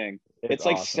fucking thing. It's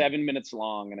like awesome. 7 minutes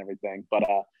long and everything. But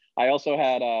I also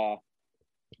had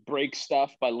Break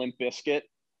Stuff by Limp Bizkit.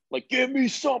 Like, give me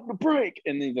something to break,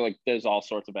 and then like there's all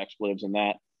sorts of expletives in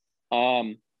that.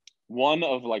 One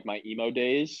of like my emo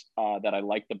days that I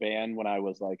liked the band when I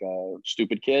was like a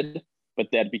stupid kid, but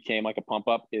that became like a pump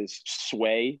up, is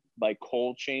Sway by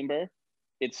Cold Chamber.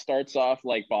 It starts off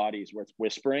like Bodies, where it's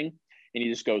whispering, and he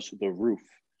just goes, the roof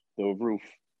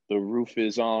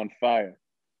is on fire,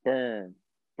 burn,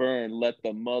 let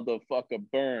the motherfucker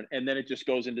burn. And then it just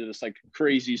goes into this like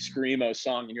crazy screamo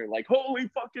song, and you're like, holy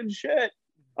fucking shit.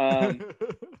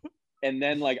 And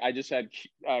then like I just had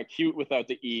Cute Without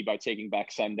the E by Taking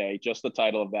Back Sunday, just the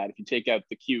title of that. If you take out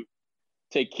the cute,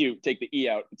 take the E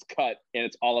out, it's cut, and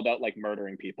it's all about like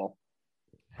murdering people.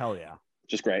 Hell yeah.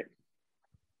 Just great.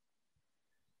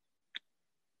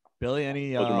 Billy,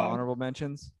 any honorable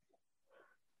mentions?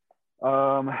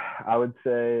 I would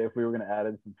say if we were going to add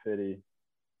in some Fitty,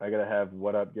 I got to have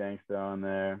What Up Gangsta on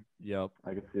there. Yep.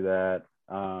 I could see that.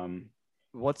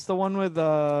 What's the one with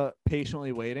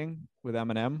Patiently Waiting with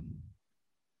Eminem?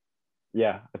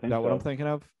 Yeah, I think Is that what I'm thinking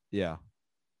of? Yeah.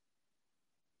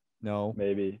 No.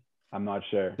 Maybe. I'm not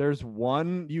sure. There's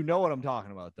one, you know what I'm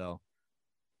talking about though.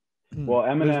 Well,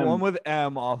 Eminem. There's one with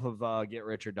M off of Get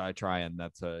Rich or Die Trying.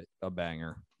 That's a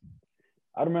banger.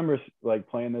 I remember like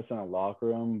playing this in a locker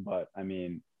room, but I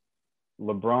mean,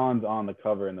 LeBron's on the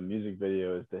cover in the music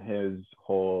video is to his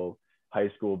whole high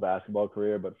school basketball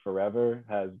career, but Forever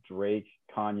has Drake,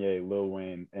 Kanye, Lil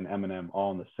Wayne, and Eminem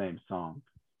all in the same song.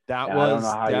 That And was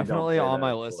definitely on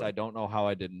my list. I don't know how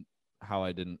I didn't.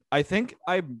 I think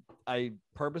I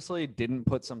purposely didn't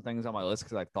put some things on my list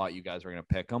because I thought you guys were gonna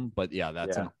pick them. But yeah,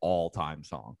 that's an all-time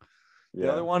song. Yeah.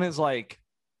 The other one is like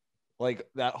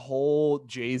that whole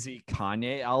Jay-Z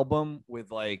Kanye album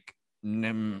with like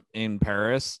Nim in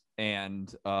Paris and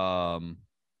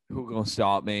Who Gonna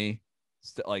Stop Me,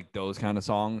 like those kind of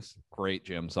songs. Great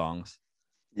gym songs.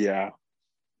 Yeah.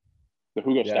 The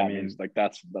Who Gonna Stop Me is like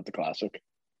that's a classic.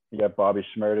 You got Bobby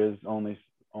Shmurda's only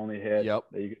hit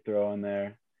that you could throw in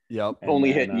there. Yep. And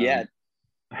only hit yet.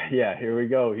 Yeah, here we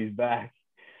go. He's back.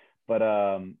 But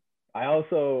I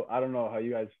don't know how you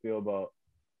guys feel about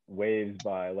Waves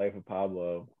by Life of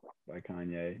Pablo by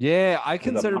Kanye. Yeah, I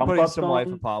consider putting some Life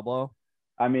of Pablo.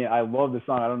 I mean, I love the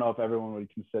song. I don't know if everyone would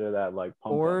consider that like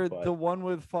pump or up, but... the one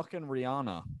with fucking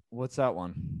Rihanna. What's that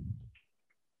one?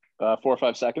 4 or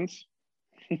 5 seconds.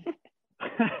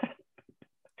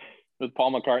 With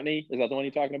Paul McCartney. Is that the one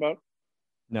you're talking about?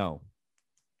 No.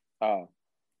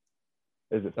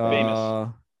 Is it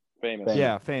Famous?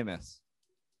 Yeah, Famous.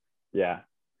 Yeah.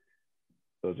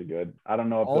 Those are good. I don't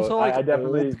know if also, those, like, I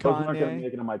definitely old those aren't going to Kanye.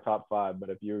 make it in my top 5,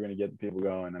 but if you were going to get people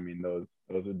going, I mean, those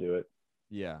would do it.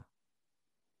 Yeah.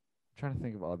 I'm trying to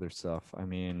think of other stuff. I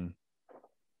mean,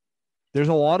 there's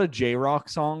a lot of J-Rock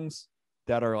songs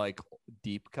that are like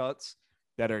deep cuts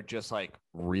that are just like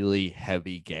really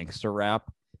heavy gangster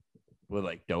rap with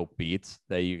like dope beats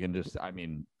that you can just, I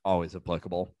mean, always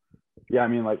applicable. Yeah, I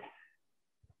mean, like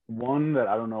one that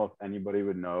I don't know if anybody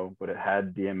would know, but it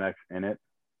had DMX in it,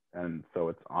 and so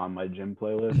it's on my gym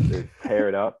playlist. Is Tear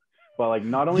It Up. But like,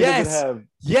 not only does it have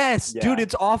dude,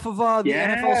 it's off of the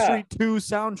NFL Street 2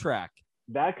 soundtrack.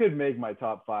 That could make my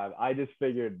top 5. I just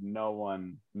figured no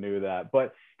one knew that,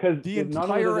 but because the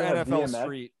entire NFL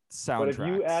Street soundtrack. But if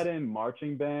you add in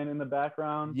marching band in the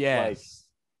background, like,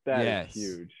 that is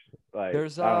huge. Like,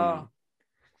 there's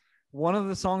one of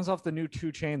the songs off the new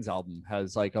 2 Chainz album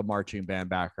has like a marching band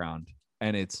background,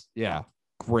 and it's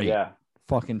great. Yeah,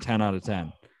 fucking 10 out of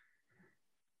 10.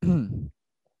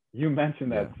 You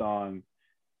mentioned that song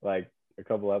like a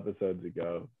couple episodes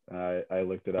ago, and I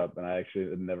looked it up, and I actually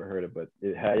had never heard it, but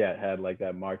it had like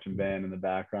that marching band in the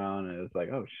background, and it was like,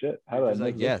 oh shit, how did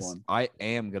I miss this one? I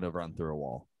am gonna run through a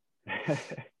wall.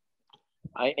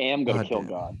 I am gonna kill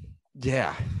God.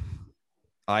 Yeah,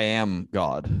 I am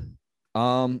God.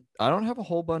 I don't have a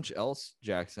whole bunch else,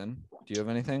 Jackson. Do you have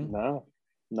anything?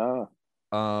 No.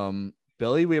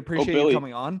 Billy, we appreciate you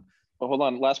coming on. Oh, hold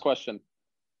on. Last question.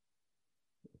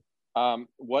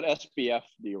 What SPF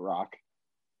do you rock?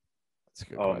 That's a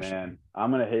good question. Man,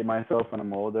 I'm gonna hate myself when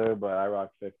I'm older, but I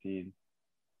rock 15.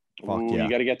 Fuck yeah. You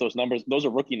got to get those numbers. Those are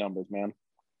rookie numbers, man.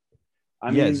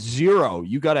 I mean, 0.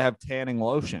 You got to have tanning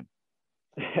lotion.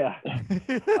 Yeah.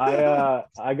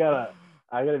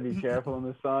 I gotta be careful in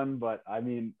the sun, but I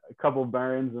mean, a couple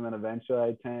burns and then eventually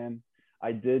I tan.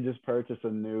 I did just purchase a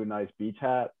new nice beach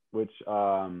hat, which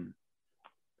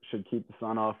should keep the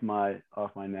sun off my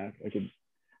neck. I could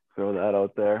throw that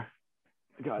out there.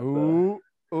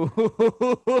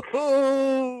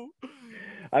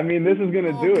 I mean, this is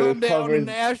gonna do it. Come down to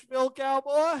Nashville,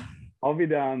 cowboy. I'll be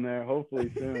down there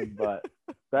hopefully soon, but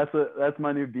that's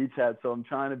my new beach hat. So I'm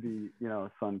trying to be,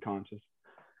 sun conscious.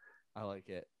 I like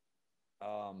it.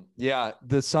 Yeah,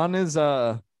 the sun is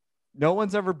no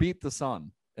one's ever beat the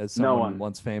sun, as someone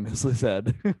once famously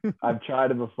said. I've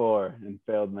tried it before and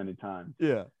failed many times.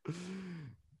 Yeah.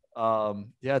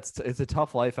 Yeah, it's a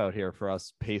tough life out here for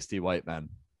us pasty white men.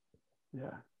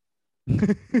 Yeah.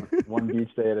 One beach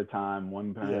day at a time,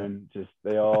 one burn, just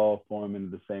they all form into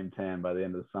the same tan by the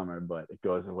end of the summer, but it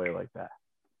goes away like that.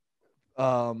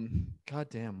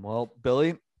 Goddamn. Well,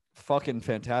 Billy, fucking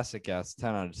fantastic guest,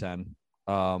 10 out of 10.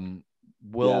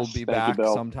 We'll be back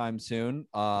sometime soon.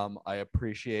 I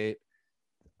appreciate,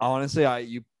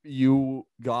 honestly, you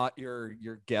got your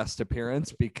guest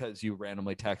appearance because you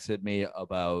randomly texted me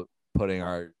about putting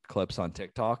our clips on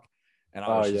TikTok, and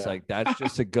I was just like, that's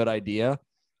just a good idea.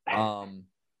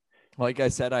 Like I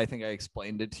said, I think I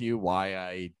explained it to you why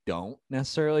I don't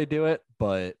necessarily do it,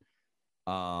 but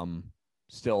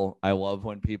still, I love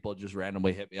when people just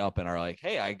randomly hit me up and are like,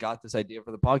 hey, I got this idea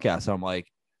for the podcast. So I'm like,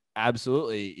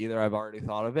 absolutely. Either I've already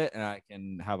thought of it and I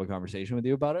can have a conversation with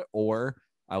you about it, or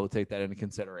I will take that into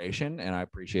consideration, and I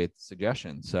appreciate the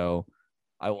suggestion. So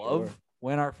I love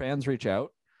when our fans reach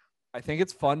out. I think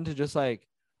it's fun to just like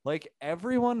Like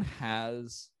everyone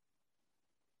is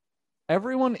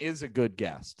a good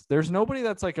guest. There's nobody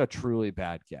that's like a truly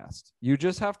bad guest. You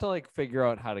just have to like figure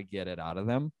out how to get it out of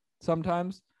them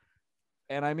sometimes.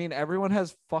 And I mean, everyone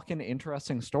has fucking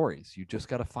interesting stories. You just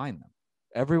got to find them.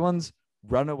 Everyone's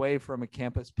run away from a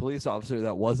campus police officer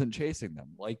that wasn't chasing them.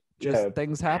 Like just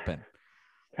things happen.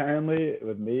 Apparently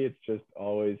with me, it's just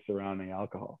always surrounding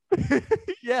alcohol.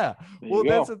 Yeah. Well,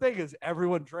 that's the thing is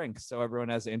everyone drinks. So everyone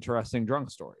has interesting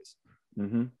drunk stories.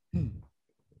 Mm-hmm.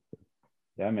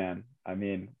 Yeah, man. I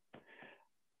mean,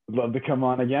 I'd love to come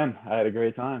on again. I had a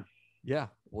great time. Yeah,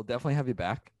 we'll definitely have you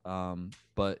back.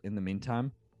 But in the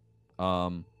meantime,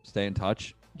 stay in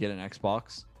touch, get an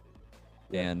Xbox.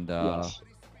 And other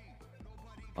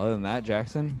than that,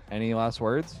 Jackson, any last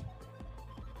words?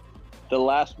 The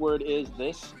last word is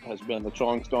this has been the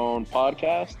Chong Stone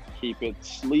podcast. Keep it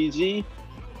sleazy.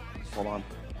 Hold on.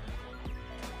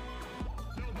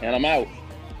 And I'm out.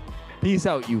 Peace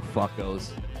out, you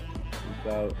fuckos. Peace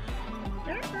out.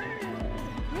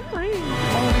 Only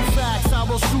facts, I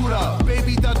will shoot up.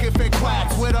 Baby duck if it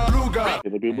quacks with a Ruger.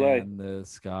 And the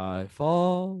sky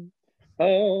falls.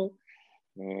 Oh.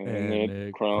 And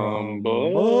it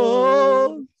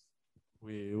crumbles.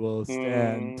 We will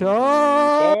stand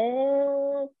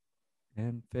tall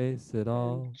and face it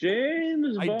all.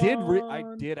 James I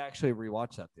did actually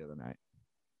rewatch that the other night.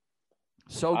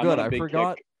 So I'm good. on a big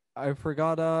kick. I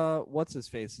forgot what's his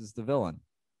face is the villain.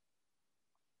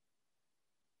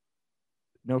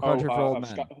 No Country for Old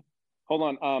Men.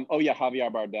 Hold on.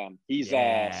 Javier Bardem. He's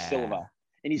Silva.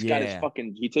 And he's got his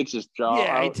fucking he takes his jaw out.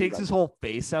 Yeah, he takes his whole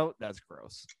face out. That's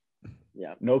gross.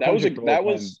 Yeah.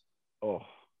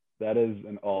 That is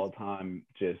an all-time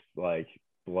just like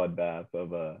bloodbath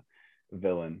of a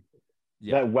villain.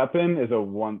 Yeah. That weapon is a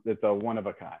one of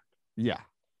a kind. Yeah.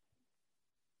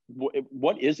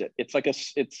 What is it? It's like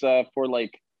it's a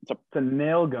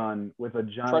nail gun with a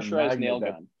giant pressurized nail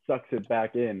that gun. Sucks it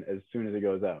back in as soon as it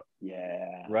goes out.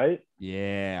 Yeah. Right?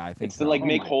 Yeah, I think it's to like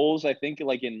make holes, I think,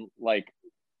 like in like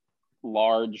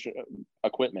large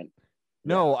equipment.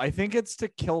 No, I think it's to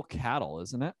kill cattle,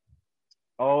 isn't it?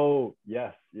 Oh,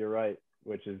 yes, you're right,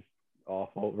 which is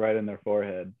awful, right in their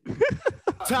forehead.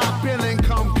 Top billing,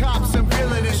 come cops and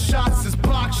villainous shots is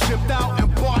box shipped out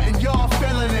and bought and y'all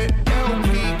feeling it. LP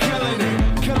killing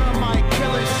it, Killer Mike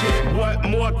killing shit. What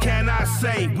more can I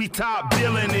say? We top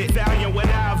billing it, valiant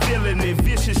without villainy,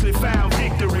 viciously found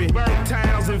victory. Burnt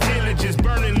towns and villages,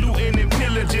 burning, looting and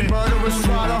pillaging. Murderers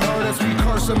try to hurt us, we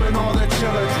curse them and all their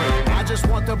children. I just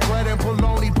want the bread and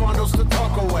bologna bundles to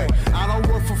tuck away. I don't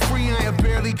work for free, I am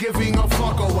barely giving a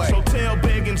fuck away. So tell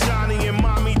begging Johnny and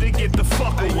mommy to get the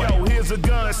fuck away. Yo, here's a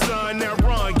gun, son, now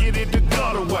run, get it the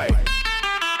gut away.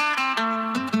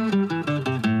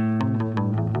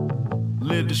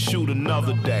 Live to shoot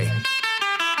another day.